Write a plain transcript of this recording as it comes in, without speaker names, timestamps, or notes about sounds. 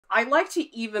I like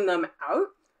to even them out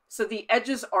so the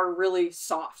edges are really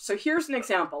soft. So here's an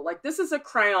example. Like this is a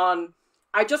crayon.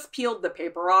 I just peeled the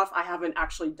paper off. I haven't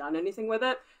actually done anything with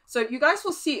it. So you guys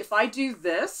will see if I do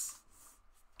this,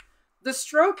 the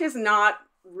stroke is not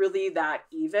really that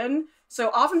even. So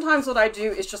oftentimes what I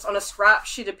do is just on a scrap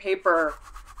sheet of paper,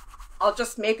 I'll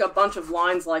just make a bunch of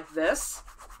lines like this.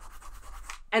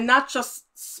 And that just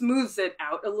smooths it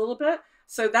out a little bit.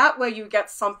 So that way you get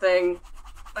something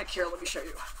like here, let me show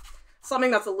you.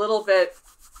 Something that's a little bit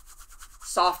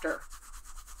softer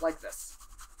like this.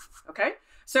 Okay?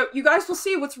 So you guys will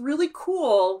see what's really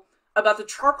cool about the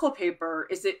charcoal paper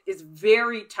is it is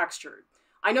very textured.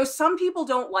 I know some people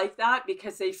don't like that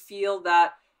because they feel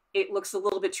that it looks a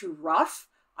little bit too rough.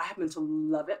 I happen to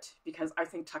love it because I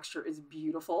think texture is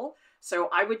beautiful. So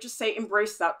I would just say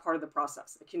embrace that part of the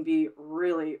process. It can be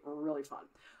really, really fun.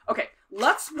 Okay,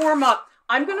 let's warm up.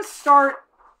 I'm going to start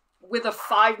with a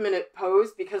 5-minute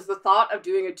pose because the thought of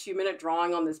doing a 2-minute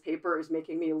drawing on this paper is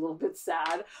making me a little bit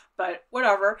sad, but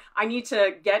whatever. I need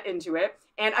to get into it.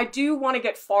 And I do want to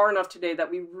get far enough today that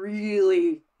we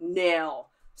really nail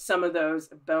some of those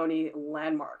bony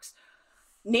landmarks.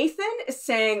 Nathan is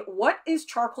saying, what is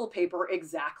charcoal paper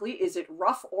exactly? Is it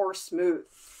rough or smooth?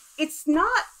 It's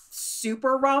not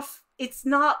super rough. It's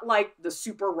not like the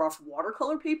super rough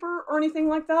watercolor paper or anything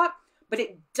like that, but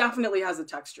it definitely has a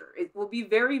texture. It will be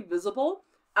very visible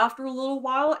after a little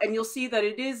while, and you'll see that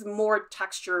it is more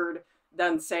textured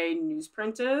than, say,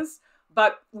 newsprint is.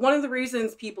 But one of the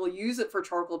reasons people use it for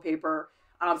charcoal paper,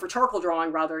 for charcoal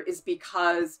drawing rather, is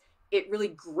because it really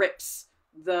grips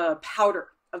the powder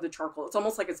of the charcoal. It's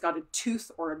almost like it's got a tooth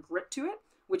or a grip to it,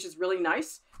 which is really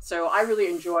nice. So I really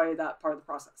enjoy that part of the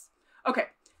process. Okay,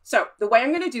 so the way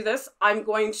I'm going to do this, I'm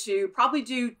going to probably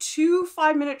do 2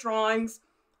 5-minute drawings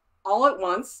all at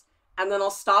once, and then I'll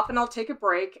stop and I'll take a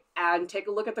break and take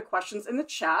a look at the questions in the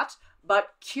chat. But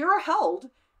Kira Held,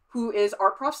 who is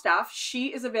Art Prof staff, she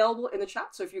is available in the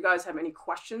chat. So if you guys have any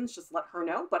questions, just let her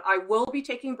know. But I will be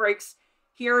taking breaks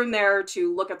here and there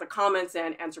to look at the comments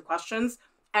and answer questions.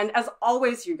 And as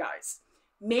always, you guys,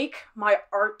 make my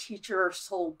art teacher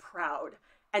soul proud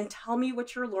and tell me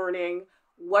what you're learning,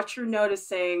 what you're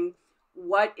noticing,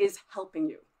 what is helping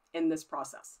you in this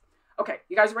process. Okay,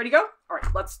 you guys ready to go? All right,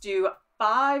 let's do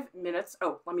 5 minutes.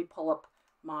 Oh, let me pull up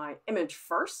my image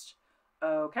first.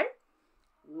 Okay,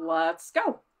 let's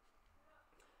go.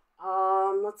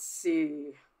 Let's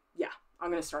see. Yeah,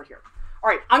 I'm gonna start here. All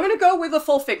right, I'm gonna go with a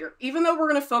full figure. Even though we're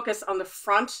gonna focus on the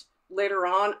front later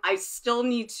on, I still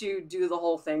need to do the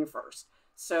whole thing first.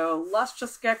 So let's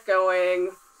just get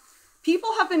going. People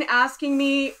have been asking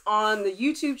me on the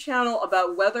YouTube channel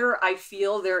about whether I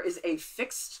feel there is a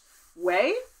fixed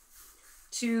way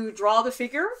to draw the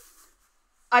figure.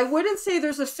 I wouldn't say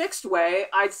there's a fixed way.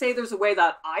 I'd say there's a way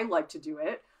that I like to do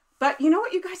it. But you know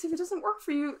what, you guys, if it doesn't work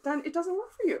for you, then it doesn't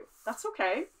work for you. That's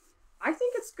okay. I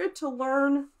think it's good to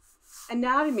learn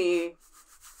anatomy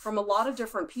from a lot of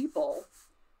different people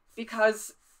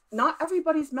because not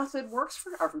everybody's method works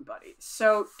for everybody.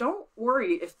 So don't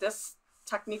worry if this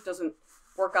technique doesn't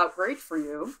work out great for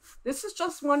you. This is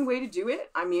just one way to do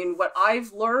it. I mean, what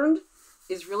I've learned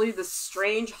is really this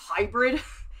strange hybrid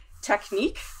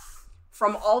technique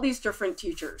from all these different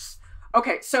teachers.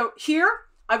 Okay, so here,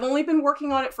 I've only been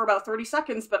working on it for about 30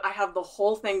 seconds, but I have the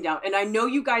whole thing down. And I know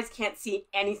you guys can't see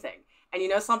anything. And you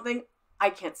know something? I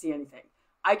can't see anything.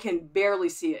 I can barely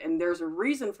see it. And there's a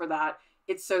reason for that.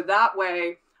 It's so that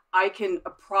way I can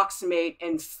approximate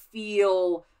and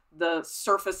feel the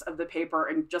surface of the paper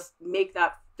and just make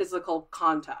that physical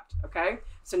contact, okay?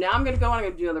 So now I'm gonna go and I'm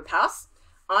gonna do another pass.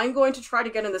 I'm going to try to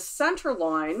get in the center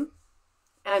line,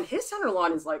 and his center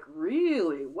line is like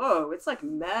really, whoa, it's like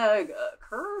mega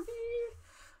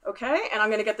curvy, okay? And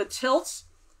I'm gonna get the tilt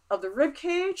of the rib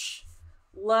cage.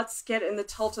 Let's get in the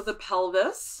tilt of the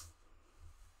pelvis.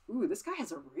 Ooh, this guy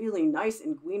has a really nice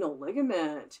inguinal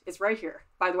ligament. It's right here,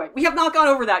 by the way. We have not gone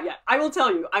over that yet. I will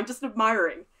tell you, I'm just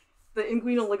admiring the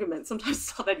inguinal ligament. Sometimes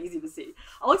it's not that easy to see.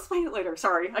 I'll explain it later.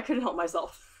 Sorry, I couldn't help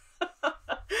myself.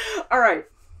 All right.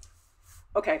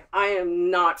 Okay, I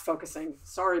am not focusing.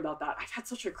 Sorry about that. I've had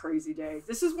such a crazy day.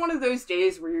 This is one of those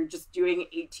days where you're just doing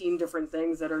 18 different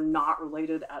things that are not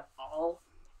related at all.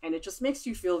 And it just makes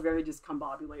you feel very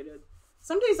discombobulated.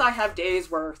 Some days I have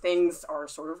days where things are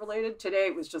sort of related. Today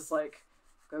it was just like,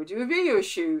 go do a video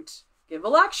shoot, give a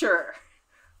lecture,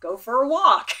 go for a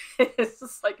walk. It's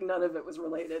just like none of it was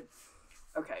related.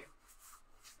 Okay.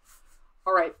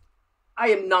 All right. I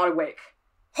am not awake.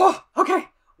 Oh, okay.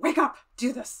 Wake up.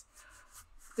 Do this.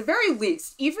 At the very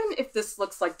least, even if this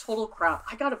looks like total crap,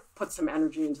 I got to put some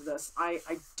energy into this. I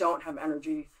don't have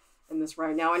energy in this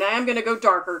right now. And I am going to go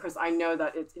darker because I know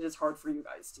that it is hard for you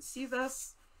guys to see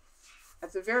this.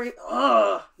 At the very,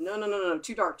 no,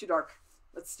 too dark, too dark.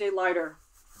 Let's stay lighter.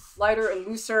 Lighter and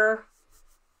looser.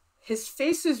 His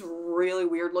face is really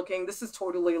weird looking. This is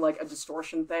totally like a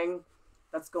distortion thing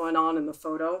that's going on in the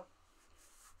photo.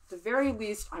 At the very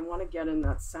least, I want to get in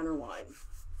that center line.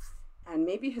 And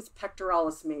maybe his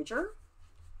pectoralis major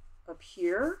up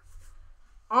here.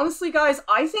 Honestly, guys,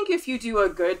 I think if you do a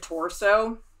good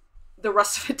torso, the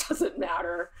rest of it doesn't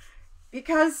matter.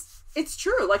 Because it's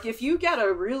true. Like, if you get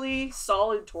a really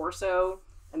solid torso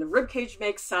and the rib cage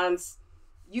makes sense,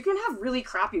 you can have really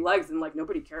crappy legs and, like,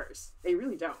 nobody cares. They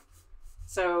really don't.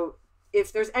 So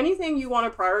if there's anything you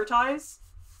want to prioritize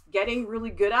getting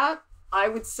really good at, I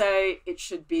would say it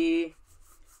should be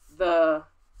the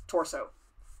torso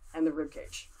and the rib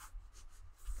cage.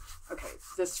 Okay,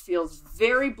 this feels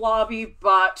very blobby,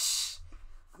 but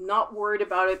I'm not worried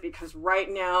about it because right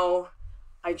now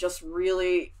I just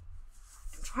really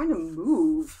am trying to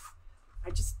move. I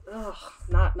just,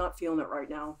 not feeling it right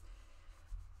now.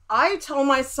 I tell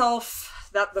myself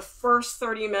that the first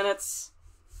 30 minutes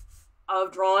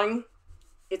of drawing,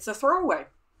 it's a throwaway.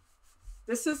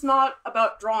 This is not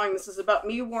about drawing. This is about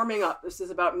me warming up. This is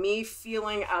about me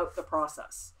feeling out the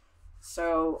process.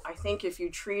 So I think if you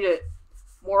treat it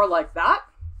more like that,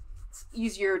 it's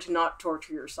easier to not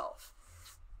torture yourself.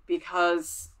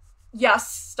 Because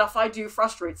yes, stuff I do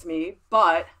frustrates me,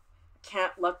 but I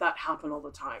can't let that happen all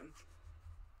the time.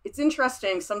 It's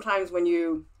interesting sometimes when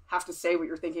you have to say what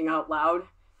you're thinking out loud,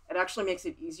 it actually makes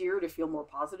it easier to feel more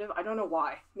positive. I don't know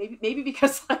why. Maybe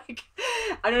because, like,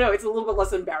 I don't know, it's a little bit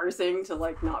less embarrassing to,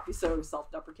 like, not be so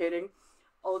self-deprecating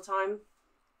all the time.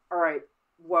 All right.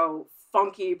 Whoa.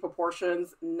 Funky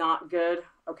proportions. Not good.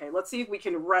 Okay, let's see if we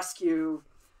can rescue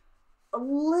a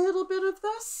little bit of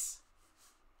this.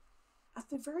 At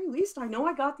the very least, I know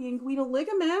I got the inguinal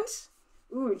ligament.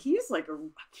 Ooh, he's got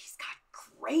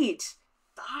great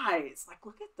thighs. Like,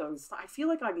 look at those. I feel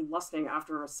like I'm lusting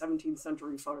after a 17th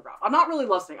century photograph. I'm not really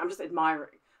lusting. I'm just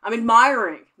admiring. I'm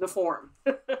admiring the form.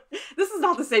 This is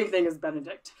not the same thing as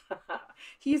Benedict.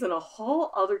 He's in a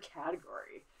whole other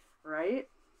category, right?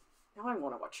 Now I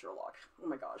want to watch Sherlock. Oh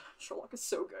my god, Sherlock is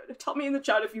so good. Tell me in the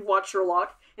chat if you've watched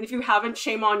Sherlock, and if you haven't,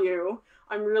 shame on you.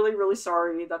 I'm really, really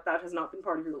sorry that that has not been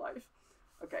part of your life.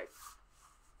 Okay.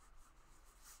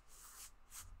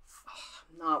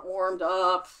 Not warmed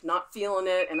up, not feeling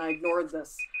it, and I ignored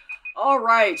this. All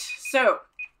right, so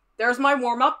there's my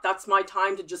warm-up. That's my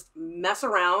time to just mess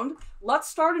around. Let's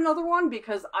start another one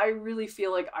because I really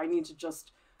feel like I need to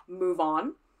just move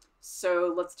on.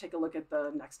 So let's take a look at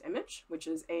the next image, which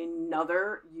is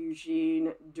another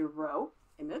Eugene Duro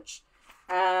image.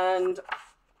 And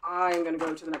I'm going to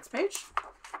go to the next page.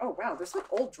 Oh, wow, there's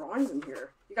like old drawings in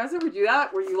here. You guys ever do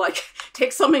that where you like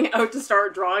take something out to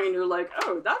start drawing and you're like,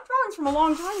 oh, that drawing's from a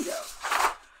long time ago.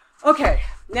 Okay,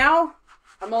 now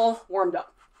I'm all warmed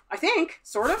up. I think,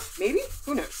 sort of, maybe,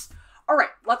 who knows. All right,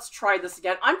 let's try this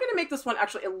again. I'm going to make this one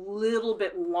actually a little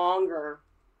bit longer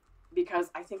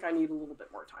because I think I need a little bit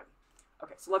more time.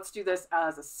 Okay, so let's do this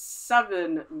as a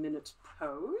 7-minute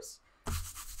pose.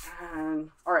 And,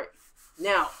 all right,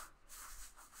 now,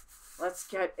 let's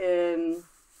get in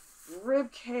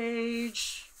rib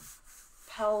cage,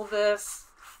 pelvis.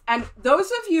 And those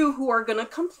of you who are gonna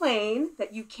complain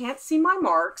that you can't see my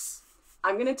marks,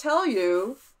 I'm gonna tell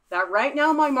you that right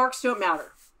now my marks don't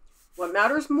matter. What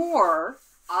matters more,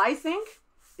 I think,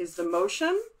 is the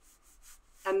motion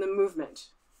and the movement.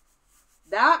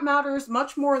 That matters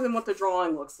much more than what the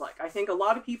drawing looks like. I think a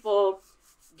lot of people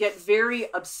get very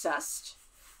obsessed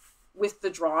with the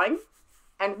drawing.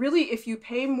 And really, if you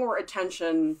pay more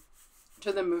attention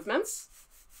to the movements,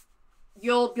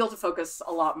 you'll be able to focus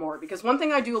a lot more. Because one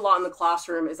thing I do a lot in the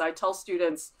classroom is I tell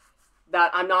students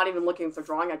that I'm not even looking at the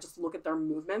drawing. I just look at their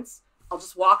movements. I'll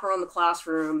just walk around the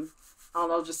classroom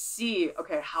and I'll just see,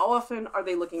 okay, how often are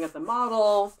they looking at the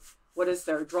model? What is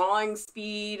their drawing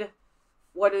speed?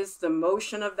 What is the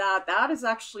motion of that? That is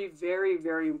actually very,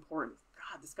 very important.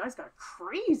 God, this guy's got a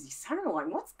crazy center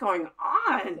line. What's going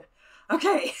on?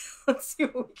 Okay, let's see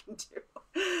what we can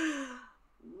do.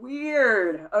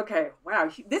 Weird. Okay, wow.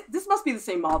 This must be the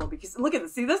same model because look at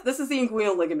this. See this? This is the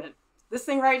inguinal ligament. This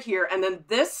thing right here. And then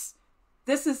this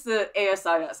is the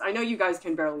ASIS. I know you guys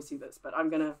can barely see this, but I'm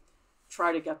going to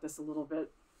try to get this a little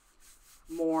bit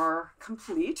more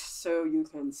complete so you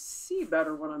can see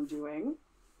better what I'm doing.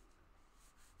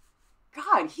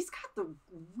 God, he's got the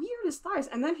weirdest thighs.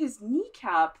 And then his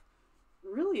kneecap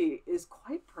really is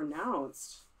quite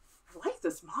pronounced. I like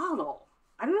this model.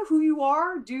 I don't know who you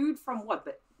are, dude, from what,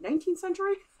 the 19th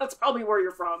century? That's probably where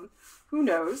you're from. Who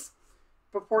knows?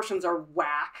 Proportions are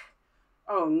whack.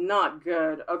 Oh, not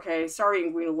good. Okay, sorry,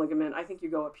 inguinal ligament. I think you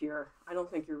go up here. I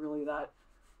don't think you're really that.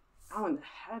 Oh, and the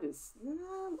head is...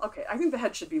 okay, I think the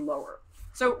head should be lower.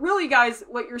 So really, guys,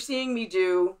 what you're seeing me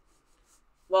do,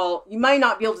 well, you might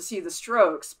not be able to see the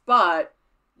strokes, but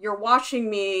you're watching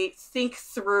me think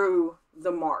through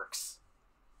the marks.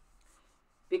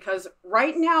 Because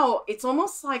right now, it's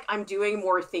almost like I'm doing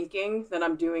more thinking than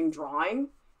I'm doing drawing.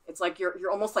 It's like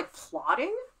you're almost like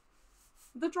plotting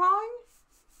the drawing.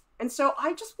 And so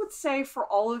I just would say for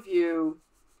all of you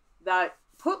that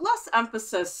put less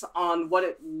emphasis on what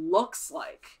it looks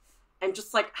like and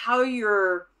just like how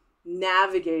you're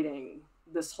navigating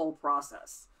this whole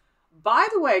process. By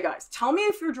the way, guys, tell me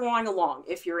if you're drawing along.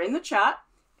 If you're in the chat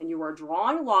and you are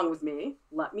drawing along with me,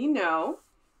 let me know,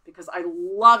 because I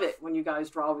love it when you guys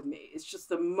draw with me. It's just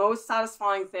the most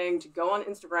satisfying thing to go on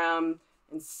Instagram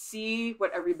and see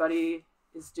what everybody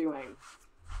is doing.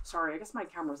 Sorry, I guess my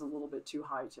camera's a little bit too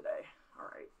high today. All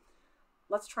right.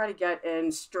 Let's try to get in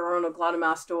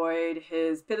sternocleidomastoid.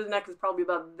 His pit of the neck is probably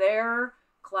about there.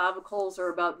 Clavicles are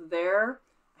about there.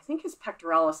 I think his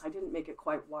pectoralis, I didn't make it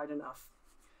quite wide enough.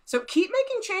 So keep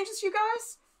making changes, you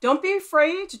guys. Don't be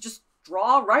afraid to just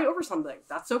draw right over something.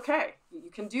 That's okay.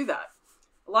 You can do that.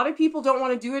 A lot of people don't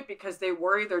want to do it because they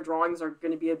worry their drawings are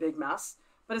going to be a big mess.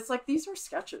 But it's like, these are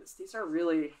sketches. These are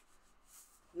really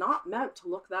not meant to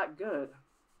look that good.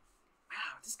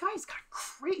 Wow, this guy's got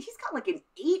he's got like an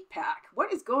 8-pack.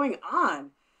 What is going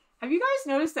on? Have you guys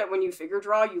noticed that when you figure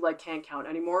draw, you like can't count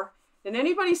anymore? Did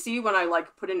anybody see when I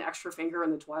like put an extra finger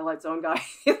in the Twilight Zone guy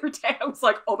the other day? I was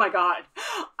like, oh my God,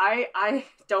 I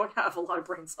don't have a lot of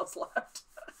brain cells left.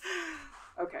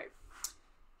 Okay.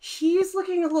 He's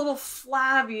looking a little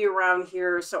flabby around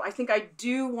here, so I think I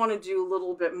do want to do a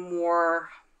little bit more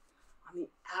on the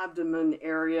abdomen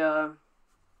area.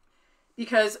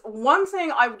 Because one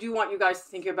thing I do want you guys to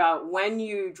think about when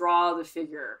you draw the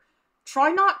figure,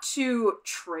 try not to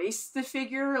trace the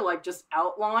figure, like just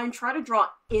outline, try to draw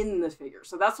in the figure.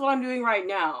 So that's what I'm doing right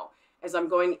now, as I'm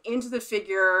going into the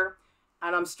figure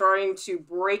and I'm starting to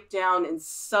break down and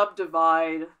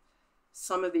subdivide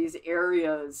some of these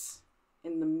areas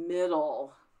in the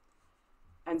middle.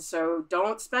 And so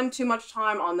don't spend too much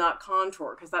time on that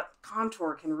contour, because that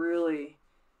contour can really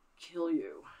kill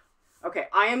you. Okay,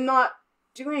 I am not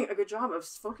doing a good job of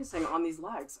focusing on these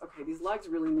legs. Okay, these legs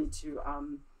really need to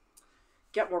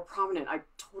get more prominent. I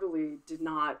totally did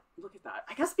not look at that.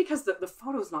 I guess because the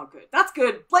photo's not good. That's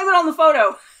good. Blame it on the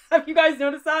photo. Have you guys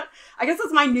noticed that? I guess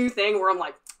that's my new thing where I'm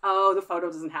like, oh, the photo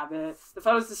doesn't have it. The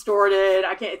photo's distorted.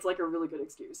 I can't. It's like a really good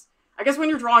excuse. I guess when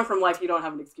you're drawing from life, you don't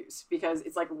have an excuse because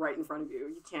it's like right in front of you.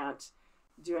 You can't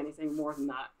do anything more than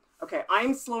that. Okay,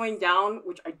 I'm slowing down,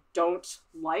 which I don't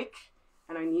like,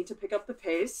 and I need to pick up the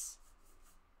pace.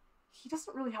 He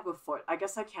doesn't really have a foot. I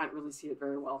guess I can't really see it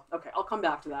very well. Okay, I'll come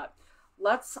back to that.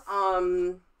 Let's,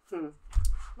 I'm going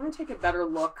to take a better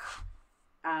look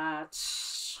at,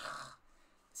 his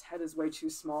head is way too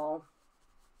small.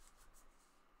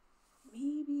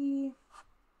 Maybe,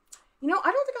 you know,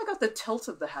 I don't think I got the tilt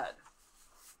of the head.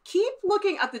 Keep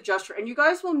looking at the gesture, and you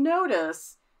guys will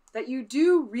notice that you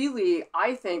do really,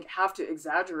 I think, have to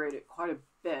exaggerate it quite a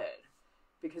bit.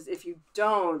 Because if you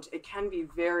don't, it can be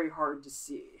very hard to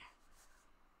see.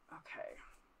 Okay.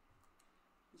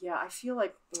 Yeah, I feel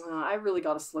like I really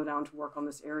got to slow down to work on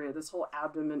this area. This whole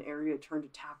abdomen area turned to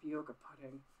tapioca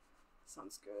pudding.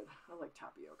 Sounds good. I like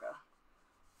tapioca.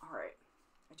 All right.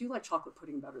 I do like chocolate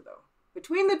pudding better, though.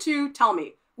 Between the two, tell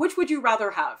me, which would you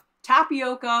rather have?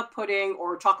 Tapioca pudding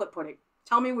or chocolate pudding?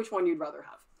 Tell me which one you'd rather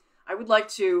have. I would like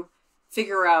to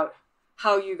figure out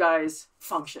how you guys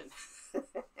function.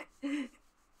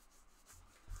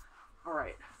 All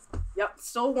right. Yep,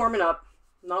 still warming up.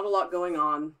 Not a lot going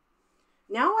on.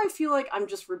 Now I feel like I'm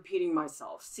just repeating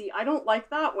myself. See, I don't like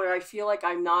that where I feel like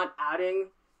I'm not adding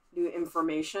new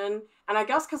information. And I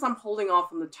guess because I'm holding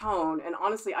off on the tone. And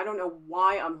honestly, I don't know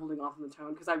why I'm holding off on the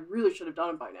tone because I really should have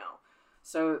done it by now.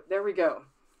 So there we go.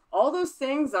 All those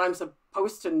things that I'm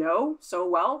supposed to know so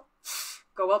well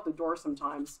go out the door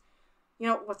sometimes. You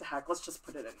know, what the heck? Let's just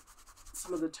put it in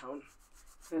some of the tone.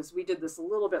 Because we did this a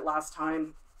little bit last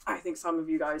time. I think some of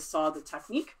you guys saw the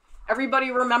technique.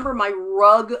 Everybody remember my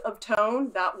rug of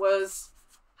tone? That was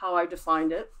how I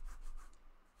defined it.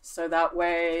 So that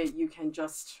way you can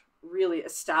just really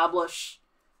establish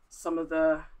some of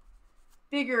the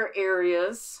bigger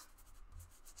areas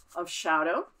of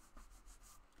shadow.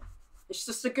 It's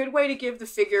just a good way to give the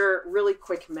figure really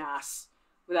quick mass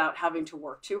without having to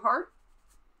work too hard.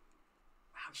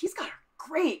 Wow, he's got a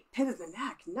great pit of the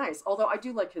neck. Nice. Although I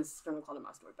do like his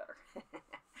sternocleidomastoid better.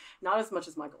 Not as much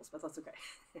as Michael's, but that's okay.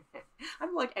 I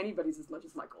don't like anybody's as much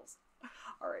as Michael's.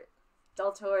 All right.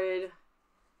 deltoid,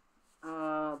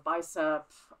 bicep.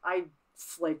 I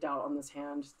flaked out on this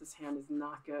hand. This hand is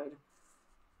not good.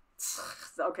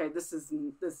 Okay, this is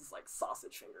like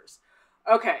sausage fingers.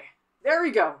 Okay, there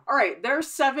we go. All right, there's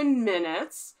 7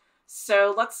 minutes.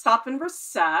 So let's stop and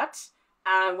reset.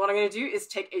 And what I'm going to do is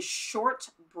take a short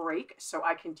break so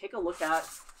I can take a look at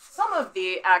some of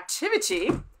the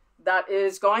activity that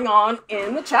is going on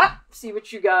in the chat. See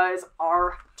what you guys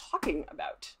are talking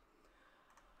about.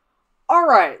 All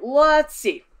right, let's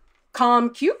see.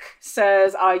 ComCuke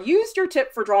says, I used your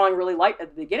tip for drawing really light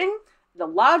at the beginning. It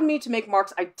allowed me to make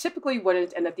marks I typically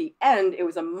wouldn't, and at the end, it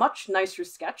was a much nicer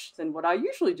sketch than what I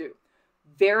usually do.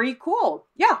 Very cool.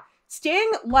 Yeah,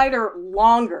 staying lighter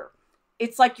longer.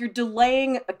 It's like you're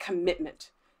delaying a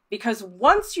commitment. Because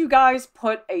once you guys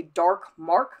put a dark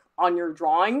mark on your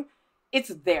drawing, it's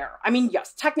there. I mean,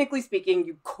 yes, technically speaking,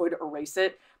 you could erase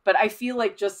it, but I feel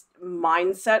like just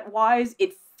mindset-wise,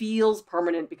 it feels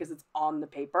permanent because it's on the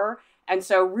paper. And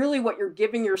so really what you're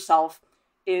giving yourself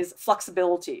is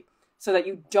flexibility so that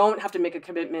you don't have to make a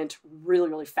commitment really,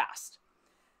 really fast.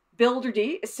 Builder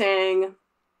D is saying,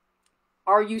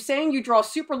 are you saying you draw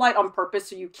super light on purpose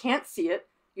so you can't see it?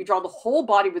 You draw the whole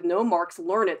body with no marks,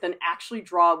 learn it, then actually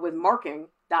draw with marking.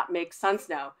 That makes sense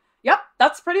now. Yep,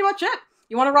 that's pretty much it.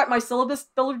 You want to write my syllabus,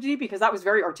 Builder D? Because that was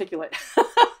very articulate.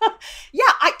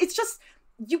 Yeah, it's just,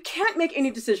 you can't make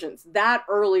any decisions that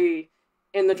early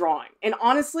in the drawing. And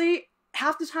honestly,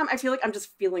 half the time I feel like I'm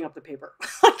just feeling up the paper.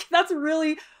 Like that's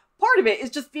really part of it, is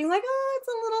just being like, oh, it's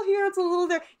a little here, it's a little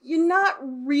there. You're not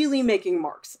really making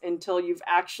marks until you've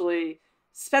actually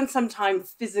spent some time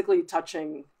physically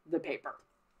touching the paper.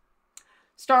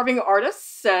 Starving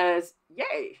Artist says,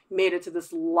 yay, made it to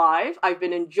this live. I've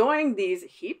been enjoying these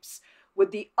heaps.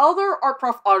 Would the other Art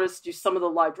Prof artists do some of the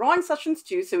live drawing sessions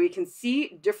too so we can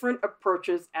see different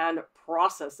approaches and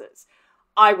processes?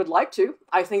 I would like to.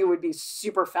 I think it would be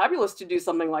super fabulous to do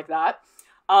something like that.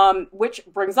 Which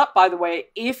brings up, by the way,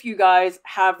 if you guys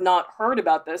have not heard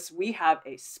about this, we have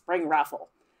a spring raffle.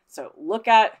 So look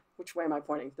at, which way am I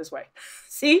pointing? This way.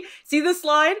 See this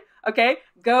slide? Okay,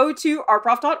 go to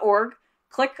artprof.org,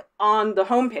 click on the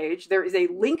homepage. There is a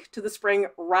link to the spring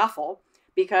raffle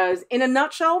because in a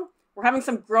nutshell, we're having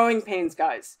some growing pains,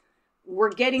 guys.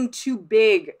 We're getting too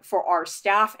big for our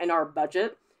staff and our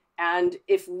budget. And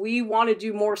if we want to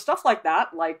do more stuff like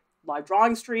that, like live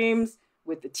drawing streams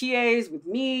with the TAs, with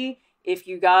me, if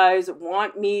you guys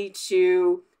want me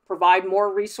to provide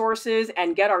more resources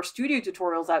and get our studio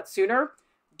tutorials out sooner,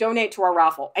 donate to our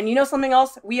raffle. And you know something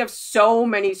else? We have so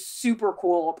many super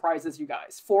cool prizes, you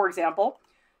guys. For example,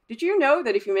 did you know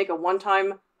that if you make a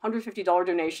one-time $150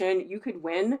 donation, you could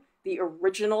win the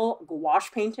original gouache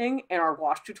painting in our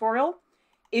gouache tutorial?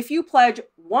 If you pledge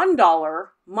 $1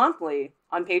 monthly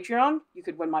on Patreon, you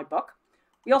could win my book.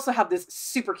 We also have this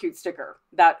super cute sticker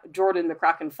that Jordan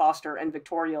McCracken Foster and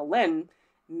Victoria Lynn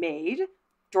made.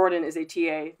 Jordan is a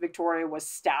TA, Victoria was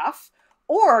staff.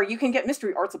 Or you can get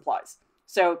mystery art supplies.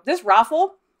 So this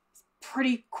raffle is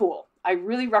pretty cool. I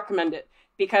really recommend it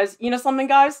because, you know something,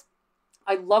 guys?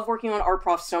 I love working on Art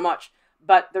Prof so much,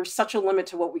 but there's such a limit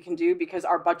to what we can do because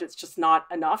our budget's just not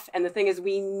enough. And the thing is,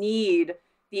 we need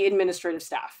the administrative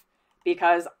staff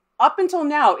because up until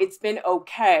now, it's been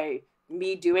okay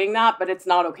me doing that, but it's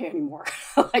not okay anymore.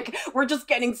 Like, we're just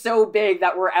getting so big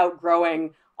that we're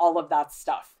outgrowing all of that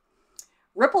stuff.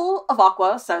 Ripple of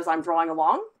Aqua says, I'm drawing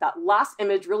along. That last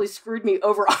image really screwed me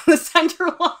over on the center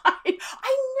line. I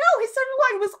know, his center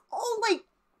line was all like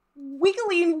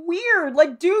wiggly and weird.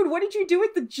 Like, dude, what did you do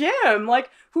at the gym? Like,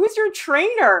 who's your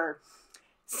trainer?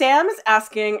 Sam is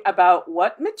asking about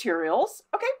what materials.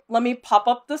 Okay, let me pop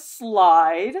up the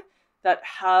slide that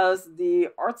has the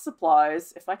art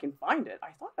supplies, if I can find it.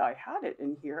 I thought I had it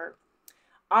in here.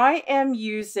 I am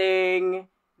using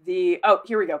the, oh,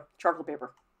 here we go, charcoal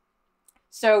paper.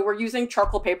 So we're using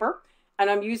charcoal paper,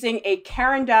 and I'm using a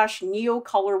Caran d'Ache Neo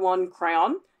Color One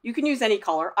crayon. You can use any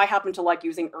color. I happen to like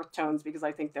using earth tones because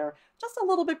I think they're just a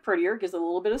little bit prettier, gives it a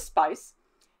little bit of spice.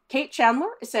 Kate Chandler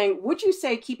is saying, would you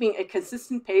say keeping a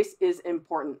consistent pace is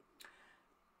important?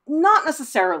 Not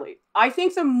necessarily. I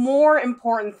think the more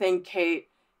important thing, Kate,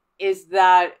 is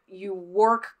that you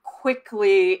work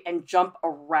quickly and jump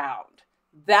around.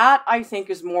 That, I think,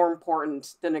 is more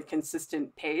important than a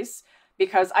consistent pace,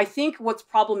 because I think what's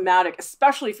problematic,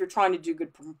 especially if you're trying to do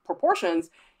good proportions,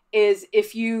 is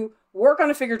if you work on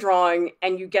a figure drawing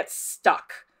and you get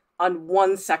stuck on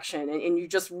one section and you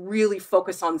just really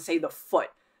focus on, say, the foot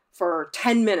for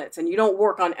 10 minutes and you don't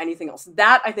work on anything else.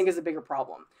 That, I think, is a bigger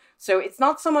problem. So it's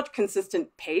not so much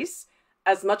consistent pace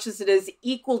as much as it is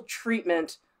equal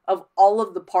treatment of all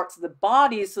of the parts of the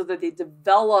body so that they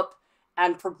develop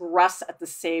and progress at the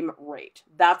same rate.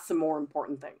 That's the more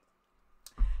important thing.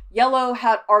 Yellow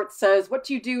Hat Art says, what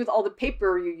do you do with all the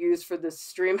paper you use for this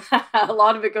stream? A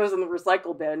lot of it goes in the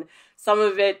recycle bin. Some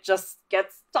of it just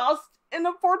gets tossed in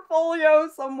a portfolio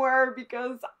somewhere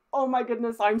because, oh my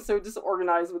goodness, I'm so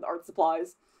disorganized with art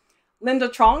supplies. Linda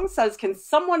Trong says, can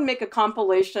someone make a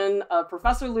compilation of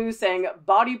Professor Lieu saying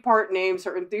body part names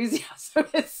her enthusiasm?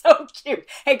 It's so cute.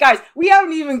 Hey guys, we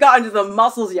haven't even gotten to the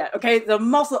muscles yet, okay? The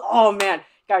muscle, oh man.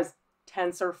 Guys,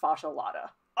 tensor fascia lata.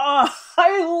 Oh,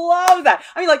 I love that.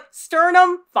 I mean, like,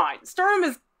 sternum, fine. Sternum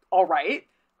is all right.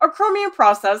 Acromion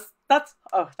process, that's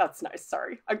nice.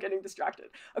 Sorry, I'm getting distracted.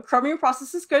 Acromion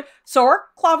process is good. So are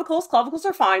clavicles. Clavicles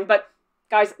are fine, but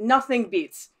guys, nothing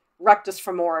beats rectus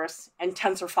femoris and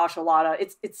tensor fascia lata.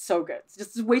 It's so good.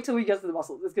 Just wait till we get to the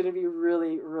muscles. It's going to be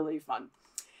really, really fun.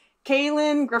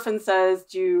 Kaylin Griffin says,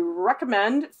 do you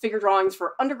recommend figure drawings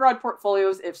for undergrad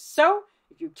portfolios? If so,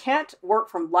 if you can't work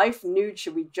from life nude,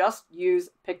 should we just use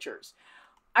pictures?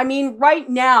 I mean, right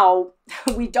now,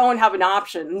 we don't have an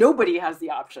option. Nobody has the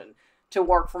option to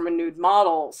work from a nude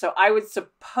model. So I would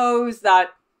suppose that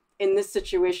in this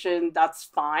situation, that's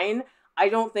fine. I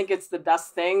don't think it's the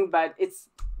best thing, but it's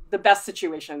the best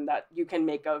situation that you can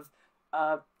make of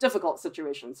a difficult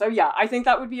situation. So yeah, I think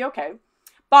that would be okay.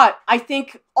 But I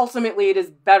think ultimately it is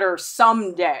better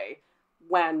someday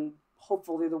when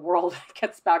hopefully the world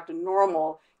gets back to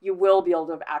normal, you will be able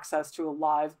to have access to a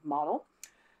live model.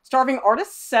 Starving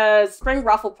Artist says, spring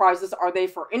raffle prizes, are they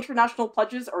for international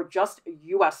pledges or just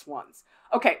US ones?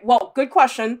 Okay, well, good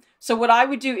question. So what I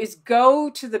would do is go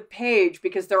to the page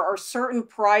because there are certain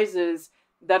prizes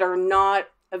that are not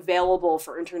available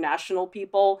for international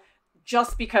people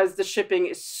just because the shipping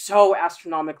is so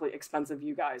astronomically expensive,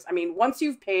 you guys. I mean, once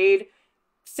you've paid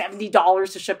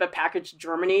 $70 to ship a package to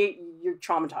Germany, you're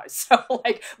traumatized. So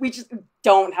like, we just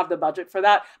don't have the budget for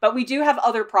that. But we do have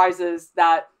other prizes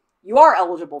that you are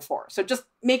eligible for. So just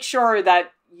make sure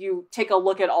that you take a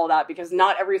look at all that because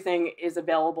not everything is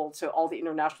available to all the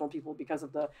international people because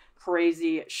of the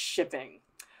crazy shipping.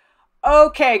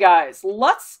 Okay, guys,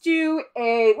 let's do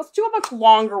a much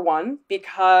longer one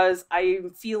because I'm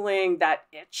feeling that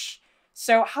itch.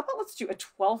 So how about let's do a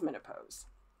 12-minute pose.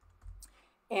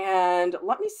 And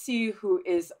let me see who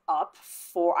is up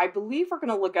for, I believe we're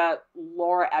going to look at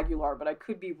Laura Aguilar, but I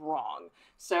could be wrong.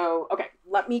 So, okay,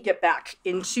 let me get back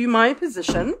into my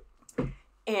position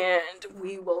and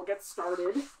we will get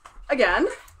started again.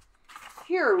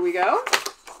 Here we go.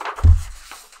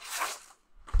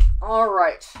 All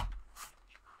right.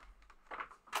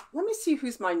 Let me see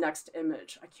who's my next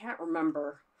image. I can't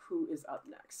remember who is up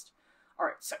next. All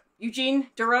right, so Eugene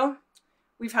Duro,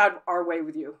 we've had our way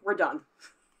with you. We're done.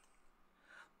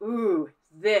 Ooh,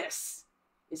 this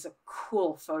is a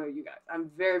cool photo, you guys. I'm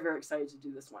very, very excited to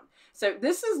do this one. So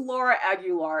this is Laura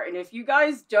Aguilar, and if you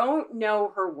guys don't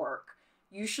know her work,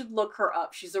 you should look her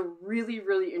up. She's a really,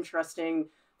 really interesting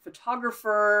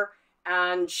photographer,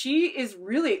 and she is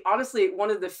really, honestly, one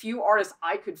of the few artists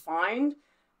I could find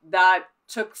that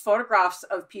took photographs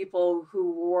of people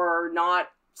who were not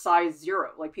size 0,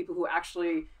 like people who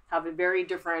actually have a very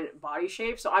different body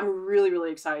shape. So I'm really,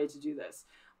 really excited to do this.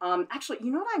 Actually,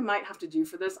 you know what I might have to do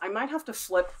for this? I might have to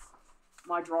flip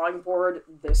my drawing board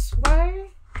this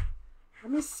way.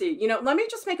 Let me see. You know, let me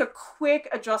just make a quick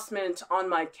adjustment on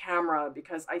my camera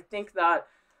because I think that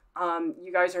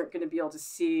you guys aren't going to be able to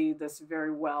see this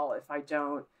very well if I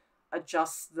don't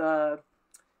adjust the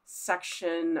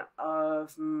section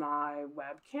of my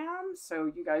webcam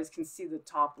so you guys can see the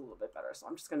top a little bit better. So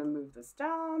I'm just going to move this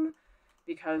down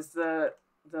because the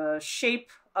shape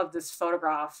of this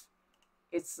photograph,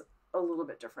 it's a little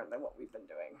bit different than what we've been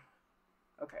doing.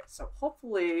 Okay, so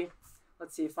hopefully,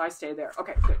 let's see if I stay there.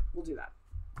 Okay, good, we'll do that.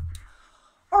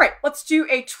 All right, let's do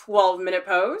a 12-minute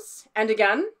pose. And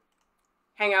again,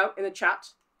 hang out in the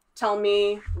chat. Tell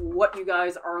me what you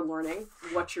guys are learning,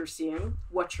 what you're seeing,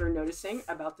 what you're noticing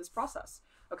about this process.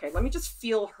 Okay, let me just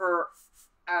feel her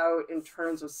out in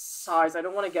terms of size. I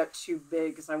don't want to get too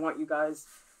big because I want you guys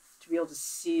to be able to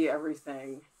see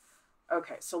everything.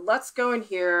 Okay, so let's go in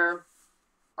here.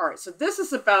 All right, so this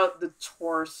is about the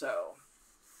torso.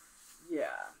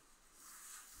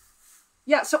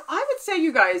 Yeah, so I would say,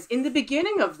 you guys, in the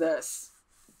beginning of this,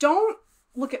 don't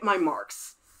look at my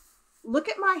marks. Look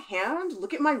at my hand,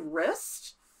 look at my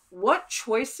wrist. What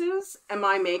choices am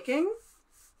I making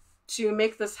to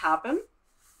make this happen?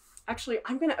 Actually,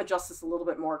 I'm going to adjust this a little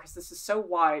bit more because this is so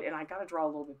wide and I got to draw a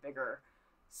little bit bigger.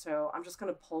 So I'm just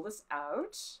going to pull this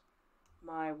out,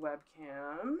 my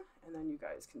webcam, and then you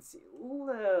guys can see a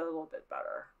little bit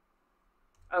better.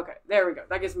 Okay, there we go.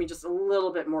 That gives me just a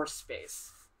little bit more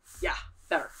space. Yeah,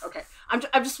 Better. Okay.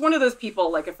 I'm just one of those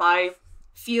people, like if I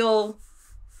feel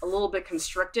a little bit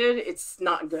constricted, it's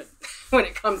not good when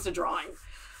it comes to drawing.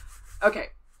 Okay.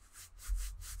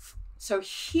 So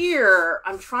here,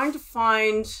 I'm trying to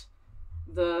find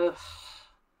the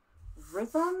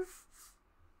rhythm.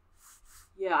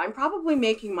 Yeah, I'm probably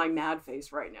making my mad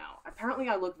face right now. Apparently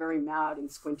I look very mad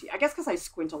and squinty. I guess because I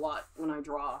squint a lot when I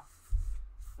draw.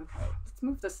 Okay, let's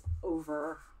move this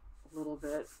over a little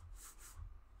bit.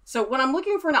 So what I'm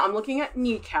looking for now, I'm looking at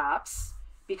kneecaps,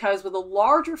 because with a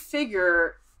larger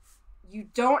figure, you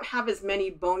don't have as many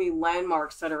bony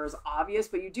landmarks that are as obvious,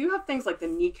 but you do have things like the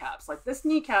kneecaps. Like this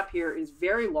kneecap here is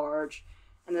very large,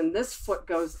 and then this foot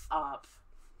goes up.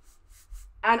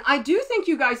 And I do think,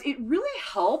 you guys, it really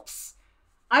helps.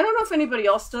 I don't know if anybody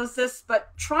else does this,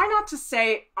 but try not to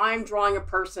say, I'm drawing a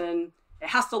person. It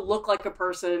has to look like a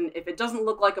person. If it doesn't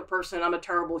look like a person, I'm a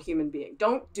terrible human being.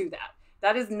 Don't do that.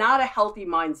 That is not a healthy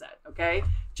mindset, okay?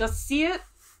 Just see it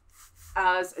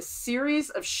as a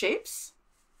series of shapes.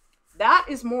 That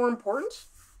is more important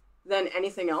than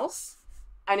anything else.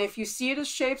 And if you see it as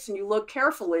shapes and you look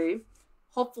carefully,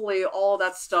 hopefully all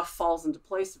that stuff falls into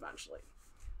place eventually.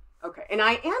 Okay, and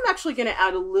I am actually going to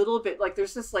add a little bit, like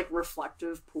there's this like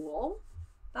reflective pool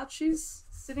that she's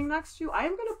sitting next to. I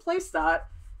am going to place that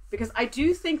because I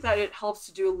do think that it helps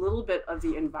to do a little bit of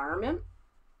the environment.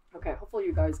 Okay, hopefully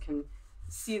you guys can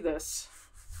see this.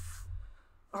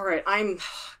 All right,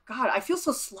 God, I feel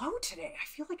so slow today. I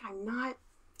feel like I'm not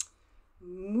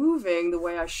moving the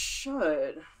way I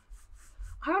should.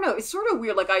 I don't know, it's sort of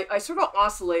weird. Like I sort of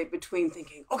oscillate between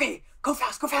thinking, okay, go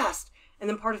fast, go fast. And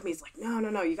then part of me is like,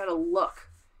 no, you gotta look.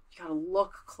 You gotta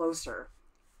look closer.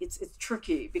 It's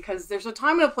tricky because there's a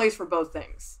time and a place for both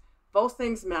things. Both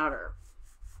things matter.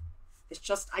 It's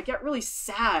just, I get really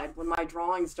sad when my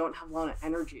drawings don't have a lot of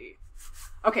energy.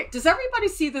 Okay, does everybody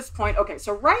see this point? Okay,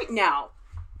 so right now,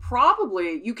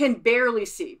 probably you can barely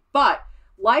see, but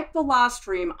like the last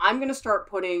stream, I'm gonna start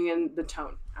putting in the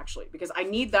tone, actually, because I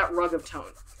need that rug of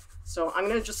tone. So I'm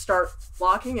gonna just start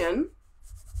blocking in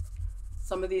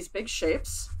some of these big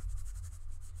shapes.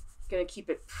 Gonna keep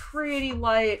it pretty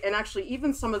light, and actually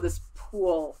even some of this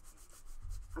pool,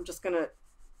 I'm just gonna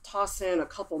toss in a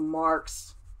couple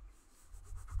marks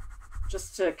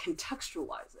just to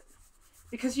contextualize it.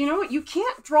 Because you know what, you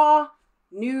can't draw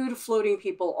nude floating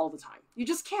people all the time. You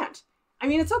just can't. I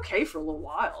mean, it's okay for a little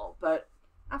while, but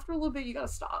after a little bit, you gotta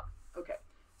stop. Okay,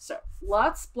 so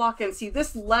let's block in. See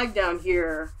this leg down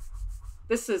here,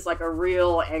 this is like a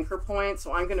real anchor point,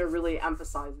 so I'm gonna really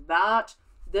emphasize that.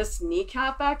 This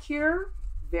kneecap back here,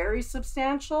 very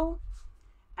substantial.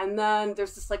 And then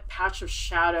there's this like patch of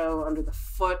shadow under the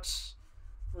foot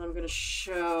that I'm gonna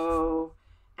show.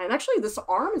 And actually this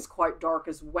arm is quite dark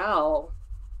as well,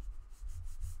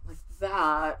 like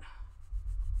that.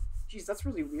 Geez, that's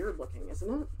really weird looking,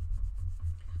 isn't it?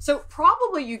 So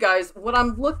probably you guys, what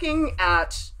I'm looking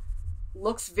at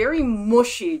looks very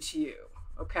mushy to you,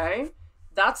 okay?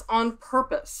 That's on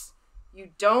purpose. You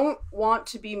don't want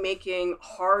to be making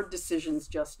hard decisions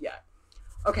just yet.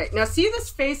 Okay, now see this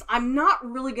face? I'm not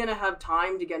really gonna have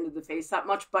time to get into the face that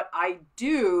much, but I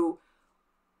do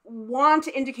want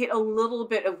to indicate a little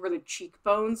bit of where the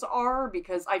cheekbones are,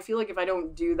 because I feel like if I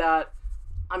don't do that,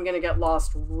 I'm gonna get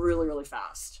lost really, really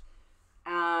fast.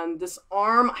 And this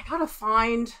arm, I gotta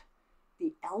find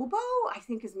the elbow, I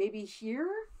think is maybe here.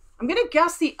 I'm gonna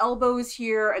guess the elbow is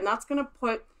here, and that's gonna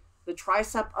put the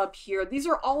tricep up here. These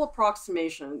are all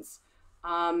approximations.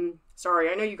 Sorry,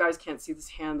 I know you guys can't see this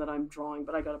hand that I'm drawing,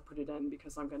 but I gotta put it in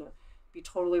because I'm gonna be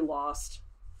totally lost.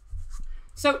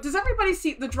 So does everybody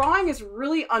see, the drawing is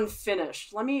really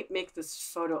unfinished. Let me make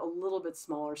this photo a little bit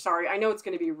smaller. Sorry, I know it's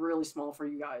gonna be really small for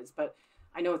you guys, but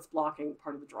I know it's blocking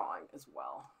part of the drawing as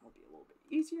well. It'll be a little bit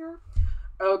easier.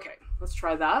 Okay, let's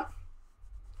try that.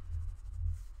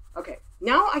 Okay,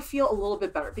 now I feel a little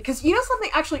bit better because you know something,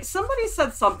 actually somebody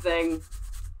said something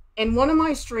in one of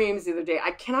my streams the other day.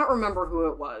 I cannot remember who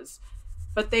it was,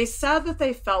 but they said that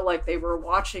they felt like they were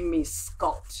watching me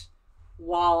sculpt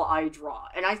while I draw.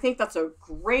 And I think that's a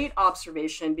great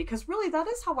observation because really that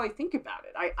is how I think about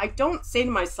it. I don't say to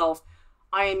myself,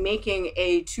 I am making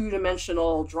a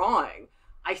two-dimensional drawing.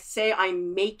 I say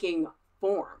I'm making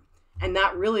form. And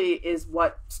that really is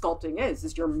what sculpting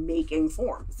is you're making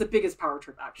form. It's the biggest power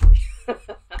trip, actually.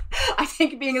 I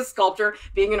think being a sculptor,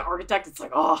 being an architect, it's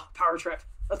like, oh, power trip.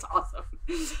 That's awesome.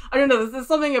 I don't know, there's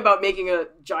something about making a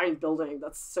giant building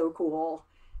that's so cool.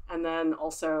 And then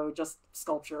also just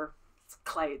sculpture. It's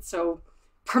clay. It's so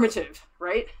primitive,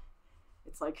 right?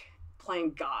 It's like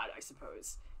playing God, I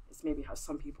suppose, is maybe how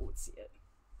some people would see it.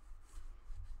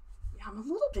 Yeah, I'm a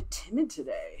little bit timid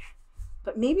today.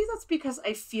 but maybe that's because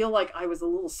I feel like I was a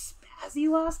little spazzy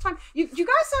last time. You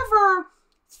guys ever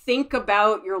think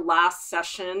about your last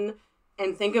session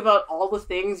and think about all the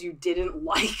things you didn't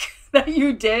like that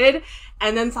you did,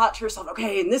 and then thought to yourself,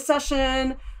 okay, in this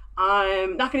session,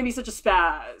 I'm not going to be such a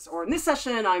spaz, or in this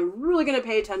session, I'm really going to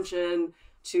pay attention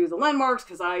to the landmarks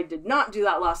because I did not do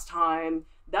that last time.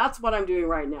 That's what I'm doing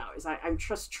right now, is I'm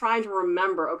just trying to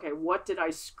remember, okay, what did I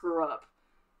screw up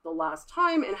the last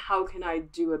time, and how can I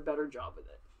do a better job with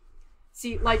it?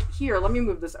 See, like here, let me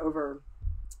move this over.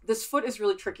 This foot is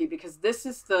really tricky because this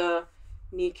is the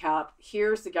kneecap,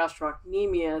 here's the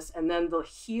gastrocnemius, and then the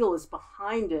heel is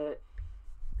behind it.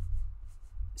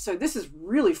 So this is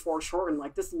really foreshortened.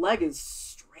 Like, this leg is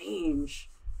strange,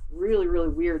 really, really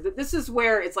weird. This is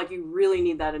where it's like you really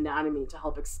need that anatomy to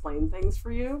help explain things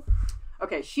for you.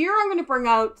 Okay, here I'm going to bring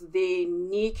out the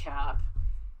kneecap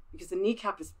because the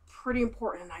kneecap is pretty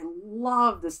important, and I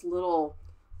love this little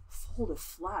fold of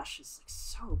flesh. It's like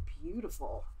so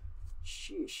beautiful.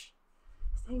 Sheesh.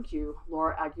 Thank you,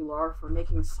 Laura Aguilar, for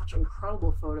making such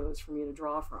incredible photos for me to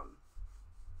draw from.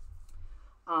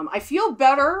 I feel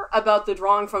better about the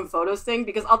drawing from photos thing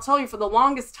because I'll tell you, for the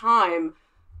longest time,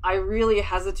 I really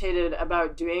hesitated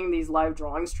about doing these live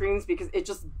drawing streams because it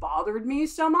just bothered me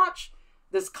so much.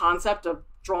 This concept of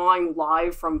drawing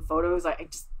live from photos, I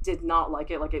just did not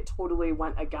like it. Like, it totally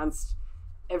went against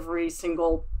every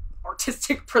single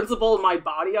artistic principle in my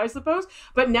body, I suppose.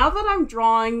 But now that I'm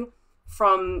drawing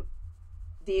from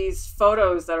these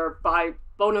photos that are by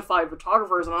bona fide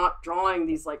photographers, I'm not drawing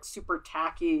these like super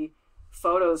tacky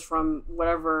photos from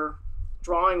whatever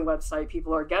drawing website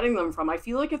people are getting them from, I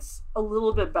feel like it's a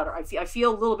little bit better. I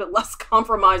feel a little bit less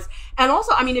compromised. And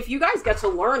also, I mean, if you guys get to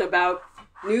learn about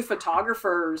new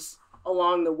photographers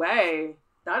along the way,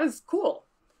 that is cool.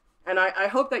 And I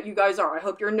hope that you guys are. I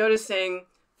hope you're noticing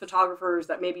photographers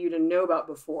that maybe you didn't know about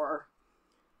before.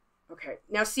 Okay,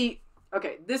 now see,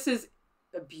 okay, this is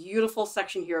a beautiful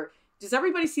section here. Does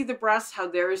everybody see the breasts, how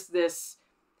there's this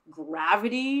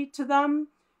gravity to them?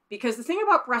 Because the thing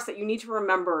about breasts that you need to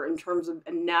remember in terms of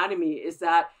anatomy is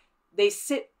that they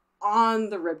sit on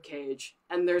the rib cage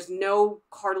and there's no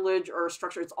cartilage or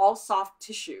structure. It's all soft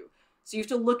tissue. So you have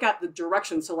to look at the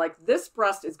direction. So like this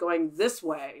breast is going this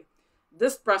way.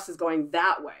 This breast is going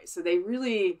that way. So they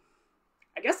really,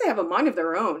 I guess they have a mind of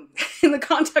their own in the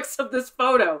context of this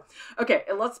photo. Okay,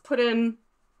 and let's put in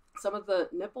some of the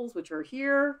nipples, which are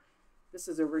here. This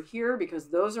is over here because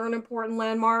those are an important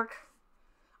landmark.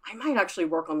 I might actually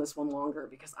work on this one longer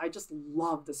because I just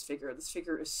love this figure. This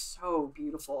figure is so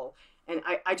beautiful. And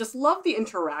I just love the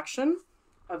interaction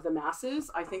of the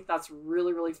masses. I think that's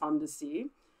really, really fun to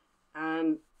see.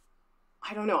 And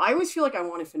I don't know, I always feel like I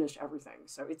want to finish everything.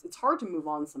 So it's hard to move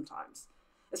on sometimes.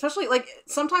 Especially, like,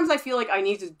 sometimes I feel like I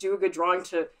need to do a good drawing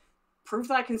to prove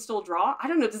that I can still draw. I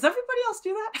don't know, does everybody else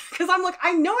do that? Because I'm like,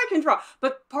 I know I can draw.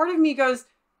 But part of me goes,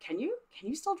 can you? Can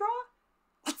you still draw?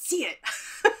 Let's see it.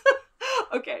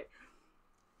 Okay.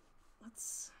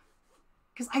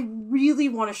 Because I really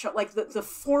want to show, like, the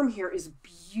form here is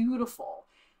beautiful.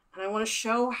 And I want to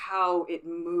show how it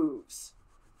moves.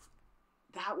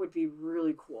 That would be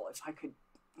really cool if I could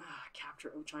capture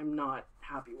it, which I'm not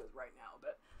happy with right now.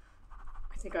 But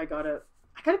I think I gotta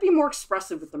be more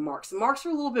expressive with the marks. The marks are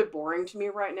a little bit boring to me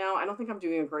right now. I don't think I'm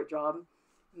doing a great job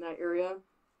in that area.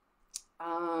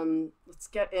 Let's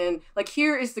get in. Like,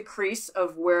 here is the crease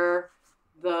of where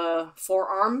the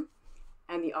forearm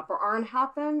and the upper arm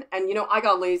happen. And, you know, I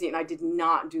got lazy and I did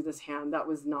not do this hand. That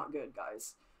was not good,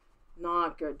 guys.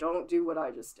 Not good. Don't do what I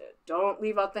just did. Don't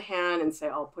leave out the hand and say,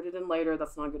 I'll put it in later.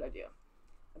 That's not a good idea.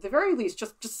 At the very least,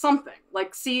 just something.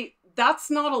 Like, see,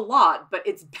 that's not a lot, but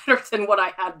it's better than what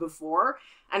I had before.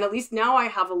 And at least now I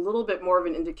have a little bit more of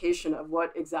an indication of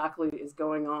what exactly is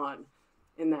going on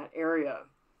in that area.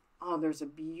 Oh, there's a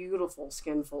beautiful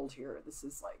skin fold here. This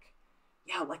is like,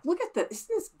 yeah, like, look at this. Isn't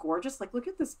this gorgeous? Like, look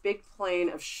at this big plane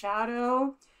of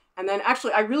shadow. And then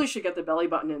actually, I really should get the belly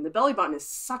button in. The belly button is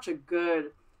such a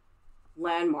good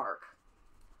landmark.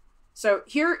 So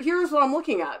here's what I'm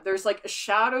looking at. There's like a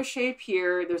shadow shape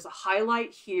here. There's a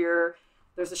highlight here.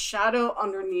 There's a shadow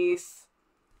underneath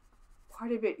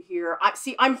quite a bit here.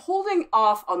 I'm holding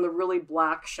off on the really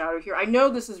black shadow here. I know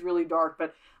this is really dark,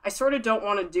 but I sort of don't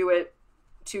want to do it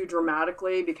too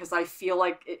dramatically because I feel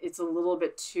like it's a little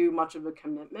bit too much of a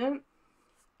commitment.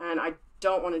 And I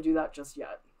don't want to do that just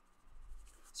yet.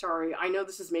 Sorry, I know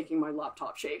this is making my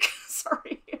laptop shake.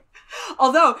 Sorry.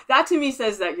 Although, that to me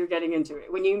says that you're getting into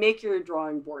it. When you make your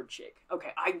drawing board shake.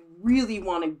 Okay, I really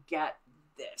want to get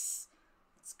this.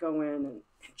 Let's go in and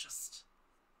just,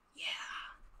 yeah.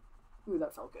 Ooh,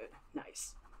 that felt good.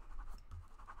 Nice.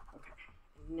 Okay,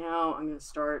 and now I'm going to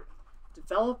start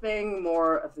Developing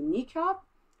more of the kneecap.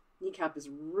 Kneecap is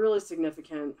really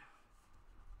significant.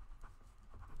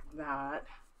 That.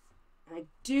 And I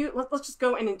do, let's just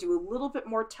go in and do a little bit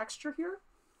more texture here.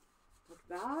 Like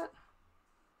that.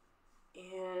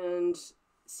 And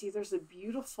see, there's a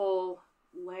beautiful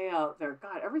layout there.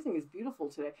 God, everything is beautiful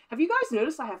today. Have you guys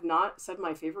noticed I have not said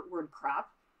my favorite word crap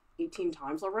 18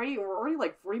 times already? We're already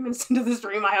like 40 minutes into the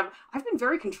stream. I've been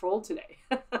very controlled today.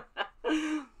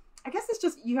 I guess it's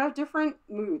just, you have different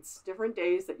moods, different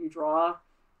days that you draw.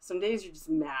 Some days you're just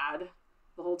mad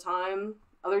the whole time.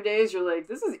 Other days you're like,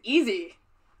 this is easy.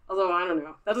 Although, I don't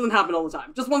know. That doesn't happen all the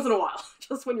time. Just once in a while.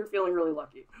 Just when you're feeling really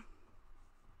lucky.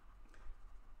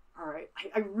 All right.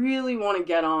 I really want to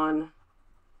get on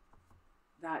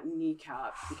that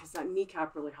kneecap because that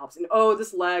kneecap really helps. And oh,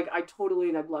 this leg, I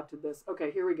totally neglected this. Okay,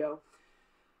 here we go.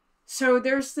 So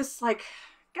there's this, like,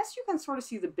 I guess you can sort of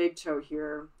see the big toe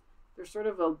here. There's sort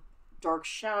of a dark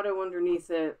shadow underneath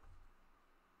it.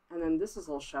 And then this is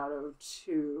all shadow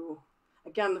too.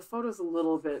 Again, the photo's a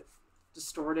little bit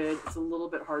distorted. It's a little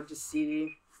bit hard to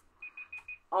see.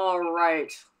 All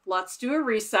right, let's do a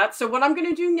reset. So what I'm going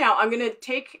to do now, I'm going to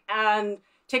take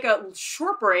a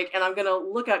short break and I'm going to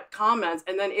look at comments.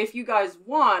 And then if you guys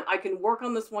want, I can work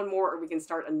on this one more or we can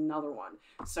start another one.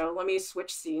 So let me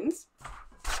switch scenes.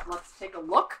 Let's take a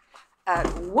look at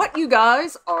what you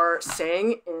guys are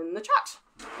saying in the chat.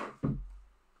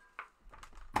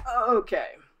 Okay.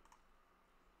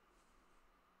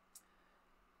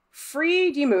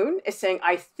 Free D Moon is saying,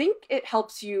 I think it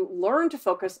helps you learn to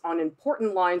focus on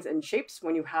important lines and shapes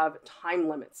when you have time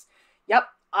limits. Yep,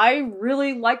 I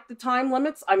really like the time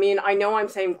limits. I mean, I know I'm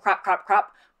saying crap,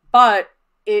 but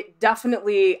it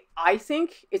definitely, I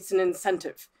think it's an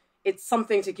incentive. It's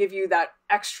something to give you that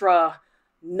extra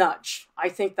nudge. I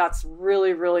think that's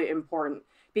really, really important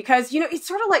because, you know, it's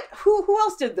sort of like, who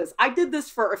else did this? I did this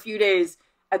for a few days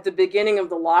at the beginning of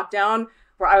the lockdown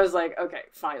where I was like, okay,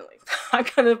 finally, I'm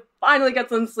going to finally get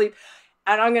some sleep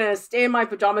and I'm going to stay in my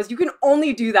pajamas. You can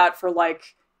only do that for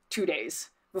like 2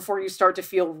 days before you start to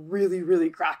feel really,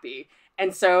 really crappy.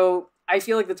 And so I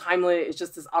feel like the time limit is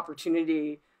just this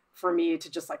opportunity for me to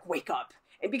just like wake up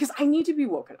and because I need to be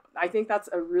woken up. I think that's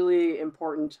a really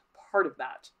important part of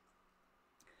that.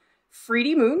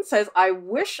 Freedy Moon says, I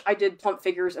wish I did plump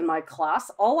figures in my class.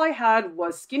 All I had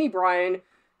was Skinny Brian,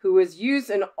 who was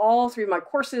used in all 3 of my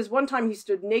courses. One time he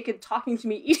stood naked talking to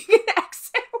me eating an egg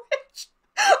sandwich.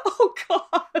 Oh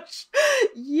gosh.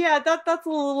 Yeah, that's a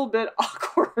little bit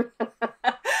awkward.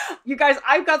 You guys,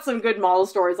 I've got some good model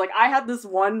stories. Like I had this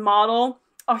one model.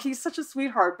 Oh, he's such a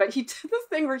sweetheart. But he did this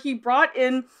thing where he brought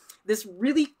in this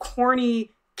really corny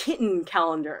kitten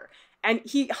calendar. And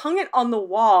he hung it on the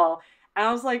wall. And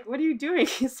I was like, what are you doing?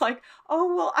 He's like,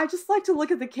 oh, well, I just like to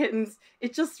look at the kittens.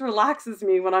 It just relaxes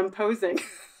me when I'm posing.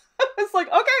 It's like,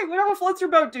 okay, whatever floats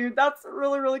your boat, dude. That's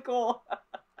really, really cool.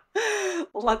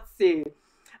 Let's see.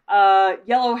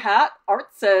 Yellow Hat Art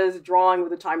says, drawing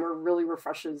with a timer really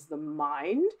refreshes the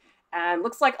mind. And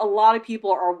looks like a lot of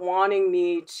people are wanting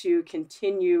me to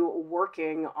continue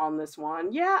working on this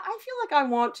one. Yeah, I feel like I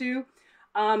want to.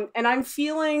 And I'm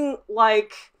feeling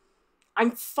like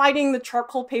I'm fighting the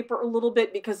charcoal paper a little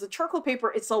bit because the charcoal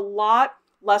paper, it's a lot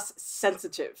less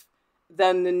sensitive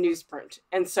than the newsprint.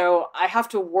 And so I have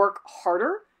to work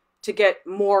harder to get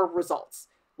more results.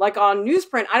 Like on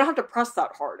newsprint, I don't have to press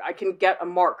that hard. I can get a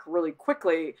mark really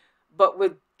quickly. But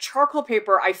with charcoal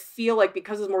paper, I feel like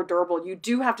because it's more durable, you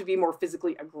do have to be more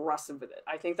physically aggressive with it.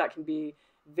 I think that can be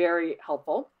very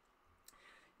helpful.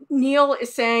 Neil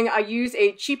is saying, I use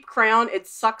a cheap crayon. It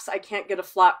sucks. I can't get a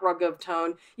flat rug of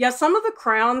tone. Yeah, some of the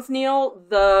crayons, Neil,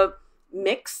 the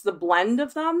mix, the blend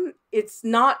of them, it's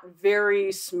not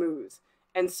very smooth.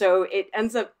 And so it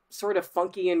ends up sort of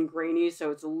funky and grainy,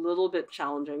 so it's a little bit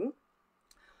challenging.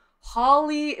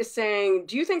 Holly is saying,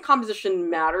 do you think composition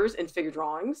matters in figure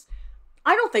drawings?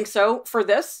 I don't think so. For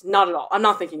this, not at all. I'm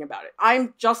not thinking about it.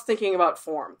 I'm just thinking about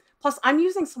form. Plus, I'm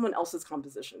using someone else's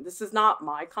composition. This is not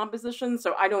my composition,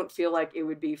 so I don't feel like it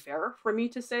would be fair for me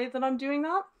to say that I'm doing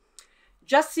that.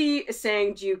 Jesse is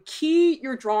saying, do you key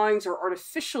your drawings or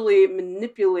artificially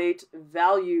manipulate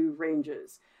value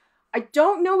ranges? I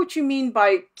don't know what you mean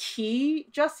by key,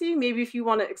 Jesse. Maybe if you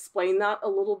want to explain that a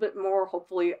little bit more,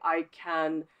 hopefully I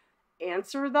can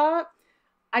answer that.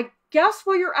 I guess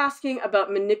what you're asking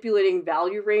about manipulating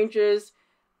value ranges,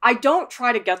 I don't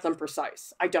try to get them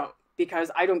precise. I don't,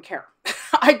 because I don't care.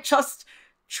 I just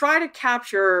try to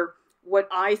capture what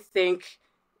I think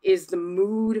is the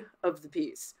mood of the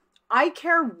piece. I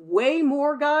care way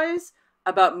more, guys,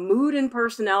 about mood and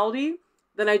personality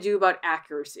than I do about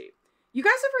accuracy. You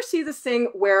guys ever see this thing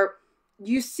where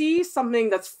you see something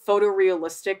that's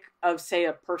photorealistic of, say,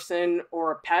 a person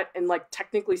or a pet, and like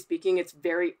technically speaking, it's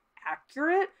very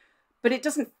accurate, but it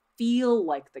doesn't feel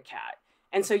like the cat.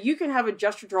 And so you can have a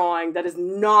gesture drawing that is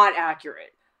not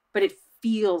accurate, but it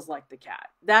feels like the cat.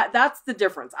 That's the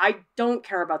difference. I don't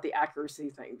care about the accuracy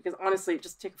thing because honestly,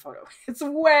 just take a photo. It's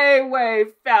way, way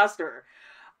faster.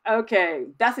 Okay,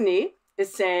 Bethany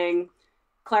is saying,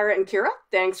 Clara and Kira,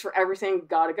 thanks for everything.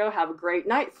 Gotta go. Have a great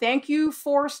night. Thank you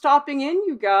for stopping in,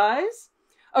 you guys.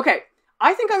 Okay,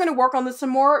 I think I'm going to work on this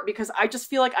some more because I just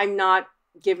feel like I'm not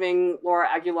giving Laura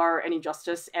Aguilar any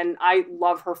justice, and I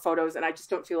love her photos, and I just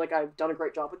don't feel like I've done a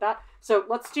great job with that. So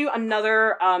let's do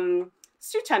another,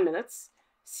 let's do 10 minutes,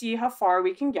 see how far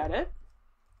we can get it,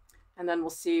 and then we'll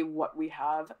see what we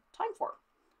have time for.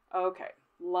 Okay,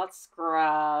 let's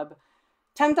grab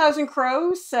 10,000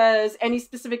 Crows says, any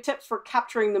specific tips for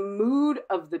capturing the mood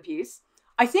of the piece?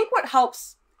 I think what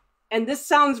helps, and this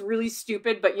sounds really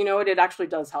stupid, but you know what, it actually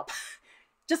does help.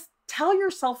 Just tell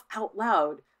yourself out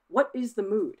loud, what is the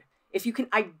mood? If you can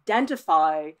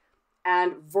identify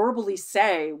and verbally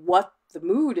say what the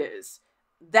mood is,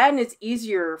 then it's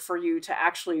easier for you to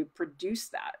actually produce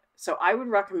that. So I would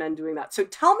recommend doing that. So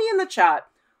tell me in the chat,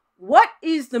 what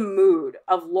is the mood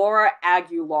of Laura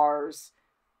Aguilar's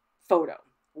photo?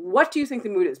 What do you think the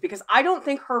mood is? Because I don't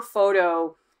think her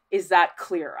photo is that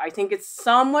clear. I think it's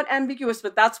somewhat ambiguous,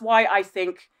 but that's why I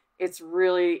think it's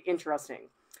really interesting.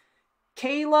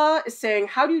 Kayla is saying,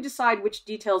 how do you decide which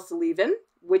details to leave in,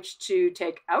 which to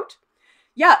take out?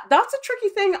 Yeah, that's a tricky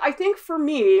thing. I think for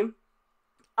me,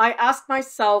 I ask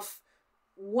myself,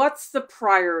 what's the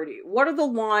priority? What are the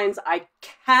lines I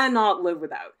cannot live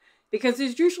without? Because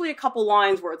there's usually a couple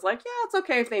lines where it's like, yeah, it's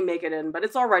okay if they make it in, but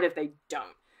it's all right if they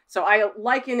don't. So I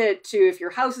liken it to, if your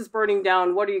house is burning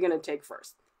down, what are you going to take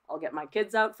first? I'll get my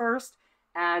kids out first,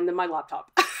 and then my laptop.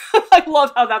 I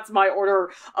love how that's my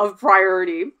order of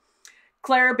priority.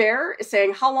 Claire Bear is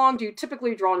saying, how long do you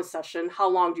typically draw in a session? How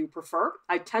long do you prefer?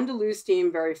 I tend to lose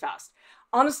steam very fast.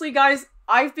 Honestly, guys,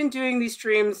 I've been doing these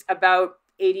streams about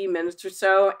 80 minutes or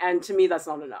so, and to me, that's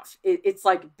not enough. It's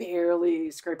like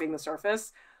barely scraping the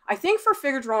surface. I think for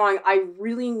figure drawing, I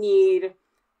really need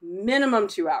minimum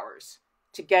 2 hours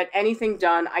to get anything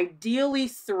done. Ideally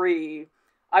 3.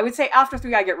 I would say after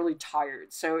 3, I get really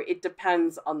tired. So it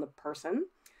depends on the person.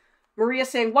 Maria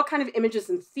saying, what kind of images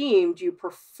and theme do you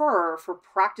prefer for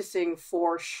practicing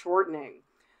foreshortening?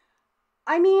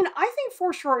 I mean, I think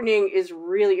foreshortening is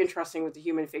really interesting with the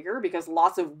human figure because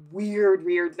lots of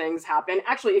weird things happen.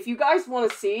 Actually, if you guys want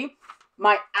to see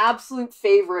my absolute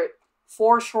favorite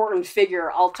foreshortened figure,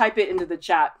 I'll type it into the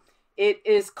chat. It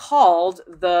is called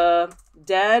The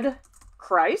Dead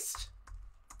Christ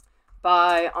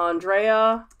by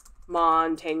Andrea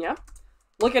Mantegna.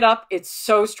 Look it up. It's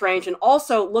so strange. And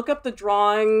also look up the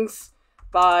drawings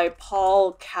by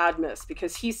Paul Cadmus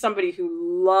because he's somebody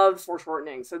who loves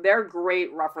foreshortening. So they're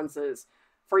great references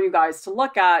for you guys to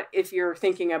look at if you're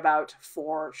thinking about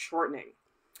foreshortening.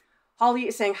 Holly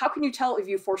is saying, how can you tell if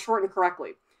you foreshorten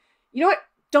correctly? You know what?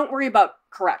 Don't worry about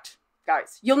correct,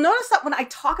 guys. You'll notice that when I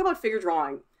talk about figure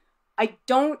drawing, I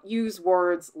don't use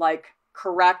words like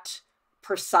correct,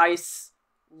 precise,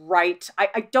 right.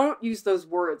 I don't use those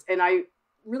words. And I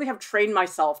really have trained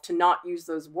myself to not use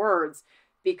those words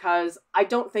because I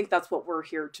don't think that's what we're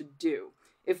here to do.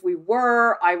 If we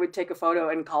were, I would take a photo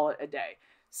and call it a day.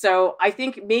 So I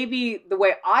think maybe the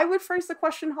way I would phrase the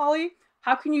question, Holly,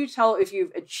 how can you tell if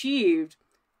you've achieved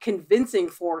convincing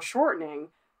foreshortening?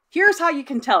 Here's how you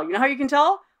can tell. You know how you can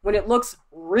tell? When it looks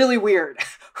really weird.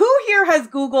 Who here has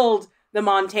Googled the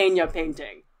Mantegna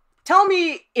painting? Tell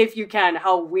me, if you can,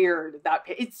 how weird that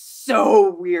it's so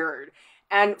weird.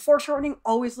 And foreshortening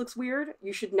always looks weird.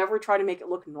 You should never try to make it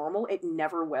look normal. It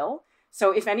never will.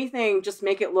 So if anything, just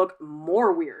make it look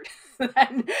more weird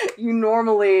than you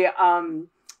normally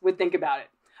would think about it.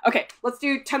 Okay, let's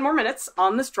do 10 more minutes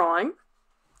on this drawing.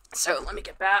 So let me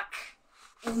get back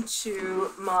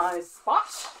into my spot.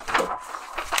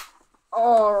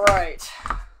 All right,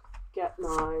 get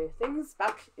my things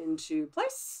back into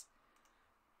place.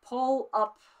 Pull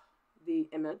up the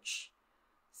image.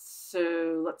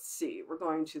 So let's see, we're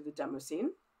going to the demo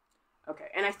scene. Okay,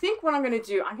 and I think what I'm going to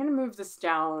do, I'm going to move this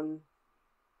down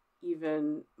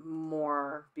even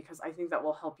more because I think that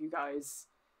will help you guys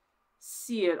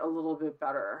see it a little bit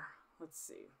better. Let's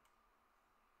see.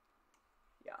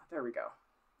 Yeah, there we go.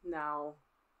 Now,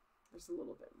 there's a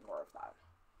little bit more of that.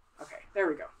 Okay, there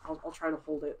we go. I'll try to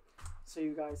hold it so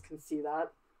you guys can see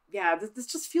that. Yeah, this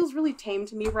just feels really tame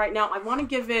to me right now. I want to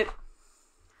give it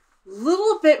a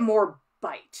little bit more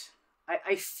bite.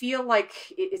 I feel like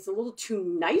it's a little too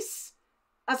nice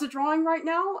as a drawing right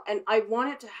now, and I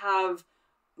want it to have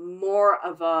more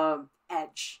of a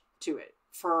edge to it,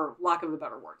 for lack of a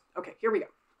better word. Okay, here we go.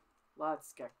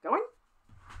 Let's get going.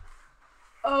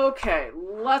 Okay,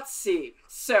 let's see.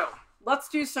 So let's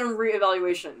do some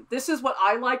reevaluation. This is what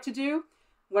I like to do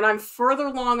when I'm further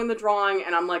along in the drawing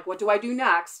and I'm like, what do I do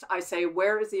next? I say,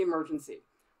 where is the emergency?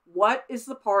 What is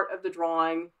the part of the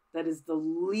drawing that is the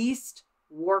least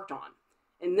worked on?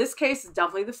 In this case, it's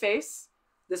definitely the face.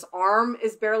 This arm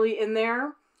is barely in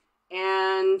there.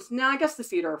 And now I guess the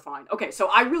feet are fine. Okay, so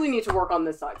I really need to work on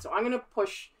this side. So I'm going to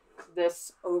push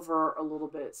this over a little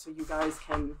bit so you guys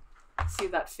can see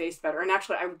that face better. And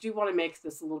actually, I do want to make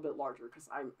this a little bit larger because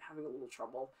I'm having a little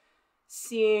trouble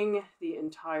seeing the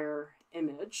entire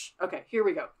image. Okay, here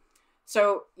we go.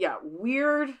 So yeah,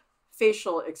 weird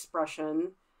facial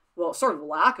expression. Well, sort of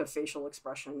lack of facial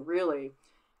expression, really.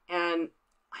 And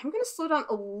I'm going to slow down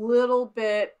a little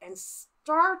bit and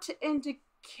start to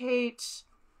indicate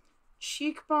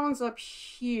cheekbones up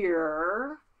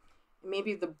here,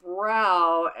 maybe the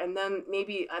brow, and then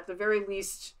maybe at the very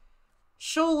least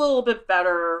show a little bit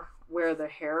better where the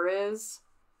hair is.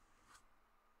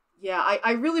 Yeah,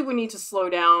 I really would need to slow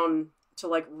down to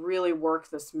like really work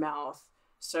this mouth.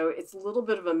 So it's a little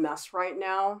bit of a mess right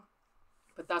now,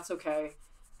 but that's okay.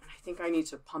 And I think I need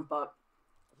to pump up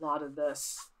a lot of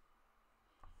this.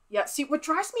 Yeah, see, what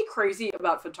drives me crazy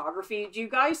about photography, do you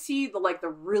guys see the like the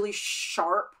really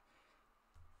sharp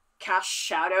cast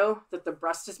shadow that the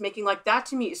breast is making? Like that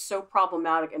to me is so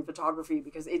problematic in photography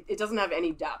because it doesn't have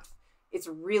any depth. It's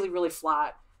really, really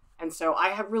flat. And so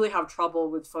I really have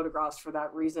trouble with photographs for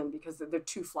that reason because they're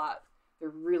too flat. They're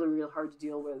really, really hard to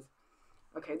deal with.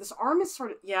 Okay, this arm is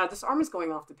sort of, yeah, this arm is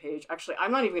going off the page. Actually,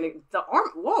 I'm not even gonna, the arm,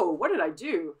 whoa, what did I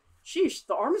do? Sheesh,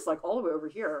 the arm is like all the way over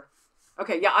here.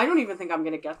 Okay, yeah, I don't even think I'm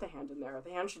gonna get the hand in there.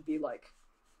 The hand should be like,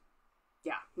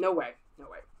 yeah, no way, no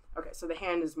way. Okay, so the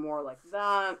hand is more like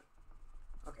that.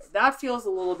 Okay, that feels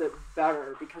a little bit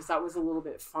better because that was a little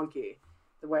bit funky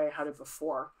the way I had it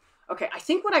before. Okay, I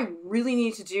think what I really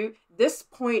need to do, this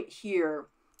point here,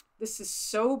 this is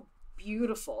so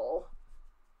beautiful,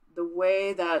 the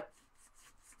way that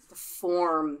the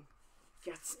form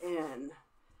gets in.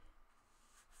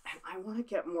 And I want to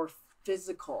get more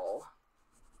physical.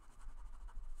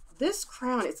 This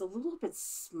crown is a little bit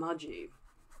smudgy.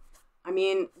 I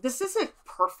mean, this isn't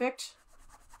perfect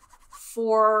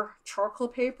for charcoal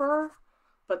paper,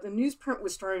 but the newsprint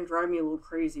was starting to drive me a little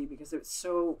crazy because it's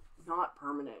so not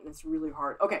permanent and it's really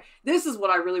hard. Okay, this is what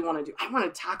I really want to do. I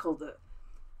want to tackle the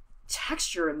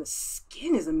texture, and the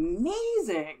skin is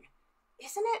amazing,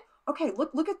 isn't it? Okay,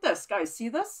 look at this, guys. See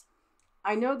this?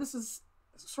 I know this is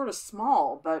sort of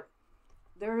small, but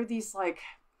there are these like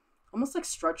almost like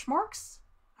stretch marks.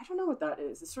 I don't know what that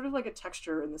is. It's sort of like a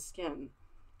texture in the skin,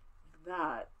 like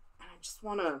that. And I just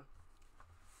want to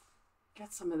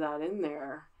get some of that in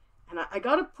there. And I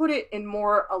got to put it in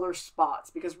more other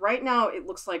spots because right now it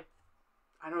looks like,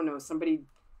 I don't know, somebody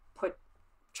put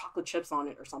chocolate chips on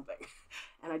it or something.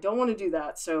 And I don't want to do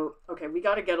that. So, okay, we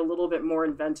got to get a little bit more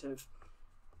inventive.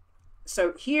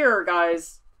 So here,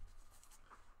 guys,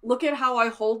 look at how I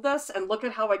hold this and look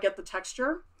at how I get the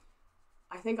texture.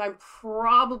 I think I'm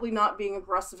probably not being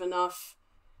aggressive enough.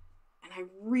 And I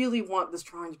really want this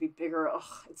drawing to be bigger. Ugh,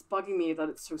 it's bugging me that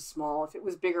it's so small. If it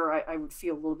was bigger, I would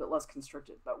feel a little bit less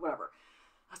constricted, but whatever.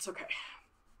 That's okay.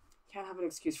 Can't have an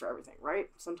excuse for everything, right?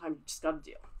 Sometimes you just gotta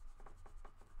deal.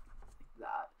 Like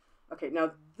that. Okay,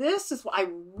 now this is what I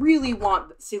really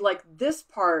want. See, like this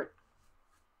part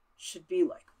should be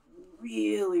like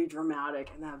really dramatic,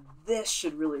 and then this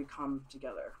should really come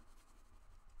together.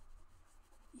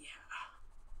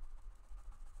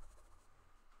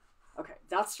 Okay,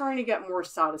 that's starting to get more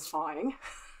satisfying.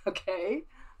 Okay.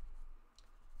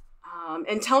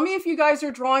 And tell me if you guys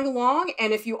are drawing along,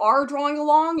 and if you are drawing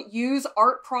along, use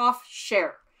Art Prof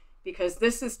Share, because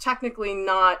this is technically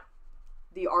not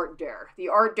the Art Dare. The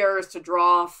Art Dare is to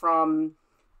draw from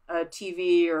a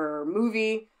TV or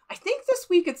movie. I think this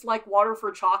week it's like Water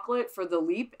for Chocolate for the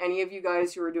Leap, any of you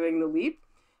guys who are doing the Leap.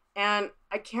 And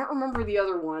I can't remember the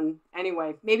other one.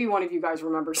 Anyway, maybe one of you guys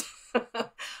remembers.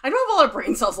 I don't have a lot of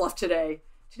brain cells left today.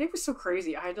 Today was so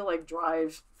crazy. I had to like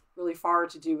drive really far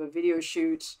to do a video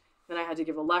shoot. Then I had to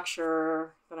give a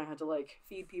lecture. Then I had to like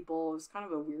feed people. It was kind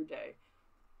of a weird day.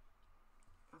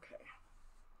 Okay.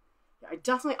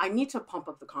 Yeah, I need to pump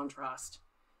up the contrast.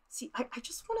 See, I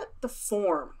just want the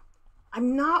form.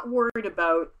 I'm not worried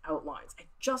about outlines. I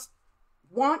just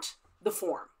want the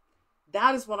form.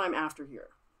 That is what I'm after here.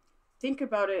 Think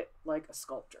about it like a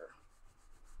sculptor.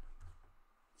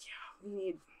 Yeah, we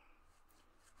need...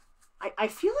 I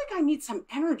feel like I need some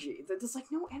energy. There's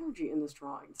like no energy in this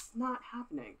drawing. It's not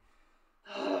happening.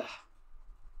 Ugh.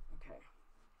 Okay.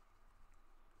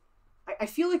 I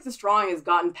feel like this drawing has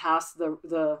gotten past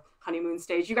the honeymoon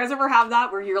stage. You guys ever have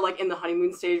that where you're like in the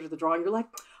honeymoon stage with the drawing? You're like,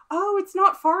 oh, it's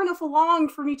not far enough along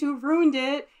for me to have ruined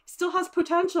it. It still has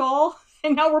potential.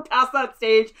 And now we're past that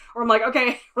stage where I'm like,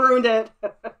 okay, ruined it.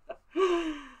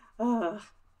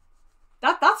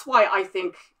 That's why I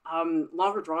think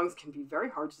longer drawings can be very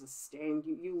hard to sustain.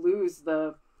 You lose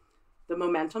the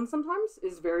momentum sometimes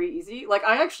is very easy. Like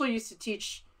I actually used to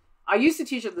teach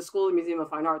at the School of Museum of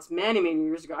Fine Arts many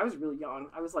years ago. I was really young.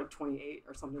 I was like 28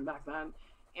 or something back then.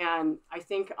 And I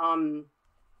think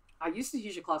I used to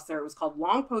teach a class there. It was called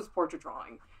Long Pose Portrait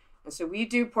Drawing. And so we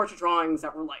do portrait drawings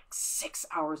that were like 6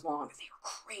 hours long. They were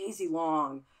crazy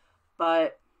long,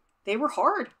 but they were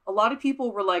hard. A lot of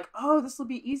people were like, oh, this will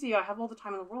be easy. I have all the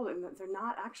time in the world. And they're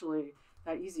not actually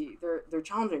that easy. They're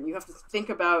challenging. You have to think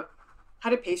about how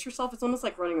to pace yourself. It's almost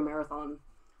like running a marathon.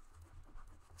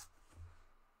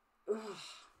 Ugh.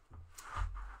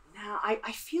 Now,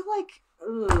 I feel like,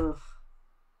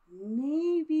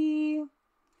 maybe...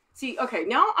 See, okay,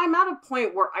 now I'm at a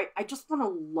point where I just want to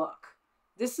look.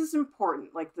 This is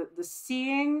important, like the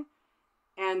seeing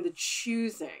and the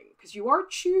choosing, because you are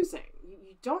choosing.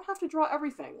 You don't have to draw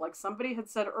everything. Like somebody had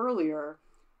said earlier,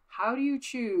 how do you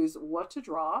choose what to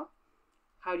draw?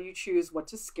 How do you choose what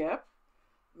to skip?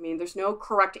 I mean, there's no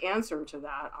correct answer to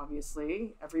that,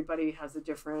 obviously. Everybody has a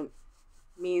different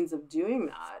means of doing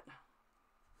that.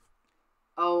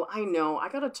 Oh, I know. I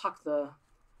gotta tuck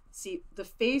see, the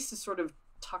face is sort of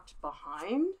tucked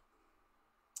behind.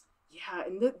 Yeah,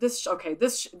 and this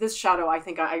shadow, I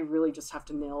think I really just have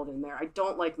to nail it in there. I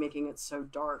don't like making it so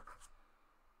dark,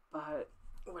 but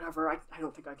whatever. I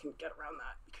don't think I can get around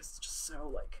that because it's just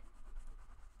so like...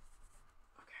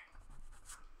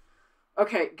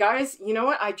 Okay, guys, you know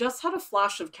what? I just had a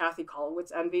flash of Kathy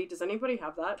Kollowitz envy. Does anybody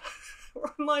have that?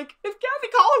 I'm like, if Kathy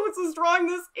Kollowitz was drawing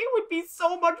this, it would be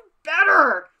so much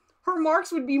better. Her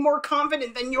marks would be more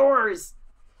confident than yours.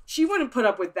 She wouldn't put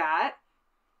up with that.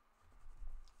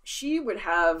 She would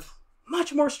have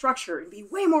much more structure and be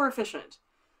way more efficient.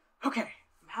 Okay,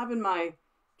 I'm having my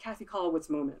Kathy Kollowitz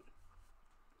moment.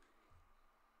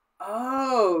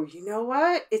 Oh, you know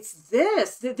what? It's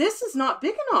this. This is not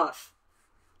big enough.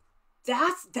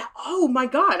 That's that. Oh my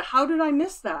God. How did I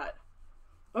miss that?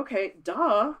 Okay.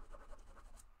 Duh.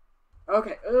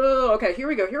 Okay. Oh, okay. Here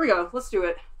we go. Here we go. Let's do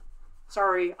it.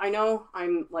 Sorry. I know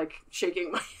I'm like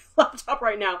shaking my laptop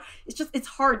right now. It's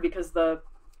hard because the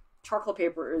charcoal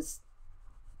paper is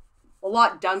a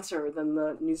lot denser than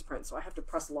the newsprint. So I have to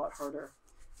press a lot harder.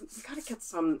 We gotta get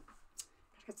some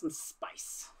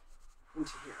spice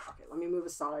into here. Okay. Let me move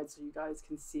aside so you guys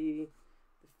can see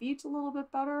the feet a little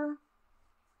bit better.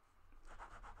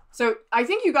 So I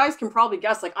think you guys can probably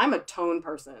guess, like, I'm a tone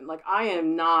person. Like, I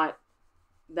am not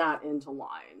that into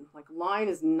line. Like, line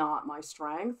is not my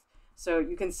strength. So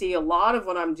you can see a lot of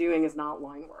what I'm doing is not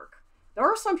line work. There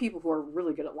are some people who are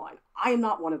really good at line. I am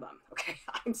not one of them, okay?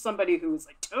 I'm somebody who is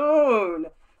like, tone.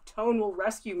 Tone will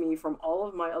rescue me from all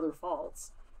of my other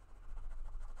faults.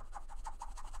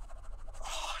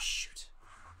 Oh, shoot.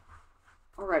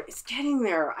 All right, it's getting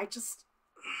there. It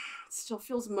still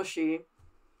feels mushy.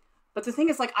 But the thing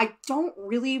is, like, I don't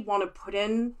really want to put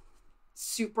in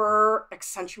super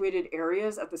accentuated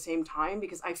areas at the same time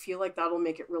because I feel like that'll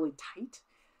make it really tight.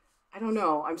 I don't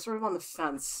know. I'm sort of on the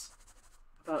fence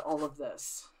about all of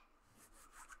this.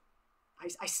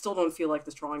 I still don't feel like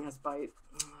this drawing has bite.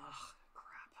 Ugh,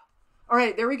 crap. All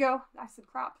right, there we go. I said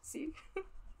crap. See?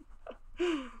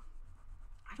 I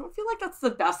don't feel like that's the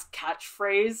best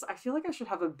catchphrase. I feel like I should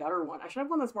have a better one. I should have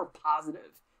one that's more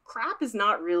positive. Crap is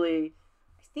not really...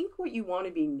 think what you want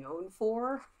to be known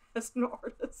for as an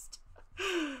artist.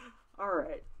 All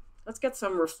right, let's get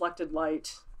some reflected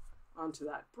light onto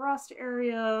that breast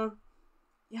area.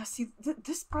 Yeah, see,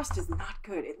 this breast is not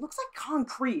good. It looks like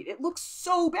concrete. It looks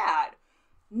so bad.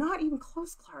 Not even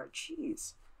close, Clara.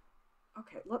 Jeez.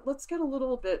 Okay, let's get a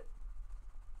little bit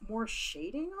more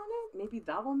shading on it. Maybe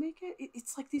that will make it.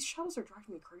 It's like these shadows are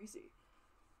driving me crazy.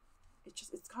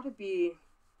 It's got to be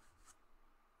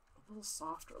a little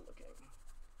softer looking.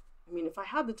 I mean, if I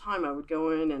had the time, I would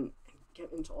go in and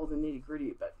get into all the nitty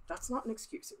gritty, but that's not an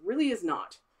excuse. It really is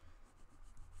not.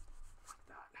 Like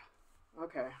that.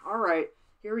 Okay, all right,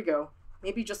 here we go.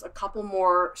 Maybe just a couple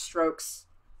more strokes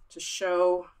to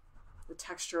show the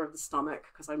texture of the stomach,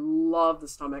 because I love the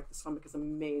stomach. The stomach is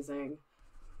amazing.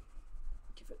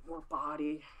 Give it more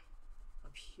body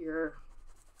up here.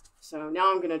 So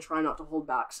now I'm going to try not to hold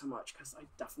back so much, because I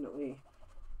definitely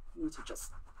need to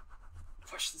just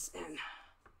push this in.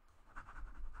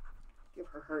 Give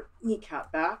her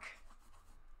kneecap back.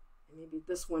 And maybe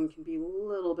this one can be a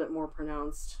little bit more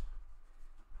pronounced.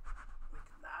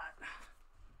 Like that.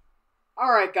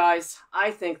 All right, guys.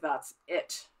 I think that's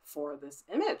it for this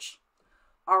image.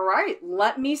 All right,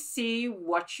 let me see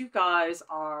what you guys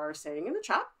are saying in the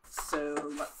chat. So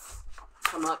let's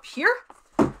come up here,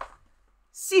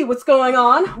 see what's going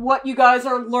on, what you guys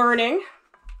are learning,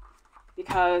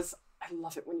 because I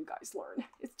love it when you guys learn.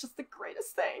 It's just the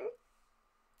greatest thing.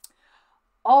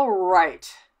 All right.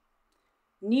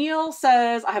 Neil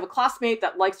says, I have a classmate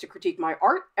that likes to critique my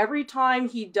art. Every time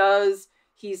he does,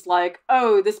 he's like,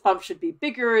 oh, this bump should be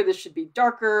bigger, this should be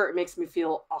darker. It makes me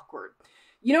feel awkward.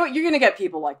 You know what? You're going to get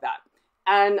people like that.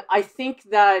 And I think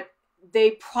that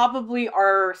they probably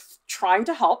are trying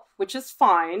to help, which is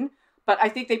fine. But I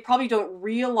think they probably don't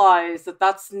realize that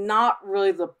that's not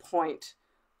really the point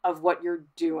of what you're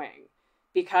doing.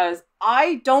 Because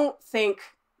I don't think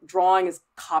drawing is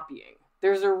copying.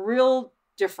 There's a real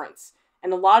difference.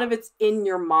 And a lot of it's in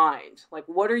your mind. Like,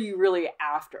 what are you really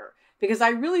after? Because I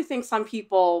really think some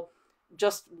people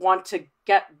just want to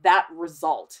get that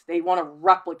result. They want to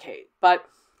replicate, but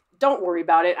don't worry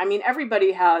about it. I mean,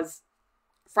 everybody has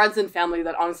friends and family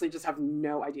that honestly just have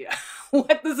no idea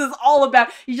what this is all about.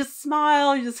 You just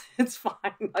smile, it's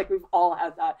fine. Like, we've all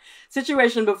had that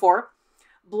situation before.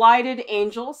 Blighted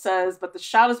Angel says, but the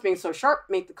shadows being so sharp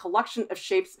make the collection of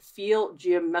shapes feel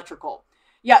geometrical.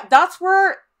 Yeah, that's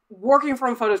where working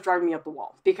from photos driving me up the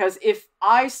wall. Because if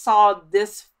I saw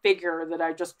this figure that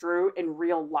I just drew in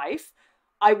real life,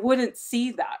 I wouldn't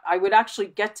see that. I would actually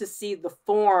get to see the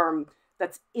form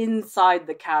that's inside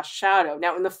the cast shadow.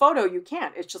 Now, in the photo, you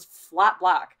can't. It's just flat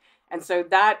black. And so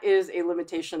that is a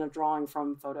limitation of drawing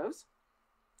from photos.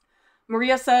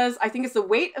 Maria says, I think it's the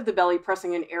weight of the belly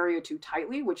pressing an area too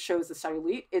tightly, which shows the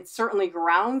cellulite. It certainly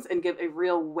grounds and gives a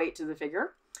real weight to the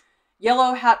figure.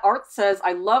 Yellow Hat Art says,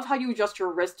 I love how you adjust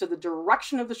your wrist to the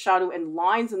direction of the shadow and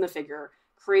lines in the figure.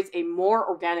 Creates a more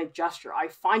organic gesture. I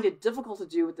find it difficult to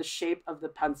do with the shape of the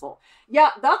pencil. Yeah,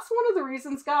 that's one of the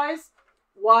reasons, guys,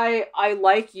 why I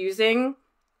like using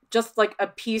just like a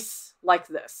piece like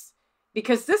this.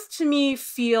 Because this to me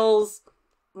feels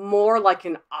more like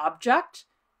an object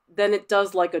than it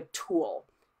does like a tool.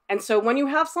 And so when you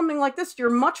have something like this, you're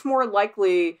much more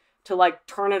likely to like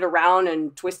turn it around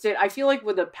and twist it. I feel like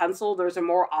with a pencil, there's a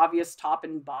more obvious top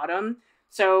and bottom.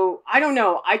 So I don't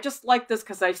know. I just like this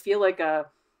because I feel like a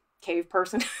cave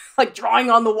person, like drawing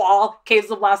on the wall,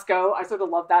 Caves of Lascaux. I sort of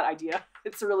love that idea.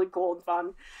 It's really cool and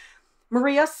fun.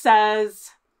 Maria says,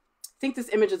 I think this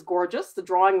image is gorgeous. The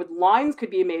drawing with lines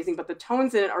could be amazing, but the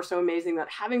tones in it are so amazing that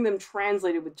having them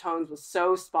translated with tones was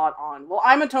so spot on. Well,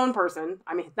 I'm a tone person.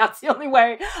 I mean, that's the only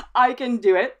way I can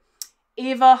do it.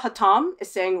 Ava Hatam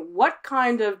is saying, what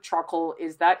kind of charcoal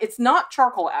is that? It's not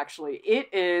charcoal, actually.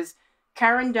 It is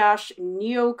Caran d'Ache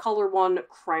Neo Color 1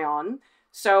 crayon.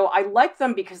 So I like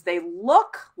them because they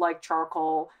look like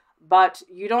charcoal, but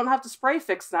you don't have to spray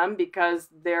fix them because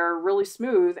they're really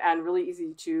smooth and really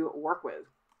easy to work with.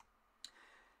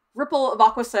 Ripple of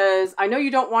Aqua says, I know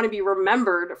you don't want to be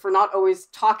remembered for not always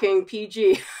talking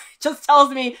PG. It just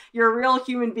tells me you're a real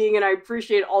human being and I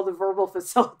appreciate all the verbal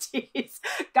facilities.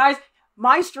 Guys,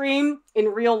 my stream in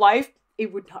real life,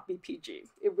 it would not be PG.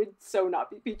 It would so not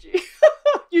be PG.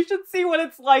 You should see what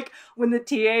it's like when the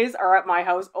TAs are at my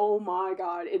house. Oh my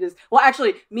God, it is. Well,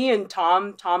 actually, me and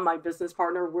Tom, my business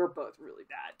partner, we're both really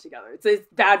bad together. It's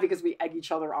bad because we egg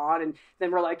each other on and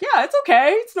then we're like, yeah, it's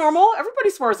okay. It's normal. Everybody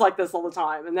swears like this all the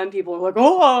time. And then people are like,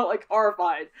 oh, like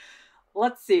horrified.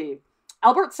 Let's see.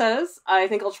 Albert says, I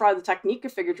think I'll try the technique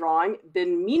of figure drawing.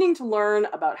 Been meaning to learn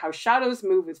about how shadows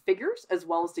move with figures as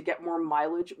well as to get more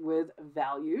mileage with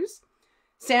values.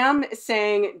 Sam is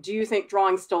saying, do you think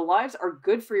drawing still lifes are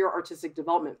good for your artistic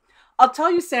development? I'll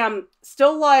tell you, Sam,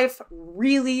 still life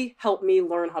really helped me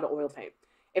learn how to oil paint.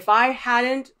 If I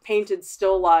hadn't painted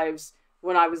still lives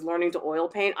when I was learning to oil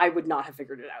paint, I would not have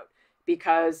figured it out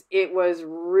because it was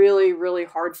really, really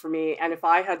hard for me. And if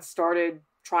I had started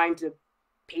trying to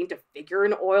paint a figure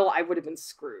in oil, I would have been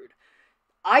screwed.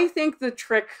 I think the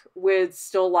trick with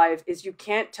still life is you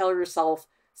can't tell yourself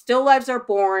still lives are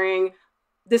boring.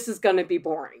 This is going to be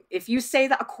boring. If you say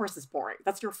that, of course it's boring.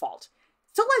 That's your fault.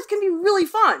 Still lives can be really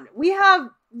fun. We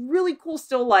have really cool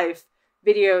still life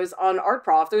videos on Art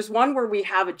Prof. There's one where we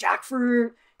have a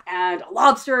jackfruit and a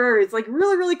lobster. It's like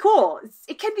really, really cool.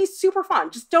 It can be super fun.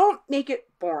 Just don't make it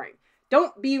boring.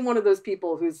 Don't be one of those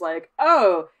people who's like,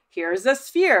 oh, here's a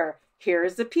sphere.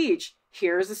 Here's a peach.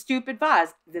 Here's a stupid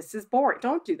vase. This is boring.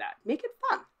 Don't do that. Make it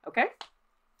fun, okay?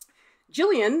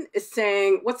 Jillian is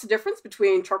saying, what's the difference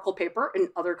between charcoal paper and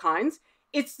other kinds?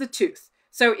 It's the tooth.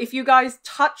 So if you guys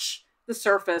touch the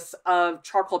surface of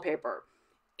charcoal paper,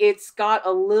 it's got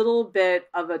a little bit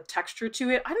of a texture to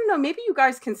it. I don't know, maybe you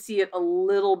guys can see it a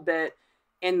little bit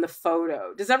in the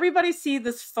photo. Does everybody see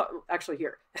this actually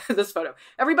here, this photo?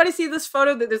 Everybody see this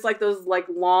photo that there's like those like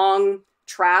long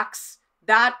tracks?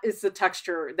 That is the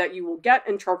texture that you will get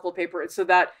in charcoal paper, so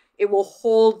that it will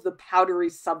hold the powdery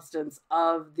substance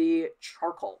of the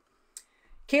charcoal.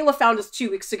 Kayla found us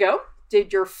 2 weeks ago,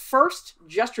 did your first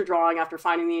gesture drawing after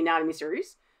finding the anatomy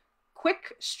series.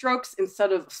 Quick strokes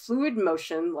instead of fluid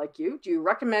motion like you. Do you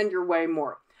recommend your way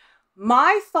more?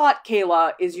 My thought,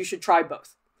 Kayla, is you should try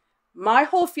both. My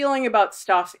whole feeling about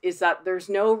stuff is that there's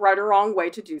no right or wrong way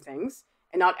to do things,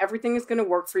 and not everything is going to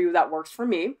work for you that works for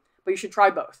me, but you should try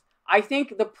both. I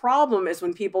think the problem is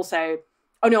when people say,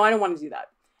 oh no, I don't want to do that.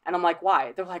 And I'm like,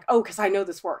 why? They're like, oh, because I know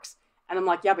this works. And I'm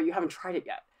like, yeah, but you haven't tried it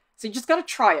yet. So you just got to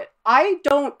try it. I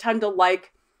don't tend to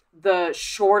like the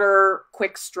shorter,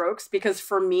 quick strokes because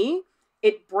for me,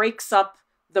 it breaks up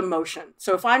the motion.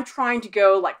 So if I'm trying to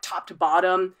go like top to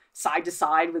bottom, side to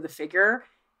side with a figure,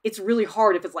 it's really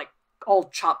hard if it's like all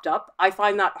chopped up. I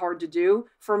find that hard to do.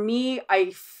 For me,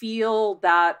 I feel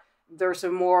that there's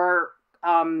a more,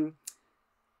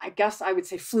 I guess I would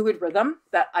say fluid rhythm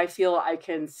that I feel I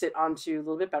can sit onto a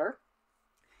little bit better.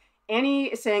 Annie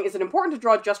is saying, is it important to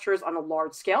draw gestures on a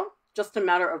large scale? Just a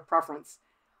matter of preference.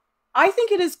 I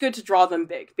think it is good to draw them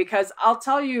big because I'll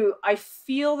tell you, I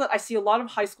feel that I see a lot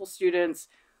of high school students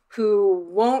who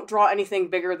won't draw anything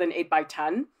bigger than 8 by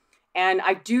 10. And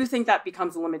I do think that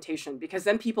becomes a limitation because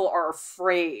then people are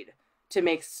afraid to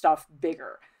make stuff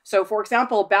bigger. So for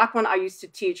example, back when I used to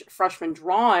teach freshman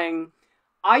drawing,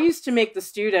 I used to make the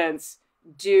students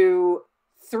do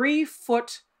 3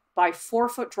 foot by 4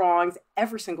 foot drawings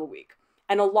every single week.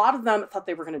 And a lot of them thought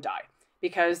they were going to die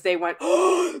because they went,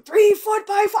 oh, 3 foot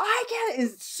by 4, I get it.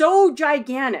 It's so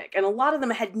gigantic. And a lot of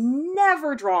them had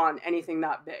never drawn anything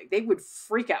that big. They would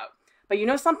freak out. But you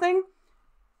know something?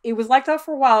 It was like that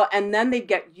for a while, and then they'd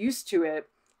get used to it.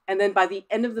 And then by the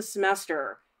end of the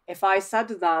semester, if I said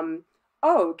to them,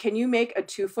 oh, can you make a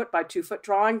 2 foot by 2 foot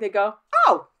drawing? They go,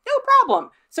 oh, no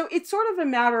problem. So it's sort of a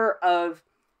matter of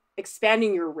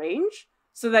expanding your range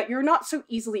so that you're not so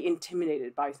easily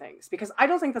intimidated by things, because I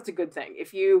don't think that's a good thing.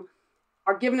 If you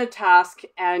are given a task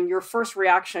and your first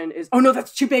reaction is, oh no,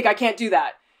 that's too big, I can't do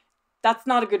that. That's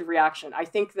not a good reaction. I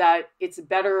think that it's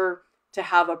better to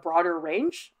have a broader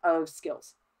range of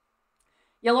skills.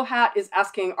 Yellow Hat is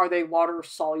asking, are they water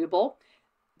soluble?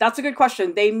 That's a good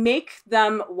question. They make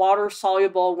them water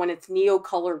soluble when it's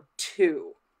Neocolor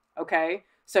 2, okay?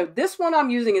 So this one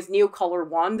I'm using is Neocolor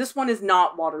 1. This one is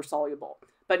not water soluble,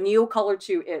 but Neocolor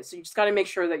 2 is. So you just got to make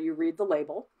sure that you read the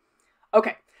label.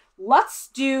 Okay, let's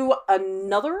do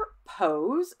another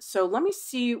pose. So let me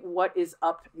see what is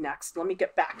up next. Let me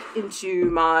get back into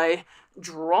my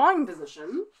drawing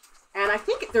position. And I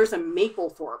think there's a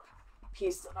Mapplethorpe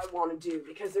piece that I want to do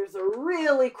because there's a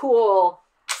really cool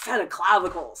set of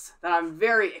clavicles that I'm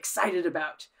very excited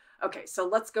about. Okay, so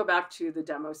let's go back to the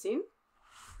demo scene.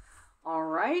 All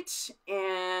right,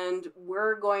 and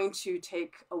we're going to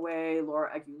take away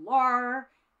Laura Aguilar,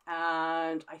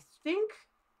 and I think,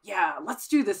 yeah, let's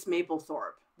do this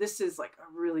Mapplethorpe. This is like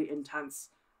a really intense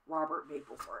Robert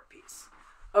Mapplethorpe piece.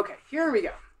 Okay, here we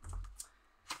go.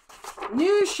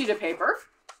 New sheet of paper.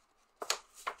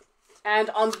 And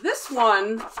on this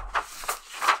one,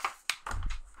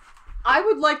 I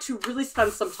would like to really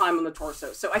spend some time on the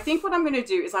torso. So I think what I'm going to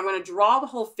do is I'm going to draw the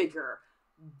whole figure,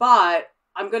 but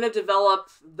I'm going to develop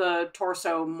the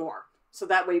torso more. So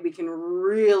that way we can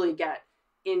really get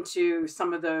into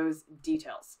some of those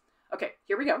details. Okay,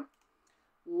 here we go.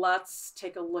 Let's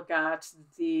take a look at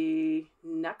the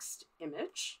next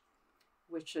image,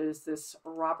 which is this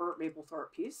Robert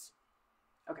Mapplethorpe piece.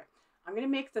 Okay. I'm going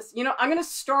to make this, you know, I'm going to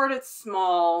start it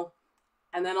small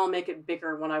and then I'll make it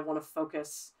bigger when I want to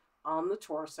focus on the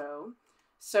torso.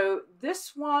 So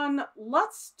this one,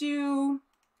 let's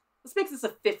make this a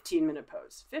 15-minute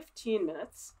pose. 15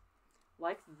 minutes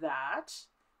like that.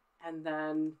 And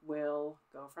then we'll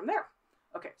go from there.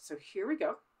 Okay, so here we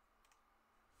go.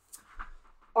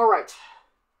 All right.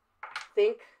 I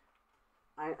think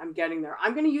I'm getting there.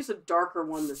 I'm going to use a darker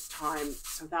one this time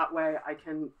so that way I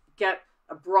can get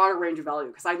a broader range of value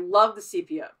because I love the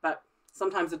sepia, but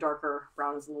sometimes the darker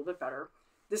brown is a little bit better.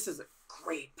 This is a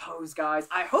great pose, guys.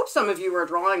 I hope some of you are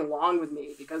drawing along with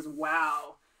me because,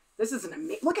 wow, this is an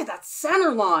amazing, look at that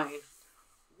center line.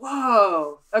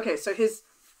 Whoa. Okay, so his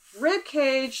rib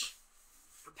cage,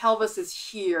 pelvis is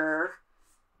here.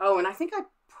 Oh, and I think I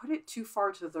put it too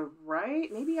far to the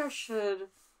right. Maybe I should,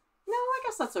 no, I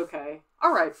guess that's okay.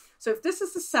 All right, so if this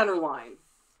is the center line,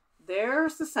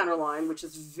 there's the center line, which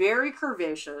is very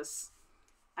curvaceous.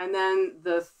 And then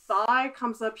the thigh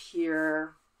comes up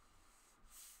here.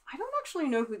 I don't actually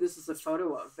know who this is a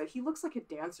photo of, but he looks like a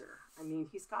dancer. I mean,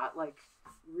 he's got like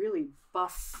really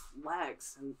buff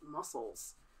legs and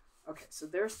muscles. Okay, so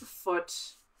there's the foot,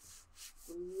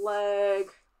 the leg.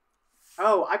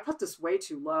 Oh, I put this way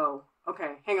too low.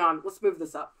 Okay, hang on. Let's move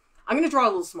this up. I'm going to draw a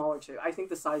little smaller too. I think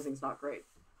the sizing's not great.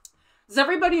 Does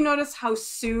everybody notice how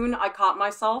soon I caught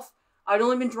myself? I'd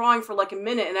only been drawing for like a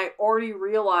minute and I already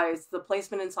realized the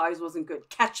placement and size wasn't good.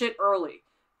 Catch it early.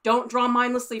 Don't draw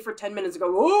mindlessly for 10 minutes and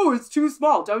go, oh, it's too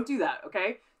small. Don't do that,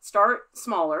 okay? Start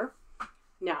smaller.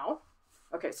 Now,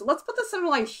 okay, so let's put the center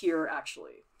line here,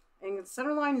 actually. And the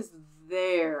center line is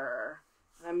there.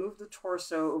 And I move the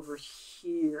torso over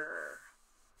here.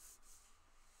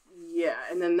 Yeah,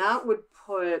 and then that would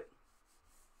put,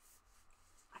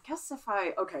 I guess if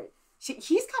I, okay. See,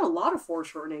 he's got a lot of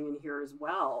foreshortening in here as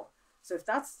well. So if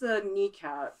that's the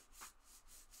kneecap,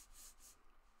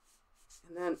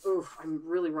 and then, oof, I'm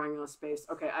really running out of space.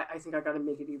 Okay, I think I got to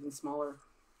make it even smaller.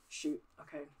 Shoot,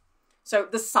 okay. So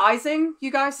the sizing,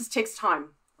 you guys, this takes time,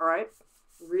 all right?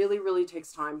 Really, really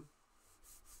takes time.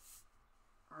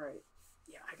 All right,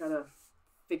 yeah, I got to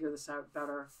figure this out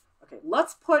better. Okay,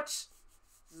 let's put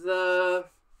the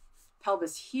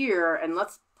pelvis here, and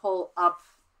let's pull up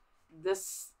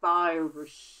this thigh over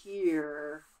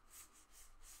here.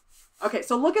 Okay,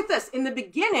 so look at this. In the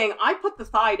beginning, I put the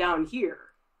thigh down here.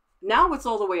 Now it's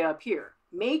all the way up here.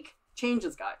 Make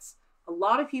changes, guys. A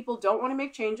lot of people don't want to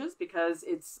make changes because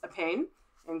it's a pain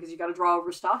and because you got to draw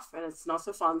over stuff and it's not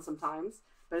so fun sometimes,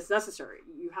 but it's necessary.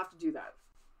 You have to do that.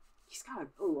 He's got,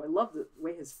 oh, I love the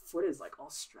way his foot is like all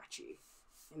stretchy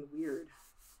and weird.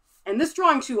 And this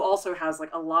drawing too also has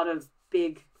like a lot of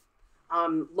big,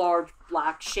 large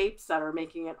black shapes that are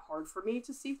making it hard for me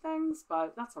to see things,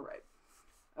 but that's all right.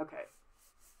 Okay,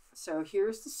 so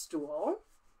here's the stool.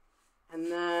 And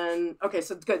then, okay,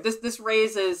 so good. This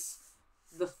raises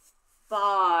the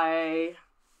thigh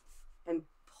and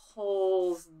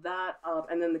pulls that up.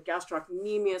 And then the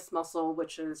gastrocnemius muscle,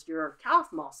 which is your calf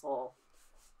muscle.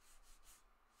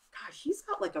 God, he's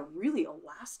got like a really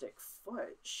elastic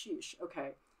foot. Sheesh. Okay,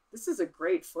 this is a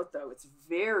great foot though. It's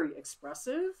very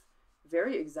expressive,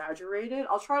 very exaggerated.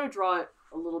 I'll try to draw it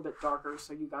a little bit darker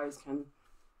so you guys can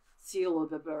see a little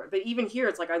bit better. But even here,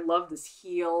 it's like I love this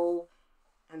heel.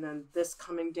 And then this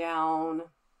coming down.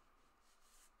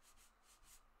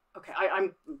 Okay,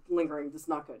 I'm lingering. This is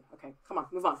not good. Okay, come on,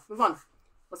 move on, move on.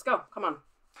 Let's go, come on.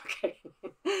 Okay.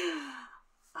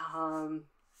 Oh,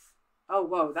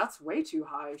 whoa, that's way too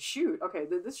high. Shoot, okay,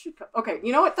 this should, okay,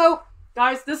 you know what though?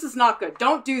 Guys, this is not good.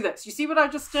 Don't do this. You see what I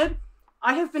just did?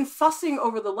 I have been fussing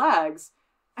over the legs,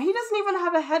 and he doesn't even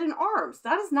have a head and arms.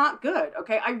 That is not good,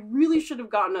 okay? I really should have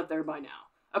gotten up there by now.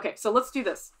 Okay, so let's do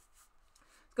this.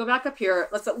 Go back up here.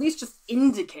 Let's at least just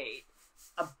indicate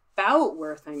about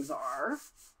where things are.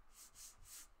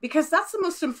 Because that's the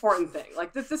most important thing.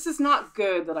 Like, this is not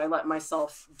good that I let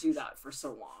myself do that for so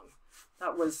long.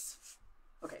 That was,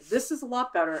 okay, this is a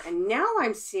lot better. And now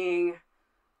I'm seeing,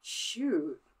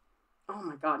 shoot. Oh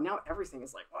my God, now everything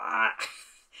is like, ah.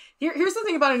 Here's the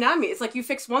thing about anatomy. It's like you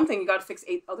fix one thing, you got to fix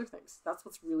 8 other things. That's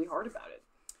what's really hard about it.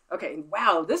 Okay,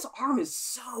 wow, this arm is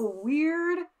so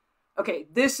weird. Okay,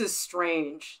 this is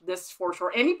strange. This for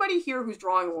sure. Anybody here who's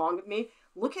drawing along with me,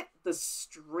 look at the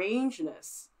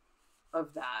strangeness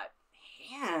of that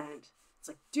hand. It's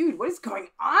like, dude, what is going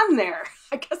on there?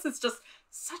 I guess it's just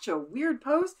such a weird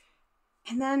pose.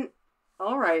 And then,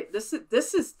 all right, this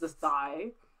is the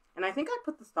thigh. And I think I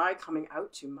put the thigh coming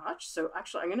out too much. So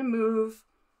actually, I'm going to move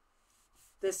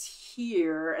this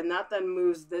here, and that then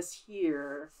moves this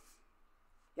here.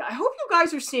 Yeah, I hope you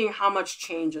guys are seeing how much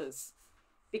changes.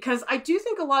 Because I do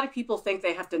think a lot of people think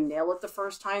they have to nail it the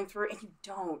first time through, and you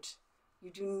don't.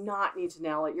 You do not need to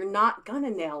nail it. You're not going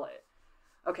to nail it.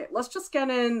 Okay, let's just get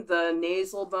in the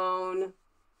nasal bone.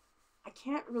 I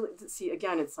can't really see,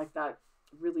 again, it's like that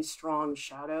really strong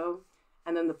shadow.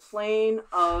 And then the plane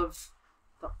of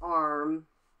the arm.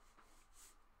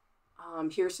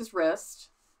 Here's his wrist.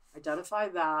 Identify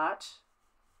that.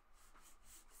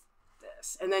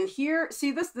 This. And then here,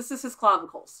 see this? This is his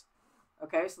clavicles.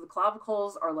 Okay, so the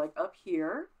clavicles are like up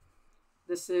here.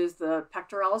 This is the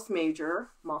pectoralis major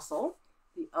muscle,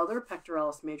 the other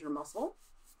pectoralis major muscle,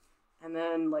 and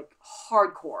then like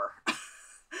hardcore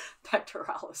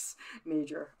pectoralis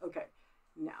major. Okay,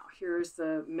 now here's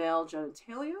the male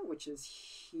genitalia, which is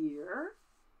here.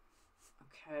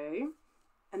 Okay,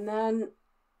 and then,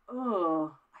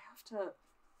 oh, I have to,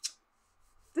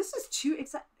 this is too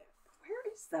exact.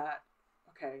 Where is that?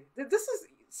 Okay, this is,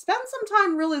 spend some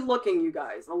time really looking, you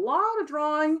guys. A lot of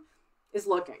drawing, is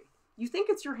looking. You think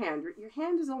it's your hand. Your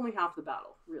hand is only half the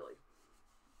battle, really.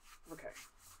 Okay.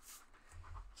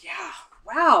 Yeah.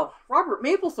 Wow. Robert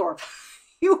Mapplethorpe,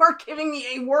 you are giving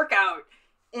me a workout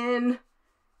in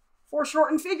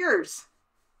foreshortened figures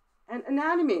and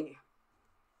anatomy.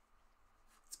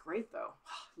 It's great, though.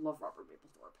 I love Robert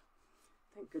Mapplethorpe.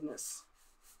 Thank goodness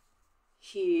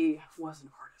he was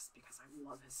an artist, because I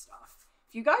love his stuff.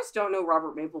 If you guys don't know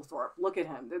Robert Mapplethorpe, look at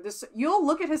him. You'll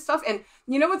look at his stuff, and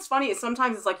you know what's funny is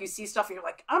sometimes it's like you see stuff and you're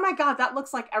like, oh my God, that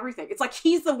looks like everything. It's like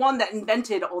he's the one that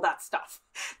invented all that stuff.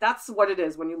 That's what it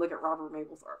is when you look at Robert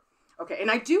Mapplethorpe. Okay, and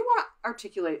I do want to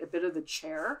articulate a bit of the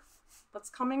chair that's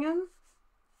coming in.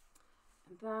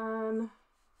 And then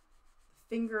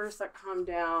the fingers that come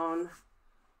down.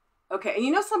 Okay, and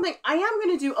you know something? I am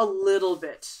going to do a little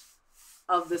bit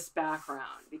of this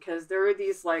background, because there are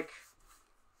these like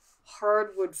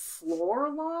hardwood floor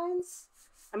lines.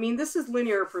 I mean, this is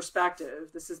linear perspective.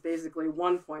 This is basically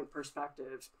 1 point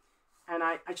perspective. And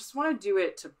I just want to do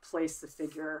it to place the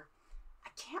figure.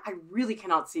 I really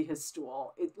cannot see his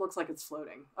stool. It looks like it's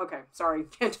floating. Okay, sorry,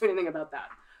 can't do anything about that.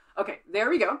 Okay, there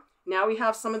we go. Now we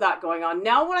have some of that going on.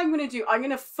 Now what I'm going to do, I'm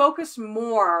going to focus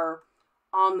more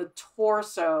on the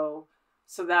torso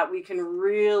so that we can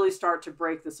really start to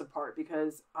break this apart,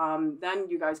 because then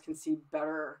you guys can see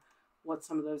better what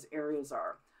some of those areas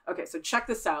are. Okay, so check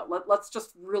this out. Let's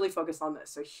just really focus on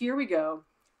this. So here we go.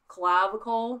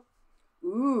 Clavicle.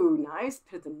 Ooh, nice.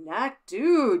 Pit of the neck.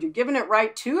 Dude, you're giving it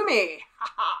right to me.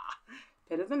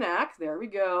 Pit of the neck. There we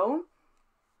go.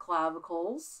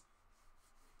 Clavicles.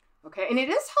 Okay, and it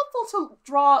is helpful to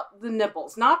draw the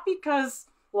nipples. Not because,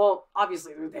 well,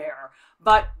 obviously they're there,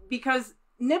 but because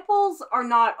nipples are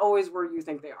not always where you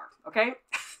think they are, okay?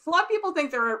 A lot of people think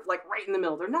they're like right in the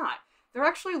middle. They're not. They're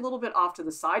actually a little bit off to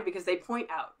the side because they point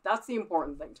out. That's the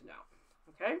important thing to know,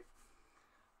 okay?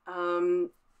 And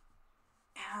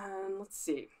let's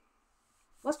see.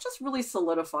 Let's just really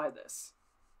solidify this.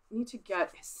 We need to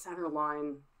get his center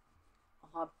line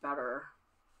a lot better.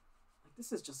 Like,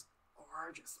 this is just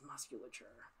gorgeous musculature.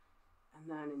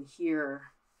 And then in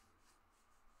here,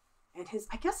 and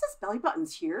I guess his belly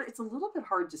button's here. It's a little bit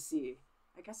hard to see.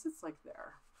 I guess it's like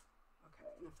there.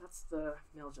 Okay, and if that's the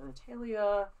male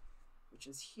genitalia, which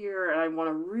is here, and I want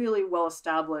to really well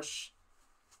establish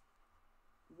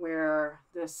where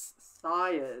this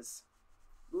thigh is.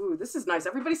 Ooh, this is nice.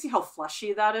 Everybody see how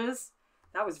fleshy that is?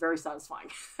 That was very satisfying.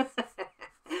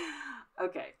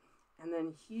 Okay, and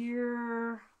then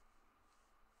here,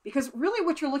 because really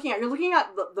what you're looking at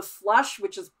the flesh,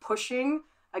 which is pushing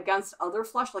against other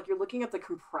flesh, like you're looking at the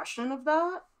compression of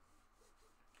that.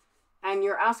 And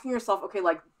you're asking yourself, okay,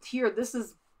 like here, this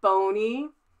is bony.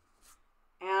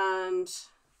 And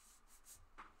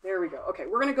there we go. Okay,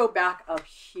 we're going to go back up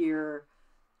here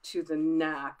to the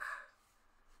neck.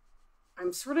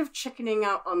 I'm sort of chickening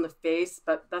out on the face,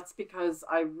 but that's because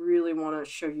I really want to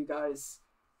show you guys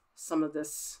some of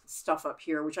this stuff up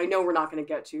here, which I know we're not going to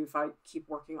get to if I keep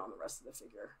working on the rest of the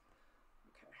figure.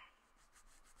 Okay.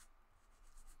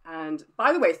 And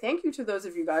by the way, thank you to those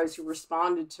of you guys who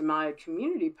responded to my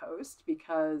community post,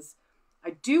 because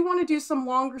I do want to do some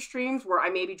longer streams where I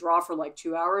maybe draw for like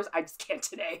 2 hours. I just can't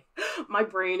today. My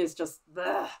brain is just,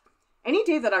 bleh. Any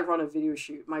day that I run a video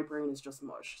shoot, my brain is just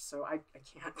mush. So I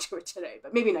can't do it today,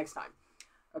 but maybe next time.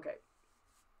 Okay.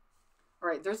 All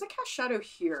right, there's a cast shadow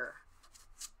here.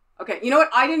 Okay, you know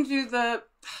what? I did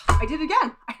it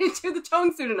again. I didn't do the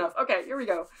tone soon enough. Okay, here we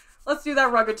go. Let's do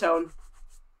that rugged tone.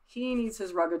 He needs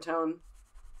his rugged tone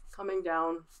coming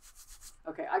down.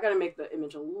 Okay, I gotta make the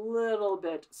image a little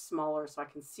bit smaller so I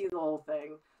can see the whole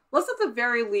thing. Let's at the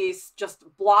very least just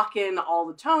block in all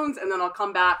the tones, and then I'll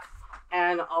come back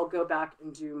and I'll go back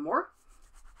and do more.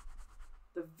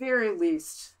 The very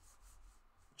least,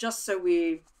 just so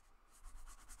we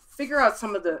figure out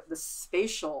some of the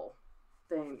spatial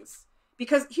things.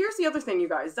 Because here's the other thing, you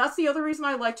guys. That's the other reason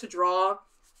I like to draw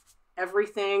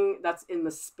everything that's in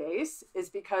the space, is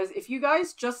because if you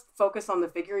guys just focus on the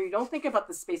figure, you don't think about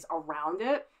the space around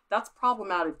it, that's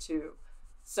problematic too.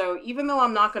 So even though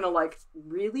I'm not going to like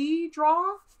really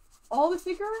draw all the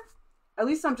figure, at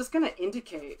least I'm just going to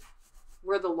indicate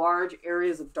where the large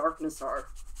areas of darkness are.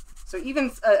 So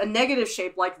even a negative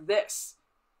shape like this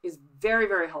is very,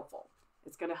 very helpful.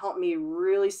 It's going to help me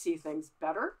really see things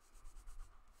better.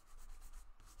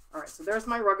 All right, so there's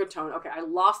my rugged tone. Okay, I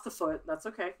lost the foot. That's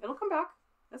okay. It'll come back.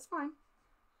 That's fine.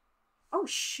 Oh,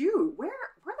 shoot. Where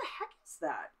the heck is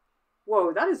that?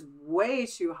 Whoa, that is way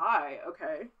too high.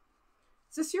 Okay.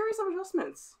 It's a series of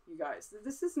adjustments, you guys.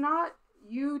 This is not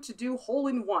you to do hole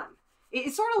in one.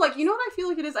 It's sort of like, you know what I feel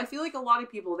like it is? I feel like a lot of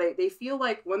people, they feel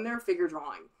like when they're figure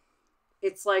drawing,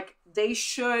 It's like they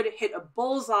should hit a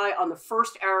bullseye on the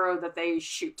first arrow that they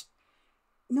shoot.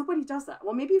 Nobody does that.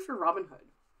 Well, maybe if you're Robin Hood.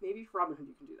 Maybe for Robin Hood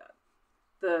you can do that.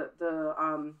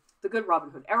 The good Robin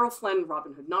Hood. Errol Flynn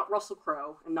Robin Hood, not Russell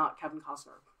Crowe and not Kevin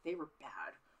Costner. They were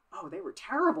bad. Oh, they were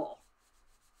terrible.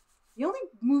 The only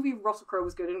movie Russell Crowe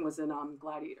was good in was in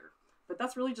Gladiator. But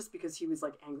that's really just because he was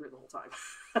like angry the whole time.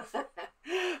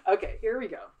 Okay, here we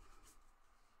go.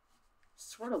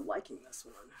 Sort of liking this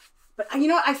one. But you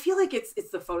know what? I feel like it's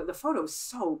the photo. The photo is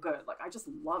so good. Like, I just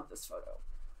love this photo.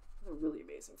 It's a really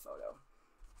amazing photo.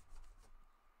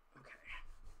 Okay.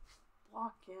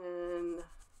 Block in.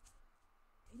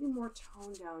 Maybe more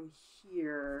tone down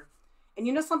here. And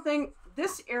you know something?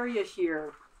 This area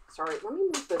here. Sorry, let me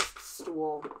move this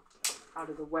stool out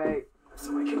of the way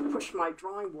so I can push my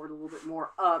drawing board a little bit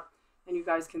more up and you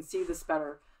guys can see this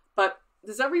better. But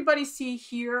does everybody see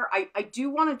here? I do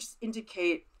want to just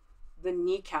indicate the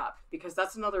kneecap because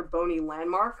that's another bony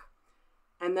landmark.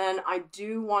 And then I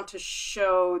do want to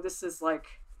show, this is like,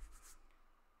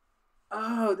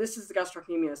 oh, this is the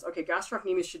gastrocnemius. Okay,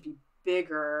 gastrocnemius should be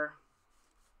bigger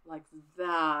like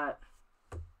that.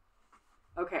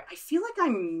 Okay, I feel like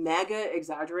I'm mega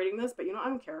exaggerating this, but you know, I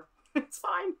don't care. It's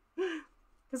fine.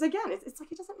 Because again, it's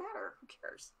like, it doesn't matter. Who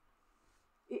cares?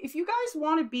 If you guys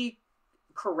want to be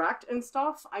correct and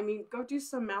stuff, I mean, go do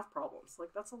some math problems.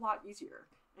 Like, that's a lot easier.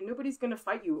 And nobody's going to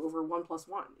fight you over 1 +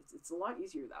 1. It's a lot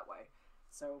easier that way.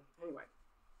 So anyway,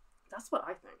 that's what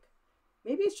I think.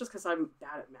 Maybe it's just because I'm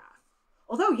bad at math.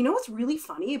 Although, you know what's really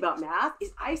funny about math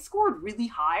is I scored really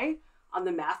high on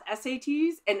the math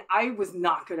SATs and I was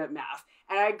not good at math.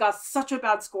 And I got such a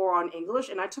bad score on English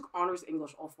and I took honors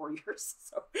English all 4 years.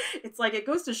 So it's like, it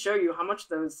goes to show you how much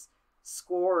those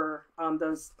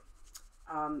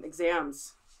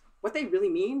exams, what they really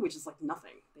mean, which is like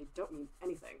nothing. They don't mean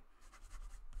anything.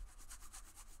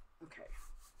 Okay.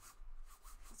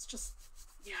 Let's just,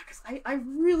 yeah, because I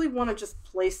really want to just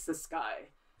place this guy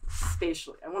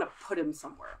spatially. I want to put him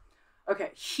somewhere.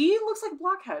 Okay, he looks like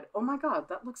Blockhead. Oh my god,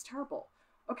 that looks terrible.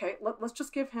 Okay, let's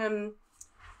just give him,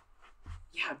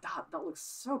 yeah, that looks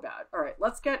so bad. All right,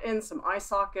 let's get in some eye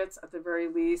sockets at the very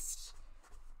least.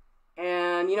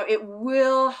 And, you know, it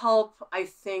will help, I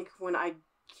think, when I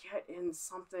get in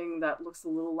something that looks a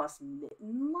little less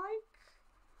mitten-like.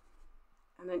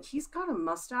 And then he's got a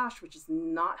mustache, which is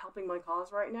not helping my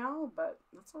cause right now, but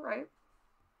that's all right.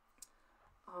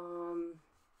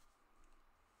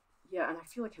 Yeah, and I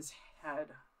feel like his head,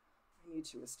 I need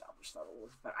to establish that a little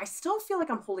bit. I still feel like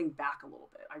I'm holding back a little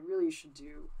bit. I really should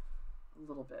do a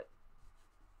little bit.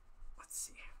 Let's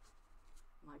see,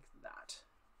 like that.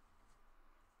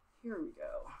 Here we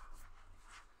go.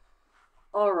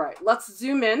 All right, let's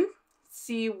zoom in,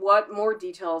 see what more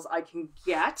details I can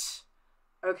get.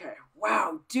 Okay,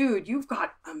 wow, dude, you've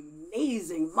got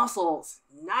amazing muscles.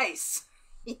 Nice.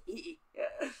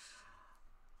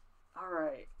 All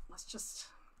right, let's just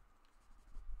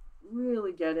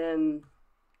really get in.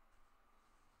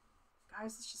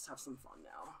 Guys, let's just have some fun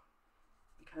now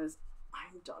because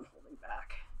I'm done holding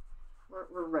back.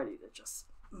 We're ready to just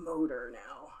motor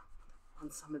now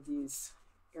on some of these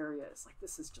areas. Like,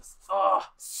 this is just, oh,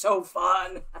 so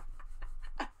fun.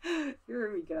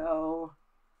 Here we go.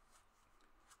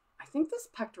 I think this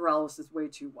pectoralis is way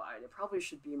too wide. It probably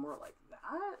should be more like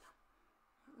that.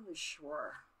 Not really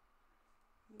sure.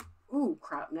 Ooh,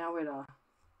 crap. Now it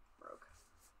broke.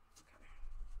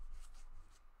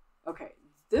 Okay. Okay.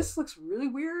 This looks really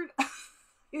weird.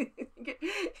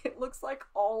 It looks like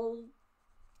all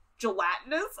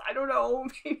gelatinous. I don't know.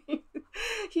 Maybe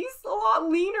he's a lot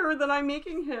leaner than I'm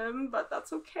making him, but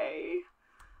that's okay.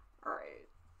 All right.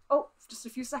 Oh, just a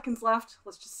few seconds left.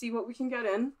 Let's just see what we can get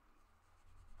in.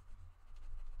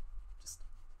 Just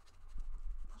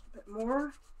a little bit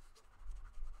more.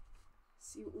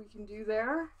 See what we can do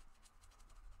there.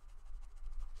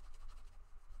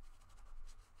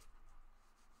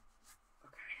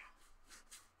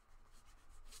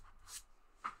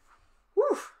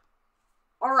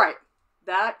 All right,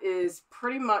 that is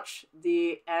pretty much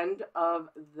the end of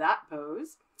that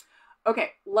pose.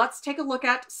 Okay, let's take a look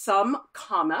at some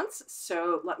comments.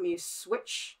 So let me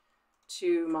switch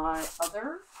to my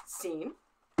other scene.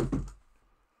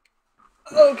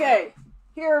 Okay,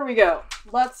 here we go.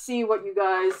 Let's see what you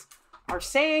guys are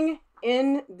saying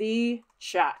in the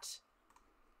chat.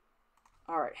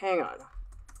 All right, hang on.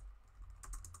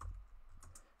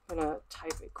 I'm gonna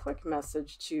type a quick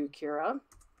message to Kira.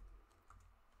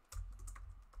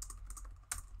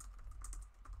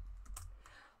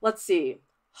 Let's see.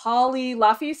 Holly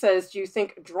Laffey says, do you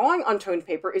think drawing on toned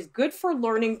paper is good for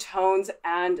learning tones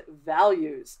and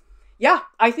values? Yeah,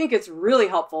 I think it's really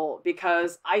helpful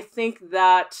because I think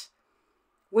that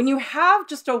When you have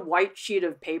just a white sheet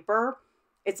of paper,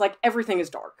 it's like everything is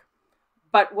dark.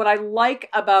 But what I like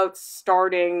about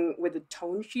starting with a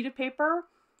toned sheet of paper,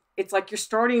 it's like you're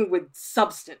starting with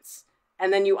substance,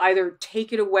 and then you either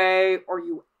take it away or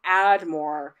you add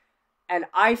more. And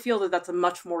I feel that that's a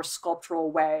much more sculptural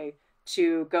way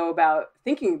to go about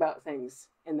thinking about things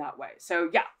in that way. So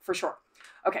yeah, for sure.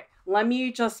 Okay, let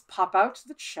me just pop out to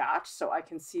the chat so I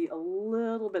can see a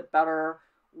little bit better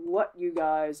what you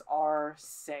guys are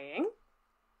saying.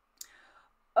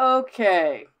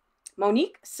 Okay.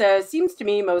 Monique says, seems to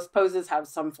me most poses have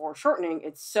some foreshortening.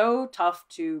 It's so tough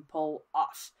to pull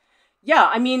off. Yeah,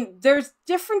 I mean, there's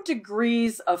different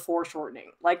degrees of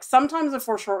foreshortening. Like sometimes the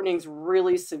foreshortening is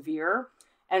really severe,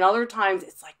 and other times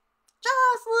it's like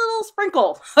just a little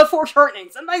sprinkle of foreshortening,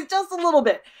 sometimes just a little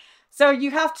bit. So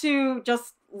you have to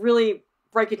just really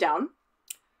break it down.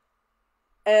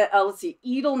 Let's see.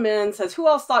 Edelman says, who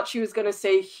else thought she was going to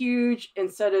say huge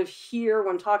instead of here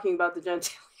when talking about the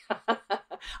genitalia?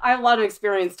 I have a lot of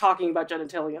experience talking about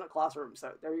genitalia in a classroom,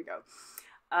 so there you go.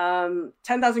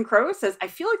 10,000 Crows says, I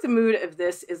feel like the mood of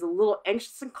this is a little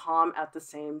anxious and calm at the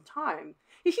same time.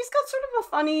 He's got sort of a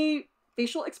funny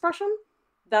facial expression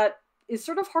that is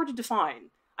sort of hard to define.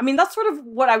 I mean, that's sort of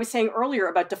what I was saying earlier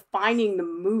about defining the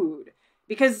mood,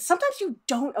 because sometimes you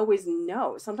don't always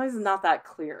know. Sometimes it's not that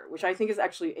clear, which I think is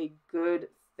actually a good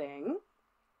thing.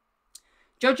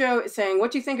 Jojo is saying,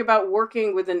 what do you think about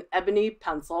working with an ebony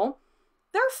pencil?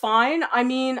 They're fine. I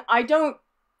mean, I don't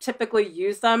typically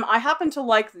use them. I happen to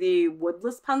like the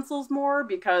woodless pencils more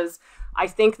because I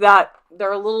think that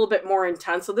they're a little bit more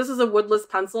intense. So this is a woodless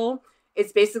pencil.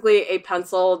 It's basically a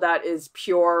pencil that is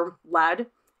pure lead,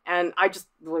 and I just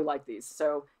really like these.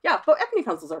 So yeah, but ebony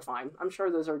pencils are fine. I'm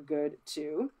sure those are good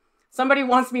too. Somebody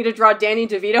wants me to draw Danny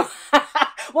DeVito.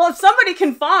 Well, if somebody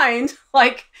can find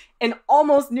like an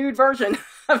almost nude version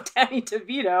of Danny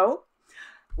DeVito,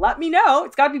 let me know.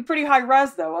 It's got to be pretty high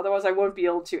res though, otherwise I won't be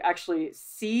able to actually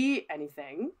see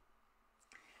anything.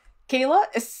 Kayla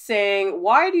is saying,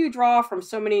 why do you draw from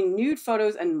so many nude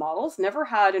photos and models? Never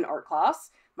had an art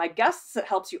class. My guess is it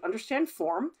helps you understand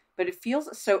form, but it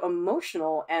feels so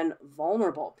emotional and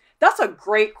vulnerable. That's a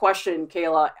great question,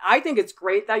 Kayla. I think it's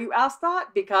great that you asked that,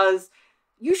 because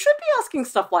you should be asking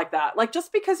stuff like that. Like,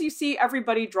 just because you see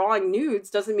everybody drawing nudes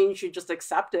doesn't mean you should just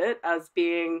accept it as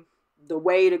being the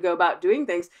way to go about doing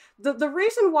things. The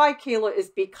reason why, Kayla, is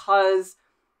because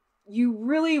you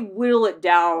really whittle it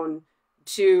down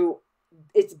to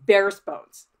its barest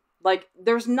bones. Like,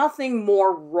 there's nothing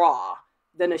more raw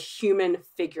than a human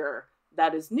figure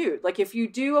that is nude. Like, if you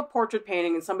do a portrait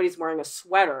painting and somebody's wearing a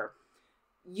sweater,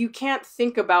 you can't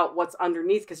think about what's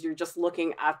underneath because you're just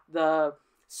looking at the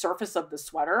surface of the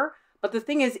sweater. But the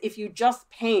thing is, if you just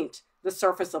paint the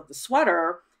surface of the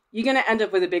sweater, you're going to end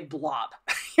up with a big blob.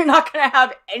 You're not going to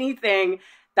have anything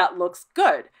that looks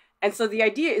good. And so the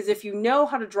idea is, if you know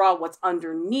how to draw what's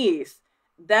underneath,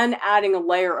 then adding a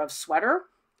layer of sweater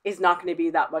is not going to be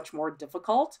that much more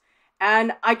difficult.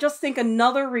 And I just think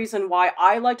another reason why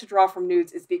I like to draw from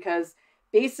nudes is because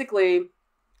basically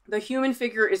the human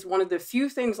figure is one of the few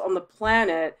things on the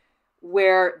planet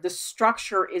where the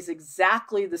structure is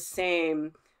exactly the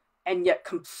same and yet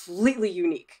completely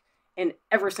unique in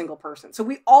every single person. So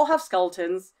we all have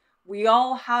skeletons, we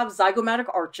all have zygomatic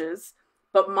arches,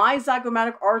 but my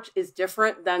zygomatic arch is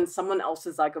different than someone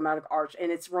else's zygomatic arch.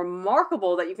 And it's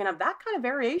remarkable that you can have that kind of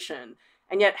variation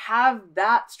and yet have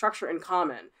that structure in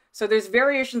common. So there's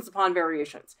variations upon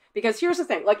variations. Because here's the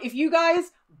thing, like if you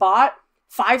guys bought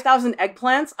 5,000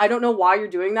 eggplants, I don't know why you're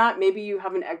doing that. Maybe you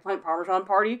have an eggplant parmesan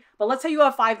party, but let's say you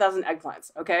have 5,000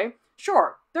 eggplants, okay?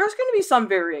 Sure, there's going to be some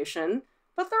variation,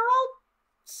 but they're all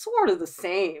sort of the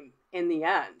same in the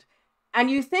end. And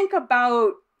you think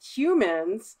about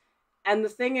humans, and the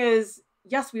thing is,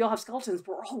 yes, we all have skeletons,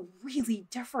 but we're all really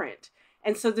different.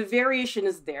 And so the variation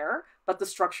is there, but the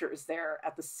structure is there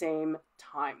at the same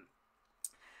time.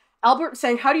 Albert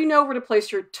saying, how do you know where to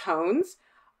place your tones?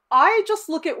 I just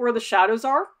look at where the shadows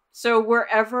are. So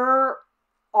wherever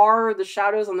are the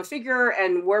shadows on the figure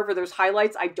and wherever there's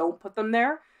highlights, I don't put them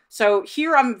there. So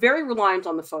here I'm very reliant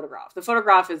on the photograph. The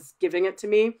photograph is giving it to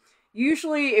me.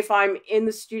 Usually if I'm in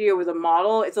the studio with a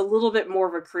model, it's a little bit more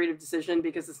of a creative decision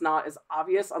because it's not as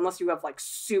obvious unless you have like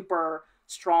super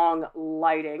strong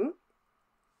lighting.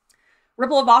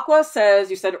 Ripple of Aqua says,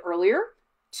 you said earlier,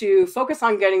 to focus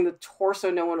on getting the torso,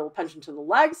 no one will pinch into the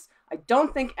legs. I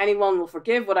don't think anyone will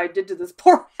forgive what I did to this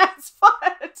poor man's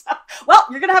foot. Well,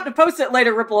 you're going to have to post it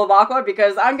later, Ripple of Aqua,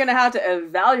 because I'm going to have to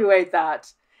evaluate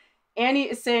that. Annie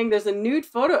is saying there's a nude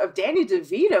photo of Danny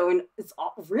DeVito, and it's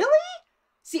all, really?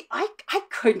 See, I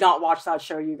could not watch that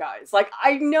show, you guys. Like,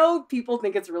 I know people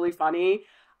think it's really funny.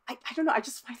 I don't know. I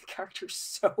just find the characters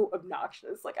so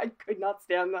obnoxious. Like, I could not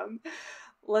stand them.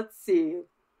 Let's see.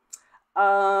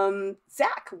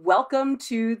 Zach, welcome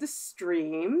to the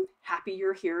stream. Happy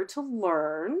you're here to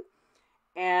learn.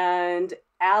 And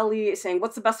Allie is saying,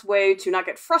 what's the best way to not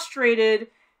get frustrated,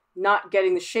 not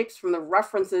getting the shapes from the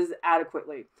references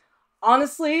adequately?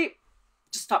 Honestly,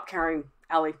 just stop caring,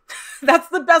 Allie. That's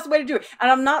the best way to do it.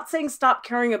 And I'm not saying stop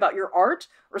caring about your art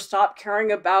or stop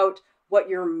caring about what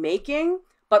you're making,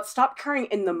 but stop caring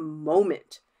in the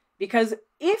moment. Because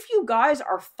if you guys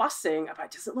are fussing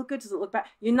about, does it look good, does it look bad?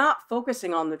 You're not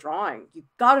focusing on the drawing. You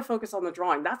got to focus on the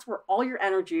drawing. That's where all your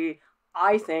energy,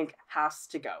 I think, has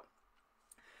to go.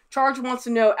 Charge wants to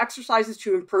know exercises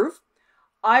to improve.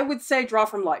 I would say draw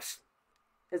from life.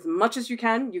 As much as you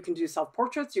can do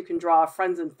self-portraits, you can draw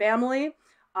friends and family.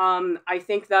 I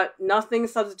think that nothing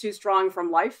substitutes drawing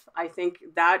from life. I think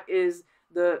that is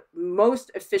the most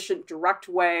efficient, direct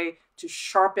way to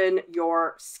sharpen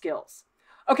your skills.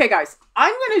 Okay, guys,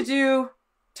 I'm going to do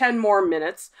 10 more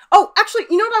minutes. Oh, actually,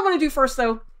 you know what I want to do first,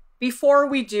 though? Before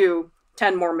we do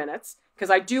 10 more minutes, because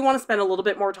I do want to spend a little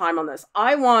bit more time on this,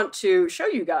 I want to show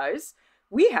you guys,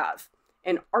 we have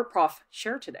an art prof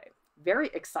share today. Very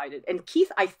excited. And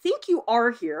Keith, I think you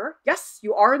are here. Yes,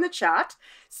 you are in the chat.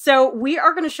 So we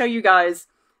are going to show you guys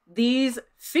these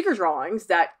figure drawings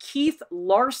that Keith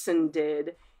Larson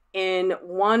did in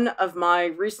one of my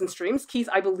recent streams. Keith,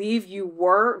 I believe you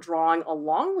were drawing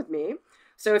along with me.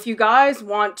 So if you guys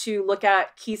want to look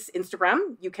at Keith's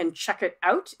Instagram, you can check it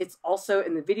out. It's also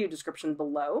in the video description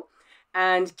below.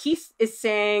 And Keith is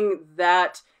saying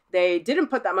that they didn't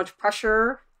put that much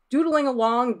pressure doodling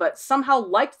along, but somehow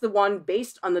liked the one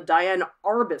based on the Diane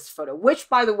Arbus photo, which,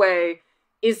 by the way,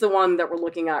 is the one that we're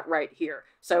looking at right here.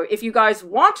 So if you guys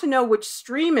want to know which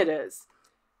stream it is,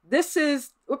 this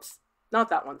is, oops, not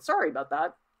that one. Sorry about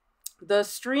that. The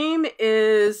stream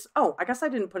is, oh, I guess I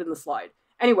didn't put in the slide.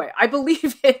 Anyway, I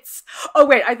believe it's, oh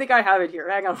wait, I think I have it here.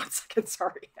 Hang on one second,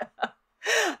 sorry.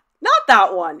 Not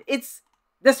that one, it's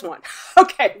this one.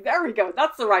 Okay, there we go.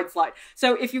 That's the right slide.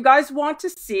 So if you guys want to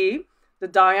see the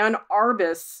Diane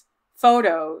Arbus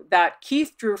photo that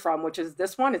Keith drew from, which is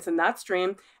this one, it's in that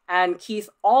stream. And Keith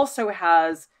also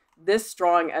has this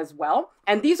drawing as well.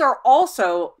 And these are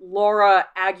also Laura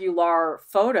Aguilar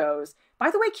photos.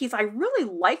 By the way, Keith, I really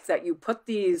like that you put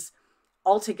these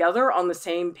all together on the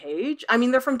same page. I mean,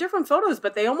 they're from different photos,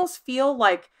 but they almost feel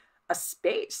like a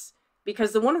space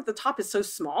because the one at the top is so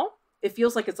small. It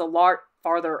feels like it's a lot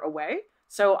farther away.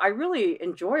 So I really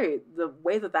enjoy the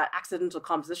way that that accidental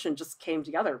composition just came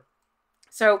together.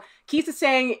 So Keith is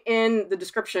saying in the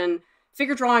description,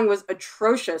 figure drawing was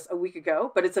atrocious a week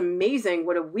ago, but it's amazing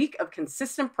what a week of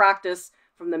consistent practice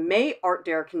from the May Art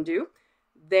Dare can do.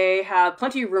 They have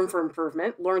plenty of room for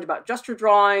improvement, learned about gesture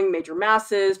drawing, major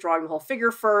masses, drawing the whole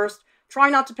figure first,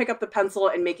 trying not to pick up the pencil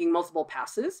and making multiple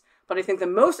passes. But I think the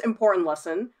most important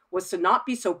lesson was to not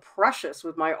be so precious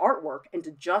with my artwork and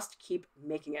to just keep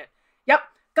making it. Yep,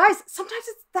 guys, sometimes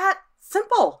it's that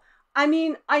simple. I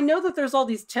mean, I know that there's all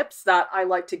these tips that I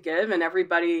like to give and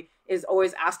everybody is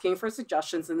always asking for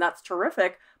suggestions and that's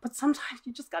terrific, but sometimes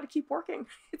you just got to keep working.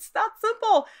 It's that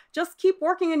simple. Just keep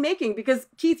working and making because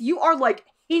Keith, you are like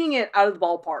hitting it out of the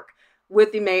ballpark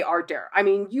with the May Art Dare. I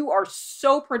mean, you are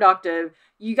so productive.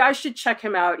 You guys should check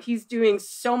him out. He's doing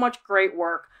so much great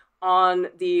work on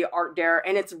the Art Dare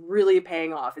and it's really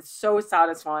paying off. It's so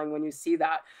satisfying when you see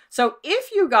that. So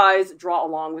if you guys draw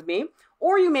along with me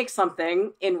or you make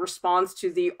something in response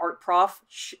to the Art Prof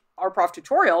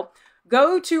tutorial,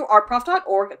 go to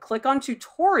artprof.org, click on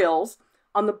tutorials.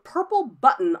 On the purple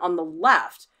button on the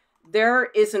left, there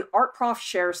is an Art Prof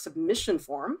share submission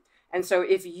form. And so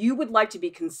if you would like to be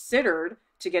considered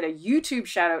to get a YouTube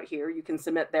shout out here, you can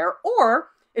submit there. Or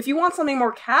if you want something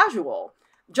more casual,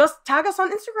 just tag us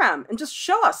on Instagram and just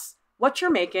show us what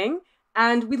you're making.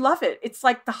 And we love it. It's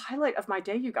like the highlight of my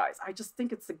day, you guys. I just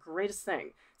think it's the greatest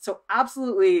thing. So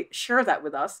absolutely share that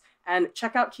with us and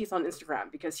check out Keith on Instagram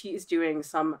because he is doing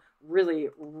some really,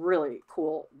 really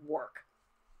cool work.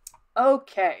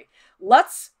 Okay,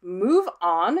 let's move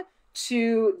on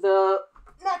to the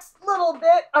next little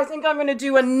bit. I think I'm going to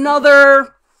do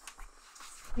another,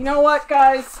 you know what,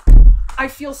 guys? I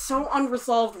feel so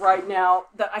unresolved right now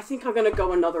that I think I'm going to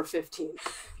go another 15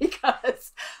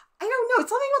 because I don't know. It's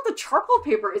something about the charcoal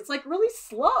paper. It's like really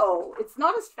slow. It's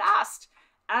not as fast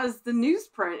as the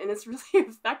newsprint and it's really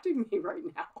affecting me right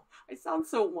now. I sound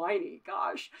so whiny.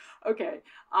 Gosh. Okay.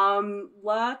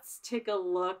 Let's take a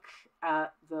look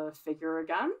at the figure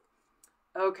again.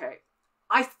 Okay.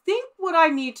 I think what I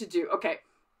need to do, okay,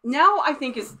 now I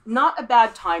think is not a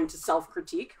bad time to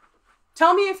self-critique.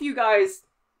 Tell me if you guys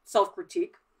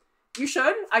self-critique. You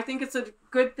should. I think it's a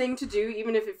good thing to do,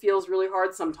 even if it feels really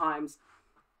hard sometimes.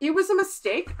 It was a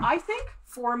mistake, I think,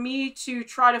 for me to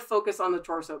try to focus on the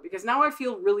torso, because now I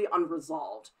feel really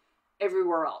unresolved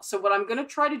everywhere else. So what I'm going to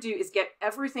try to do is get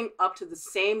everything up to the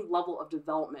same level of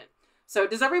development. So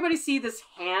does everybody see this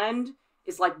hand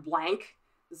is like blank?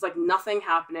 There's like nothing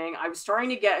happening. I was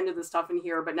starting to get into the stuff in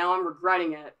here, but now I'm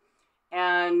regretting it.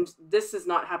 And this is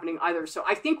not happening either. So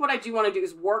I think what I do want to do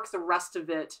is work the rest of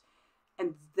it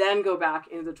and then go back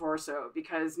into the torso,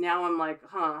 because now I'm like,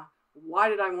 why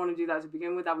did I want to do that to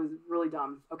begin with? That was really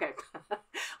dumb. Okay,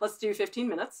 let's do 15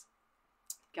 minutes.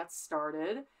 Get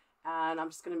started. And I'm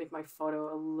just going to make my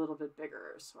photo a little bit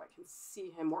bigger so I can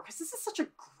see him more, because this is such a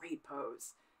great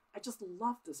pose. I just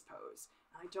love this pose,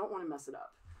 and I don't want to mess it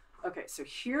up. Okay, so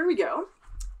here we go.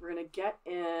 We're going to get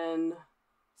in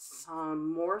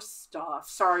some more stuff.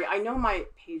 Sorry, I know my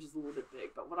page is a little bit big,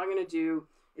 but what I'm going to do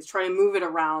is try to move it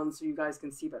around so you guys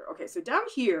can see better. Okay, so down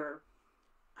here,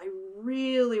 I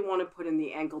really want to put in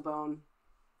the ankle bone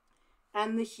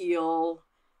and the heel,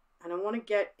 and I want to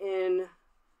get in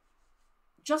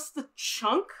just the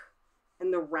chunk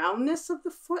and the roundness of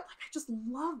the foot. Like, I just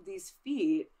love these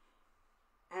feet,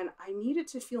 and I need it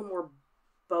to feel more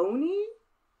bony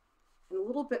and a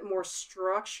little bit more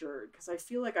structured, because I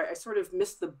feel like I sort of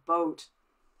missed the boat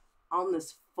on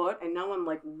this foot, and now I'm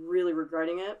like really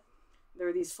regretting it. There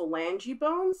are these phalange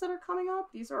bones that are coming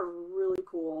up. These are really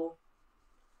cool.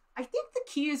 I think the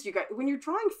key is, you guys, when you're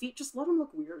drawing feet, just let them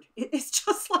look weird. It's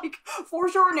just like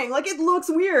foreshortening. Like, it looks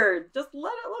weird. Just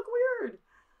let it look weird.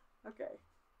 Okay,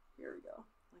 here we go.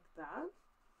 Like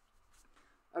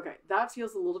that. Okay, that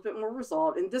feels a little bit more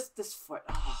resolved. And this foot,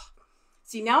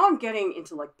 see, now I'm getting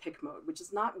into like pick mode, which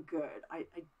is not good. I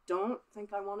don't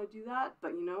think I want to do that,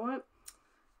 but you know what?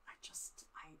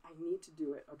 I need to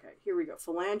do it. Okay, here we go.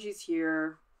 Phalanges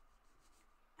here.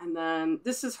 And then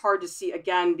this is hard to see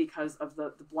again because of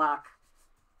the black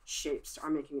shapes are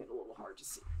making it a little hard to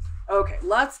see. Okay,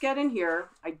 let's get in here.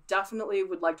 I definitely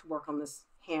would like to work on this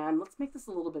hand. Let's make this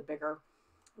a little bit bigger.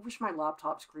 I wish my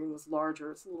laptop screen was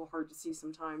larger. It's a little hard to see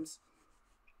sometimes.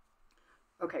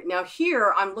 Okay, now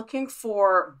here I'm looking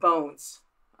for bones.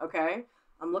 Okay,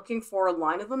 I'm looking for a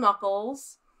line of the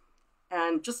knuckles.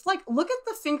 And just like, look at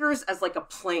the fingers as like a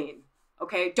plane,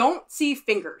 okay? Don't see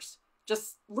fingers.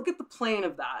 Just look at the plane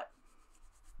of that.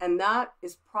 And that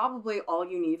is probably all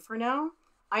you need for now.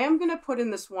 I am going to put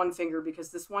in this one finger because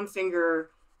this one finger,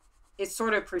 it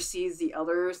sort of precedes the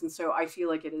others. And so I feel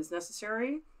like it is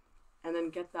necessary. And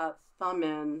then get that thumb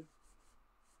in.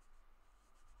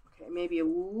 Okay, maybe a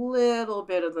little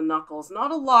bit of the knuckles.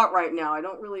 Not a lot right now. I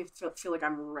don't really feel like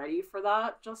I'm ready for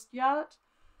that just yet.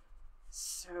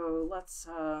 So let's,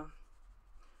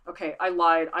 okay, I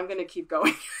lied. I'm going to keep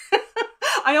going.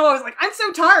 I know, I was like, I'm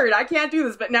so tired. I can't do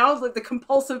this. But now like the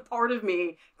compulsive part of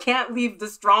me can't leave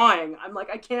this drawing. I'm like,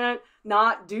 I can't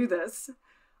not do this.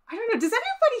 I don't know. Does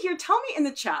anybody here, tell me in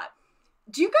the chat,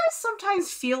 do you guys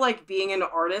sometimes feel like being an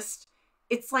artist,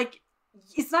 it's like,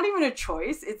 it's not even a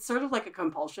choice. It's sort of like a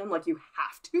compulsion. Like you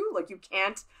have to, like you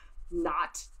can't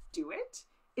not do it.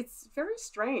 It's very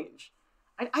strange.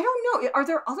 I don't know. Are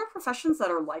there other professions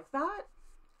that are like that?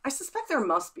 I suspect there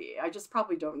must be. I just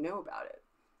probably don't know about it.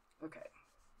 Okay.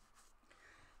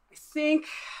 I think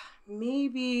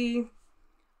maybe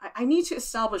I need to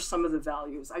establish some of the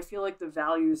values. I feel like the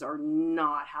values are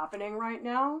not happening right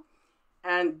now.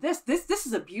 And this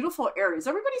is a beautiful area. Does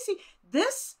everybody see?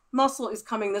 This muscle is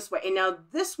coming this way. And now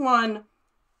this one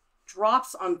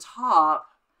drops on top.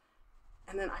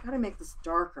 And then I got to make this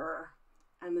darker.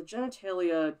 And the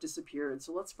genitalia disappeared.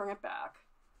 So let's bring it back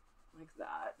like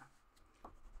that.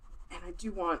 And I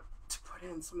do want to put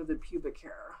in some of the pubic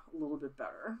hair a little bit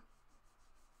better.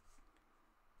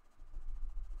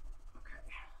 Okay.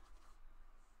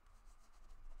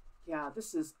 Yeah,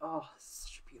 this is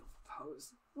such a beautiful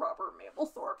pose. Robert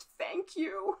Mapplethorpe, thank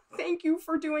you. Thank you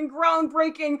for doing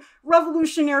groundbreaking,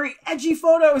 revolutionary, edgy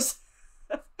photos.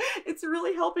 It's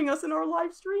really helping us in our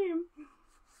live stream.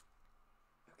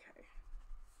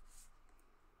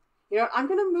 You know, I'm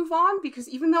going to move on because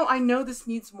even though I know this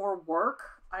needs more work,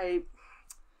 I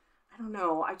don't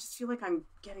know. I just feel like I'm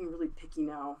getting really picky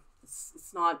now.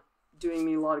 It's not doing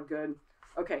me a lot of good.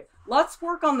 Okay, let's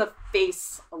work on the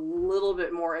face a little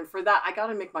bit more. And for that, I got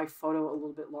to make my photo a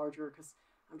little bit larger because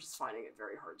I'm just finding it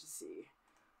very hard to see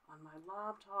on my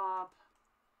laptop.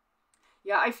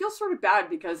 Yeah, I feel sort of bad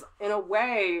because in a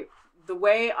way, the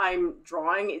way I'm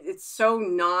drawing, it's so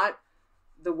not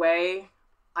the way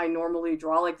I normally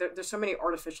draw. Like there's so many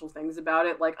artificial things about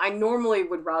it. Like I normally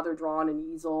would rather draw on an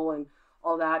easel and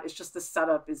all that. It's just the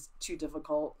setup is too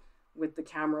difficult with the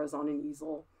cameras on an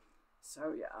easel.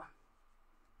 So yeah.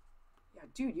 Yeah,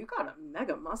 dude, you got a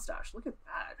mega mustache. Look at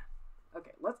that.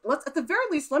 Okay, let's at the very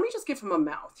least, let me just give him a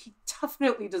mouth. He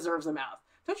definitely deserves a mouth.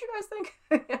 Don't you guys think?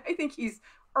 I think he's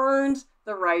earned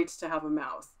the right to have a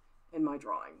mouth in my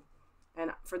drawing.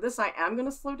 And for this, I am going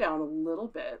to slow down a little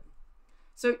bit.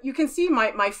 So you can see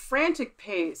my frantic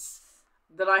pace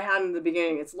that I had in the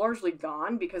beginning, it's largely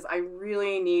gone because I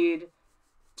really need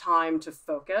time to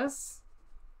focus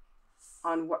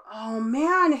on what, oh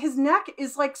man, his neck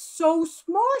is like so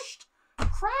smushed.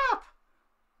 Crap.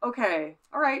 Okay,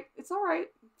 all right, it's all right.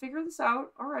 Figure this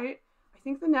out. All right, I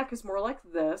think the neck is more like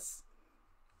this.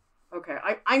 Okay,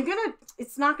 I'm gonna,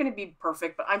 it's not gonna be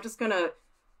perfect, but I'm just gonna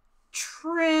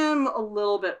trim a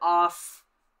little bit off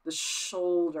the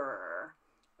shoulder.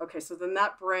 Okay, so then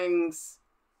that brings,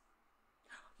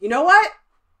 you know what?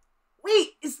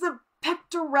 Wait, is the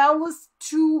pectoralis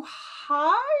too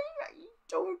high? I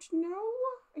don't know.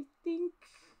 I think,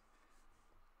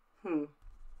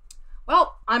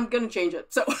 well, I'm going to change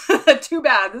it. So too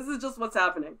bad. This is just what's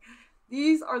happening.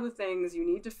 These are the things you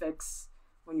need to fix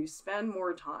when you spend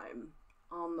more time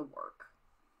on the work.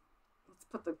 Let's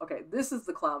put the, okay, this is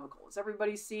the clavicle. Does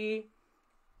everybody see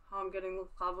how I'm getting the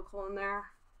clavicle in there?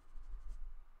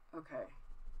 Okay.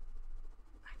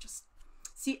 I just,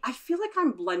 see, I feel like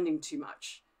I'm blending too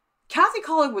much. Kathy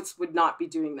Collingwoods would not be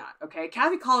doing that, okay?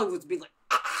 Kathy Collingwoods would be like,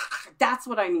 that's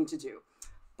what I need to do.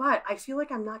 But I feel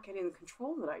like I'm not getting the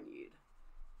control that I need.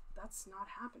 That's not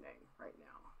happening right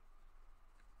now.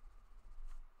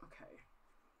 Okay.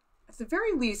 At the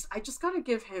very least, I just got to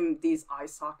give him these eye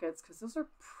sockets because those are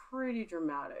pretty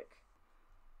dramatic.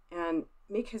 And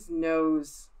make his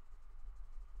nose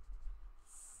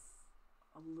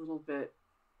a little bit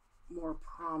more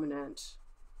prominent.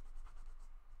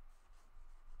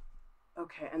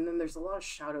 Okay, and then there's a lot of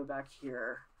shadow back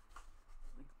here,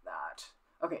 like that.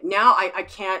 Okay, now I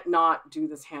can't not do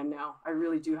this hand now. I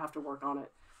really do have to work on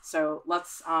it. So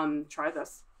let's try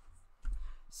this.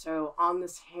 So on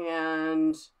this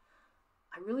hand,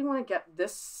 I really want to get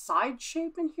this side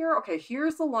shape in here. Okay,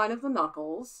 here's the line of the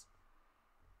knuckles.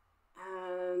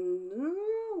 And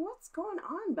what's going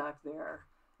on back there?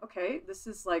 Okay, this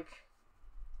is like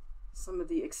some of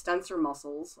the extensor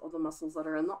muscles, all the muscles that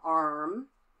are in the arm.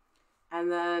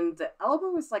 And then the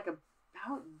elbow is like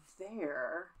about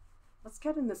there. Let's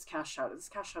get in this cast shadow. This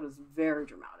cast shadow is very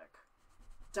dramatic.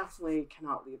 Definitely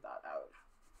cannot leave that out.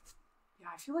 Yeah,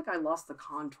 I feel like I lost the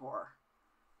contour.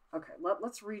 Okay,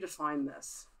 let's redefine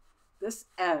this. This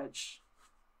edge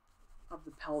of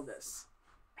the pelvis.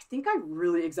 I think I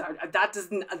really exaggerated.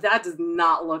 That does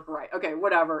not look right. Okay,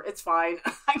 whatever. It's fine.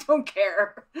 I don't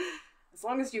care. As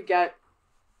long as you get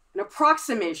an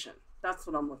approximation. That's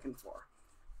what I'm looking for.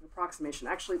 An approximation.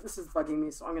 Actually, this is bugging me,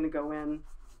 so I'm going to go in and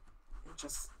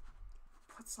just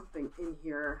put something in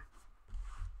here.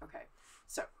 Okay,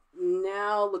 so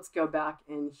now let's go back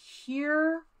in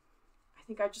here. I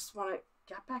think I just want to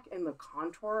get back in the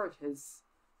contour of his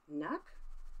neck.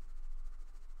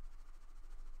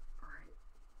 All right.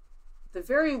 At the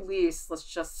very least, let's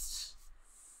just,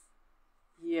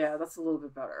 yeah, that's a little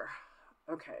bit better.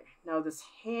 Okay, now this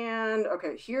hand,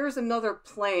 okay, here's another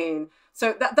plane.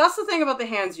 So that's the thing about the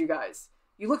hands, you guys.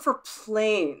 You look for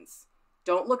planes.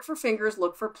 Don't look for fingers,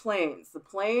 look for planes. The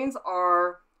planes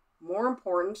are more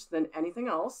important than anything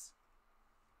else.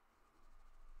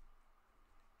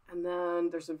 And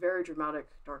then there's a very dramatic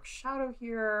dark shadow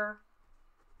here.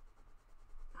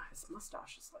 Ah, his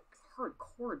mustache is like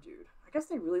hardcore, dude. I guess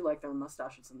they really like their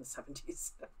mustaches in the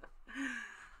 70s.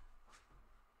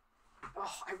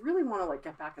 Oh, I really want to like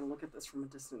get back and look at this from a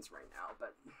distance right now,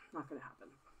 but not going to happen.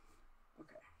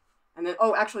 Okay. And then,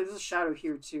 oh, actually, there's a shadow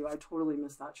here too. I totally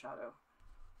missed that shadow.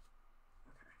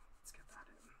 Okay, let's get that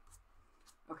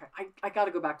in. Okay, I got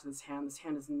to go back to this hand. This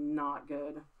hand is not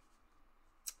good.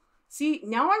 See,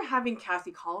 now I'm having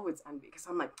Kathy Collingwoods envy because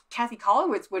I'm like, Kathy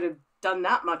Collingwoods would have done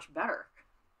that much better.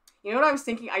 You know what I was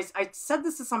thinking? I said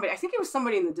this to somebody. I think it was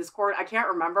somebody in the Discord. I can't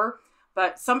remember.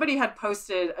 But somebody had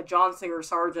posted a John Singer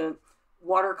Sargent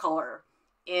watercolor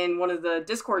in one of the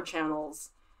Discord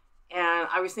channels. And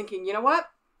I was thinking, you know what?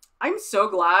 I'm so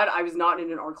glad I was not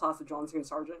in an art class with John Singer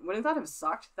Sargent. Wouldn't that have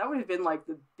sucked? That would have been like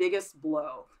the biggest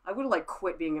blow. I would have like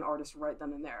quit being an artist right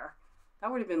then and there.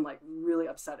 That would have been like really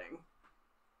upsetting.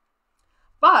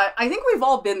 But I think we've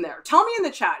all been there. Tell me in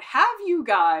the chat, have you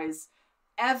guys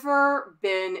ever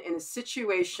been in a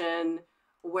situation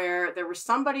where there was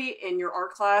somebody in your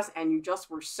art class and you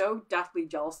just were so deathly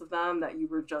jealous of them that you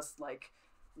were just like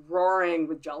roaring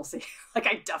with jealousy? Like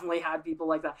I definitely had people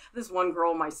like that. This one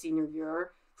girl my senior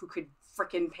year who could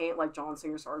freaking paint like John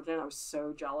Singer Sargent. I was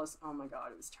so jealous. Oh my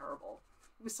God, it was terrible.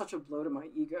 It was such a blow to my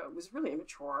ego. It was really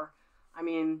immature. I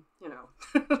mean, you know,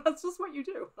 that's just what you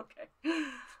do. Okay,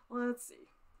 let's see.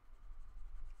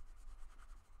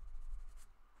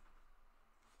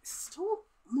 It's still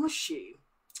mushy.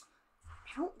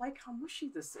 I don't like how mushy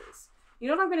this is. You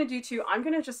know what I'm going to do too? I'm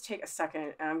going to just take a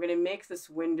second and I'm going to make this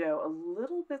window a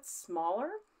little bit smaller.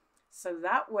 So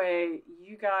that way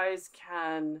you guys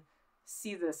can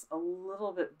see this a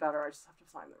little bit better. I just have to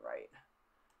find the right.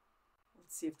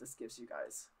 Let's see if this gives you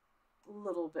guys a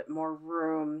little bit more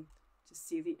room to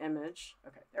see the image.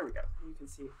 Okay, there we go. You can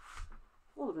see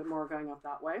a little bit more going up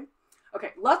that way.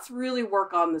 Okay, let's really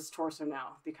work on this torso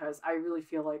now because I really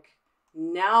feel like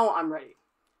now I'm ready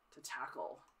to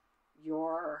tackle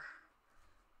your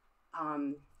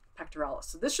pectoralis.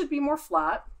 So this should be more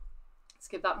flat. Let's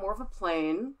give that more of a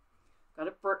plane. Got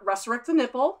to resurrect the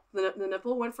nipple. The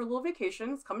nipple went for a little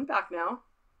vacation. It's coming back now.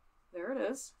 There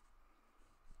it is.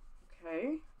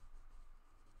 Okay.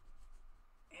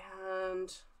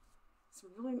 And it's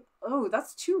really, oh,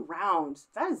 that's too round.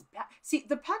 That is bad. See,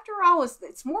 the pectoralis,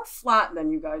 it's more flat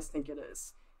than you guys think it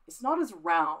is. It's not as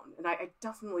round. And I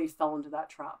definitely fell into that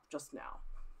trap just now.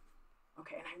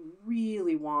 Okay, and I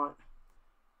really want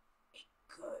a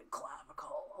good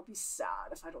clavicle. I'll be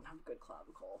sad if I don't have a good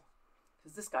clavicle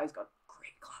because this guy's got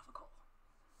great clavicle.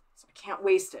 So I can't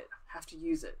waste it. I have to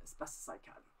use it as best as I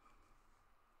can.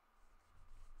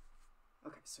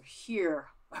 Okay, so here,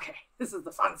 okay, this is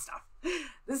the fun stuff.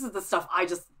 This is the stuff I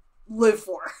just live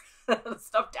for. The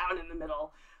stuff down in the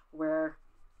middle where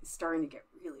it's starting to get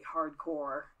really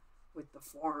hardcore with the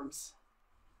forms.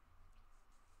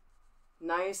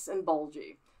 Nice and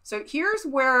bulgy. So here's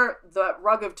where the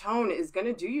rug of tone is going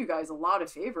to do you guys a lot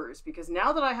of favors because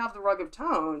now that I have the rug of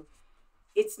tone,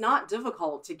 it's not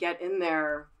difficult to get in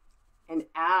there and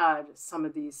add some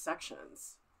of these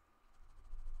sections.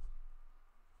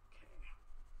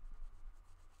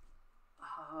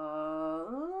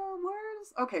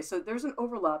 Okay, so there's an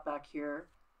overlap back here.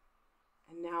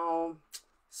 And now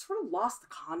sort of lost the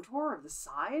contour of the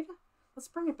side. Let's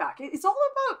bring it back. It's all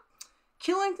about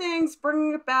killing things,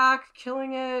 bringing it back,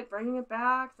 killing it, bringing it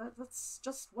back. That's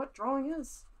just what drawing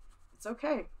is. It's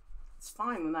okay. It's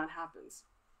fine when that happens.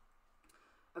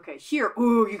 Okay, here.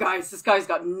 Ooh, you guys, this guy's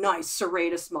got nice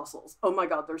serratus muscles. Oh my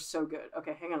God, they're so good.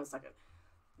 Okay, hang on a second.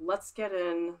 Let's get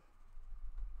in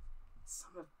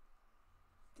some of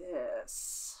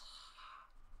this.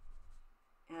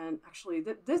 And actually,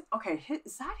 this, okay,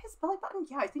 is that his belly button?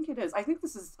 Yeah, I think it is. I think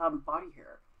this is body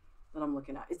hair that I'm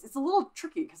looking at. It's a little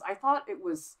tricky because I thought it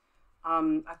was,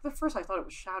 at first I thought it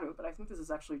was shadow, but I think this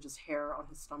is actually just hair on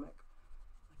his stomach,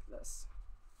 like this,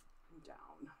 and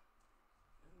down.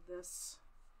 And this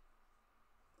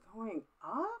going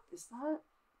up, is that,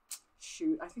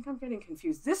 shoot, I think I'm getting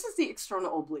confused. This is the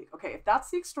external oblique. Okay, if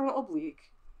that's the external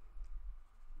oblique,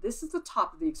 this is the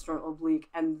top of the external oblique,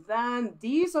 and then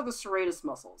these are the serratus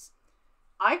muscles.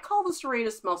 I call the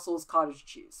serratus muscles cottage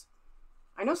cheese.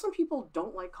 I know some people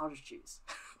don't like cottage cheese,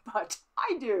 but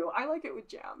I do. I like it with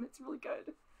jam. It's really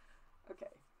good.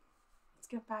 Okay, let's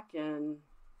get back in.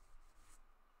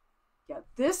 Yeah,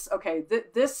 this, okay,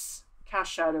 this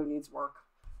cast shadow needs work.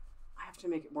 I have to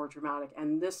make it more dramatic,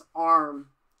 and this arm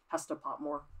has to pop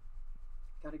more.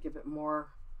 Got to give it more.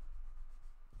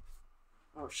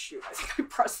 Oh shoot, I think I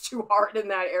pressed too hard in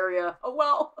that area. Oh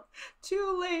well,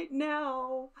 too late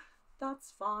now.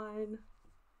 That's fine.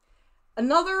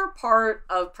 Another part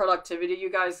of productivity,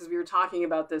 you guys, because we were talking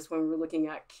about this when we were looking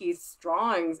at Keith's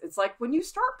drawings, it's like when you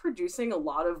start producing a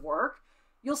lot of work,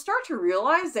 you'll start to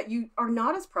realize that you are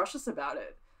not as precious about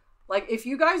it. Like if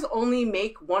you guys only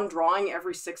make one drawing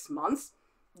every 6 months,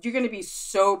 you're going to be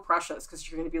so precious because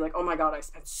you're going to be like, oh my God, I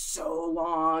spent so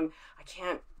long. I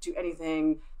can't do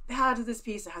anything bad to this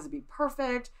piece. It has to be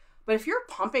perfect. But if you're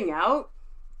pumping out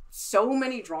so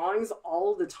many drawings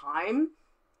all the time,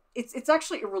 it's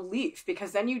actually a relief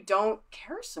because then you don't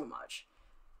care so much.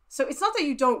 So it's not that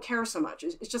you don't care so much.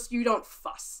 It's just you don't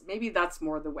fuss. Maybe that's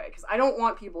more the way, because I don't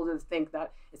want people to think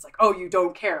that it's like, oh, you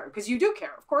don't care, because you do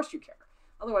care. Of course you care.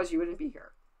 Otherwise you wouldn't be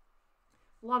here.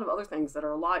 A lot of other things that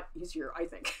are a lot easier, I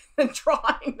think, than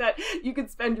drawing that you could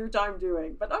spend your time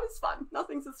doing. But that is fun.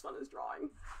 Nothing's as fun as drawing.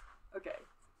 Okay.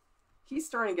 He's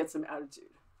starting to get some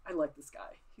attitude. I like this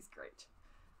guy. He's great.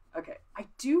 Okay. I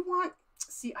do want,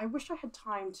 see, I wish I had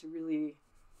time to really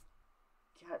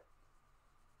get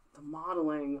the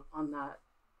modeling on that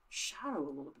shadow a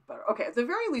little bit better. Okay. At the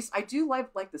very least, I do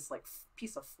like this like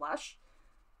piece of flesh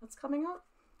that's coming up.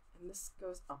 And this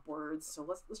goes upwards. So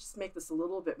let's just make this a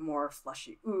little bit more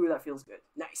fleshy. Ooh, that feels good.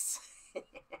 Nice.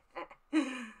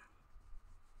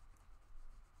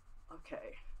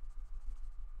 Okay.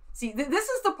 See, this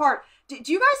is the part. Do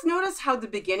you guys notice how the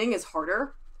beginning is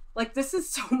harder? Like, this is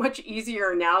so much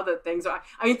easier now that things are,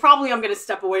 I mean, probably I'm going to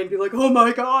step away and be like, oh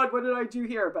my God, what did I do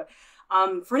here? But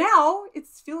for now,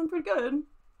 it's feeling pretty good.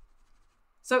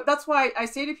 So that's why I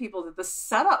say to people that the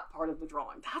setup part of the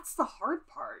drawing, that's the hard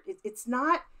part. It's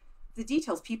not the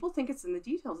details. People think it's in the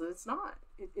details, and it's not.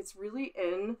 It's really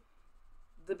in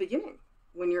the beginning.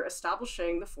 When you're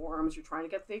establishing the forms, you're trying to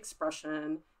get the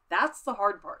expression. That's the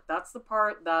hard part. That's the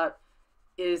part that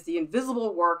is the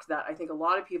invisible work that I think a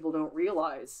lot of people don't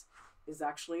realize is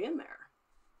actually in there.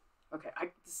 Okay,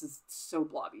 this is so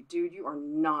blobby. Dude, you are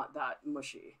not that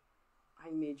mushy. I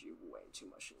made you way too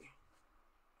mushy.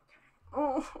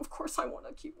 Oh, of course I want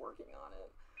to keep working on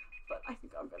it, but I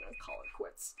think I'm going to call it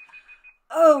quits.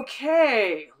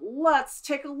 Okay, let's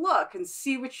take a look and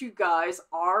see what you guys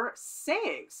are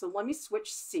saying. So let me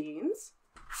switch scenes.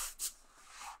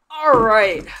 All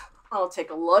right, I'll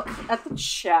take a look at the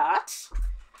chat.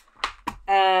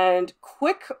 And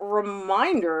quick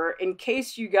reminder, in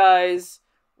case you guys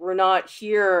were not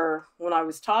here when I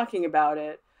was talking about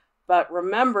it, but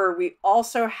remember, we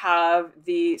also have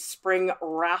the spring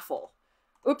raffle.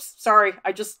 Oops, sorry,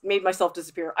 I just made myself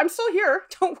disappear. I'm still here,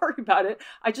 don't worry about it.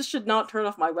 I just should not turn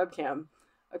off my webcam.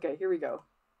 Okay, here we go.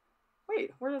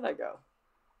 Wait, where did I go?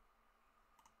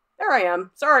 There I am,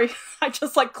 sorry. I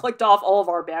just like clicked off all of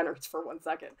our banners for 1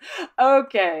 second.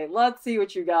 Okay, let's see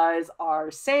what you guys are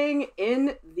saying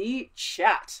in the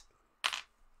chat.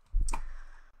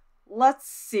 Let's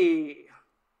see.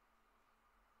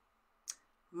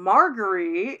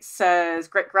 Marguerite says,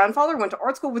 great-grandfather went to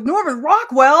art school with Norman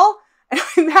Rockwell. And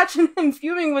I imagine him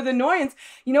fuming with annoyance.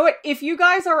 You know what? If you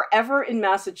guys are ever in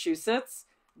Massachusetts,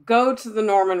 go to the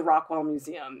Norman Rockwell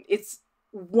Museum. It's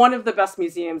one of the best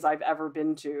museums I've ever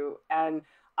been to. And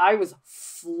I was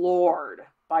floored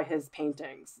by his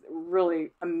paintings.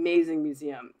 Really amazing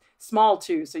museum. Small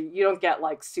too, so you don't get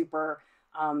like super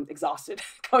exhausted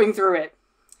going through it.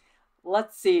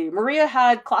 Let's see. Maria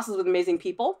had classes with amazing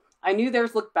people. I knew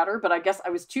theirs looked better, but I guess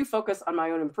I was too focused on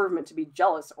my own improvement to be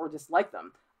jealous or dislike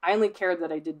them. I only cared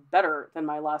that I did better than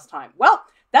my last time. Well,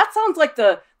 that sounds like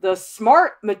the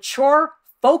smart, mature,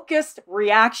 focused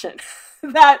reaction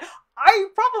that I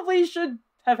probably should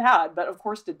have had, but of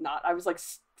course did not. I was like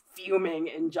fuming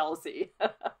in jealousy.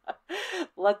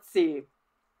 Let's see.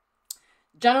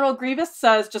 General Grievous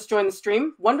says, just join the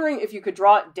stream. Wondering if you could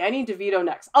draw Danny DeVito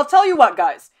next. I'll tell you what,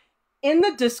 guys. In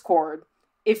the Discord,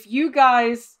 if you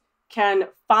guys can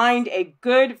find a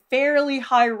good, fairly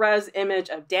high-res image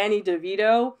of Danny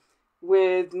DeVito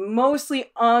with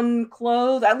mostly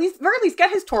unclothed, very least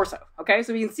get his torso, okay?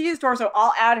 So we can see his torso.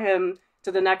 I'll add him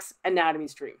to the next anatomy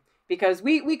stream because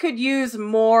we could use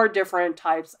more different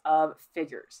types of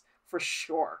figures for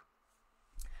sure.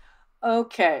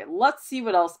 Okay, let's see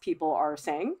what else people are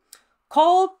saying.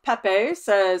 Cole Pepe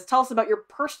says, tell us about your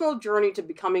personal journey to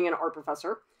becoming an art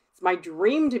professor. My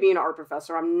dream to be an art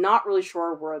professor. I'm not really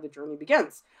sure where the journey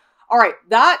begins. All right,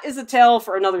 that is a tale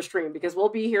for another stream because we'll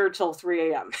be here till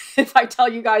 3 a.m. if I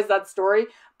tell you guys that story.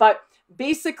 But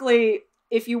basically,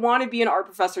 if you want to be an art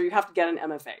professor, you have to get an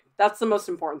MFA. That's the most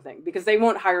important thing because they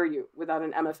won't hire you without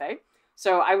an MFA.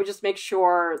 So I would just make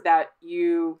sure that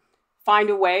you find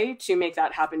a way to make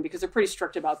that happen because they're pretty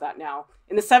strict about that now.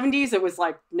 In the 70s, it was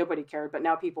like nobody cared, but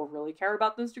now people really care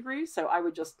about those degrees. So I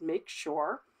would just make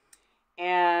sure.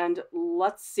 And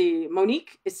let's see,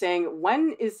 Monique is saying,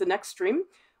 when is the next stream?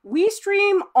 We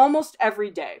stream almost every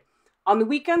day. On the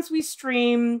weekends, we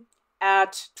stream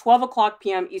at 12 o'clock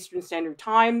p.m. Eastern Standard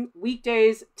Time.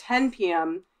 Weekdays, 10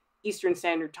 p.m. Eastern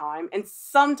Standard Time. And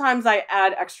sometimes I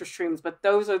add extra streams, but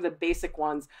those are the basic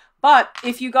ones. But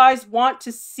if you guys want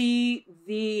to see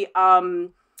the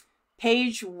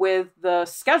page with the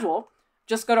schedule,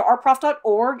 just go to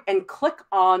artprof.org and click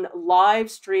on live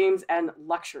streams and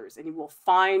lectures, and you will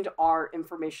find our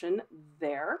information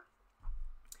there.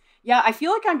 Yeah, I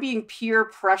feel like I'm being peer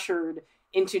pressured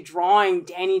into drawing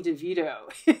Danny DeVito.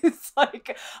 It's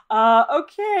like,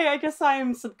 okay, I guess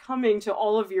I'm succumbing to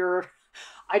all of your,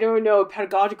 I don't know,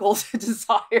 pedagogical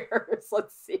desires.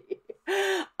 Let's see.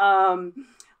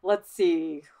 Let's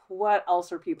see. What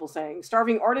else are people saying?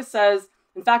 Starving Artist says,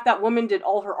 in fact, that woman did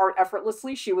all her art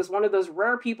effortlessly. She was one of those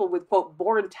rare people with, quote,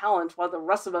 born talent, while the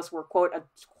rest of us were, quote,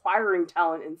 acquiring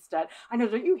talent instead. I know,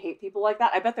 don't you hate people like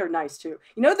that? I bet they're nice, too.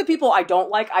 You know the people I don't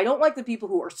like? I don't like the people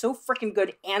who are so freaking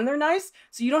good and they're nice,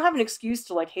 so you don't have an excuse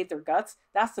to, like, hate their guts.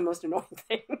 That's the most annoying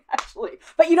thing, actually.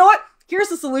 But you know what? Here's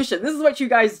the solution. This is what you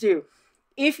guys do.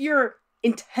 If you're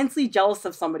intensely jealous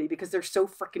of somebody because they're so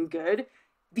freaking good,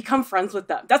 become friends with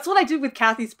them. That's what I did with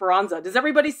Kathy Speranza. Does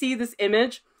everybody see this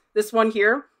image? This one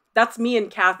here, that's me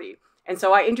and Kathy. And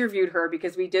so I interviewed her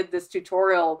because we did this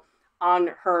tutorial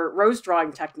on her rose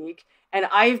drawing technique, and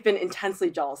I've been intensely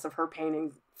jealous of her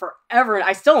painting forever, and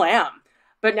I still am.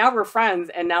 But now we're friends,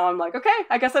 and now I'm like, okay,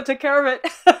 I guess I took care of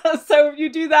it. So if you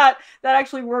do that, that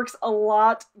actually works a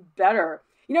lot better.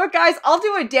 You know what, guys? I'll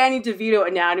do a Danny DeVito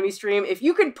anatomy stream. If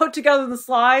you can put together the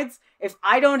slides, if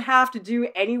I don't have to do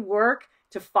any work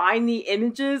to find the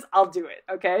images, I'll do it,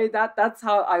 okay? That's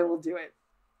how I will do it.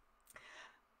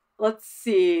 Let's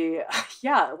see.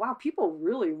 Yeah, wow, people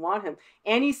really want him.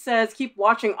 Annie says, keep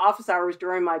watching Office Hours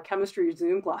during my chemistry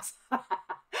Zoom class.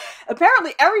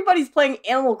 Apparently, everybody's playing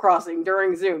Animal Crossing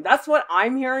during Zoom. That's what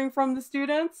I'm hearing from the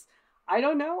students. I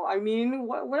don't know. I mean,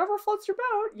 whatever floats your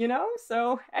boat, you know?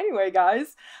 So anyway,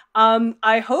 guys,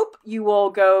 I hope you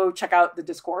will go check out the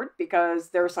Discord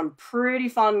because there are some pretty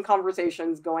fun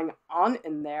conversations going on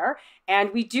in there.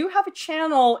 And we do have a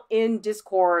channel in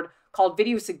Discord called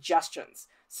Video Suggestions.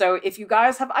 So if you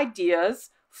guys have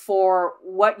ideas for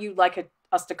what you'd like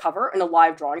us to cover in a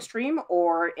live drawing stream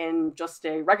or in just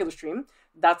a regular stream,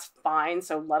 that's fine.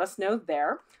 So let us know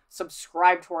there.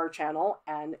 Subscribe to our channel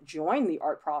and join the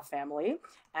Art Prof family.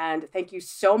 And thank you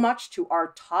so much to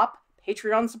our top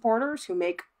Patreon supporters who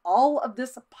make all of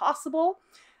this possible.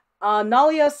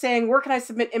 Nalia saying, where can I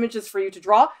submit images for you to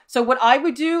draw? So what I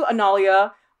would do,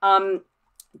 Analia,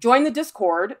 join the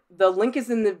Discord. The link is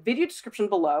in the video description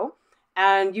below.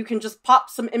 And you can just pop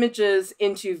some images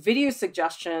into video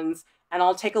suggestions and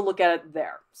I'll take a look at it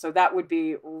there. So that would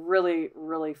be really,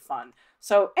 really fun.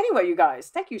 So anyway, you guys,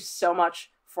 thank you so much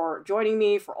for joining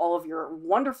me, for all of your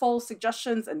wonderful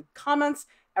suggestions and comments.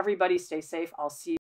 Everybody stay safe. I'll see you.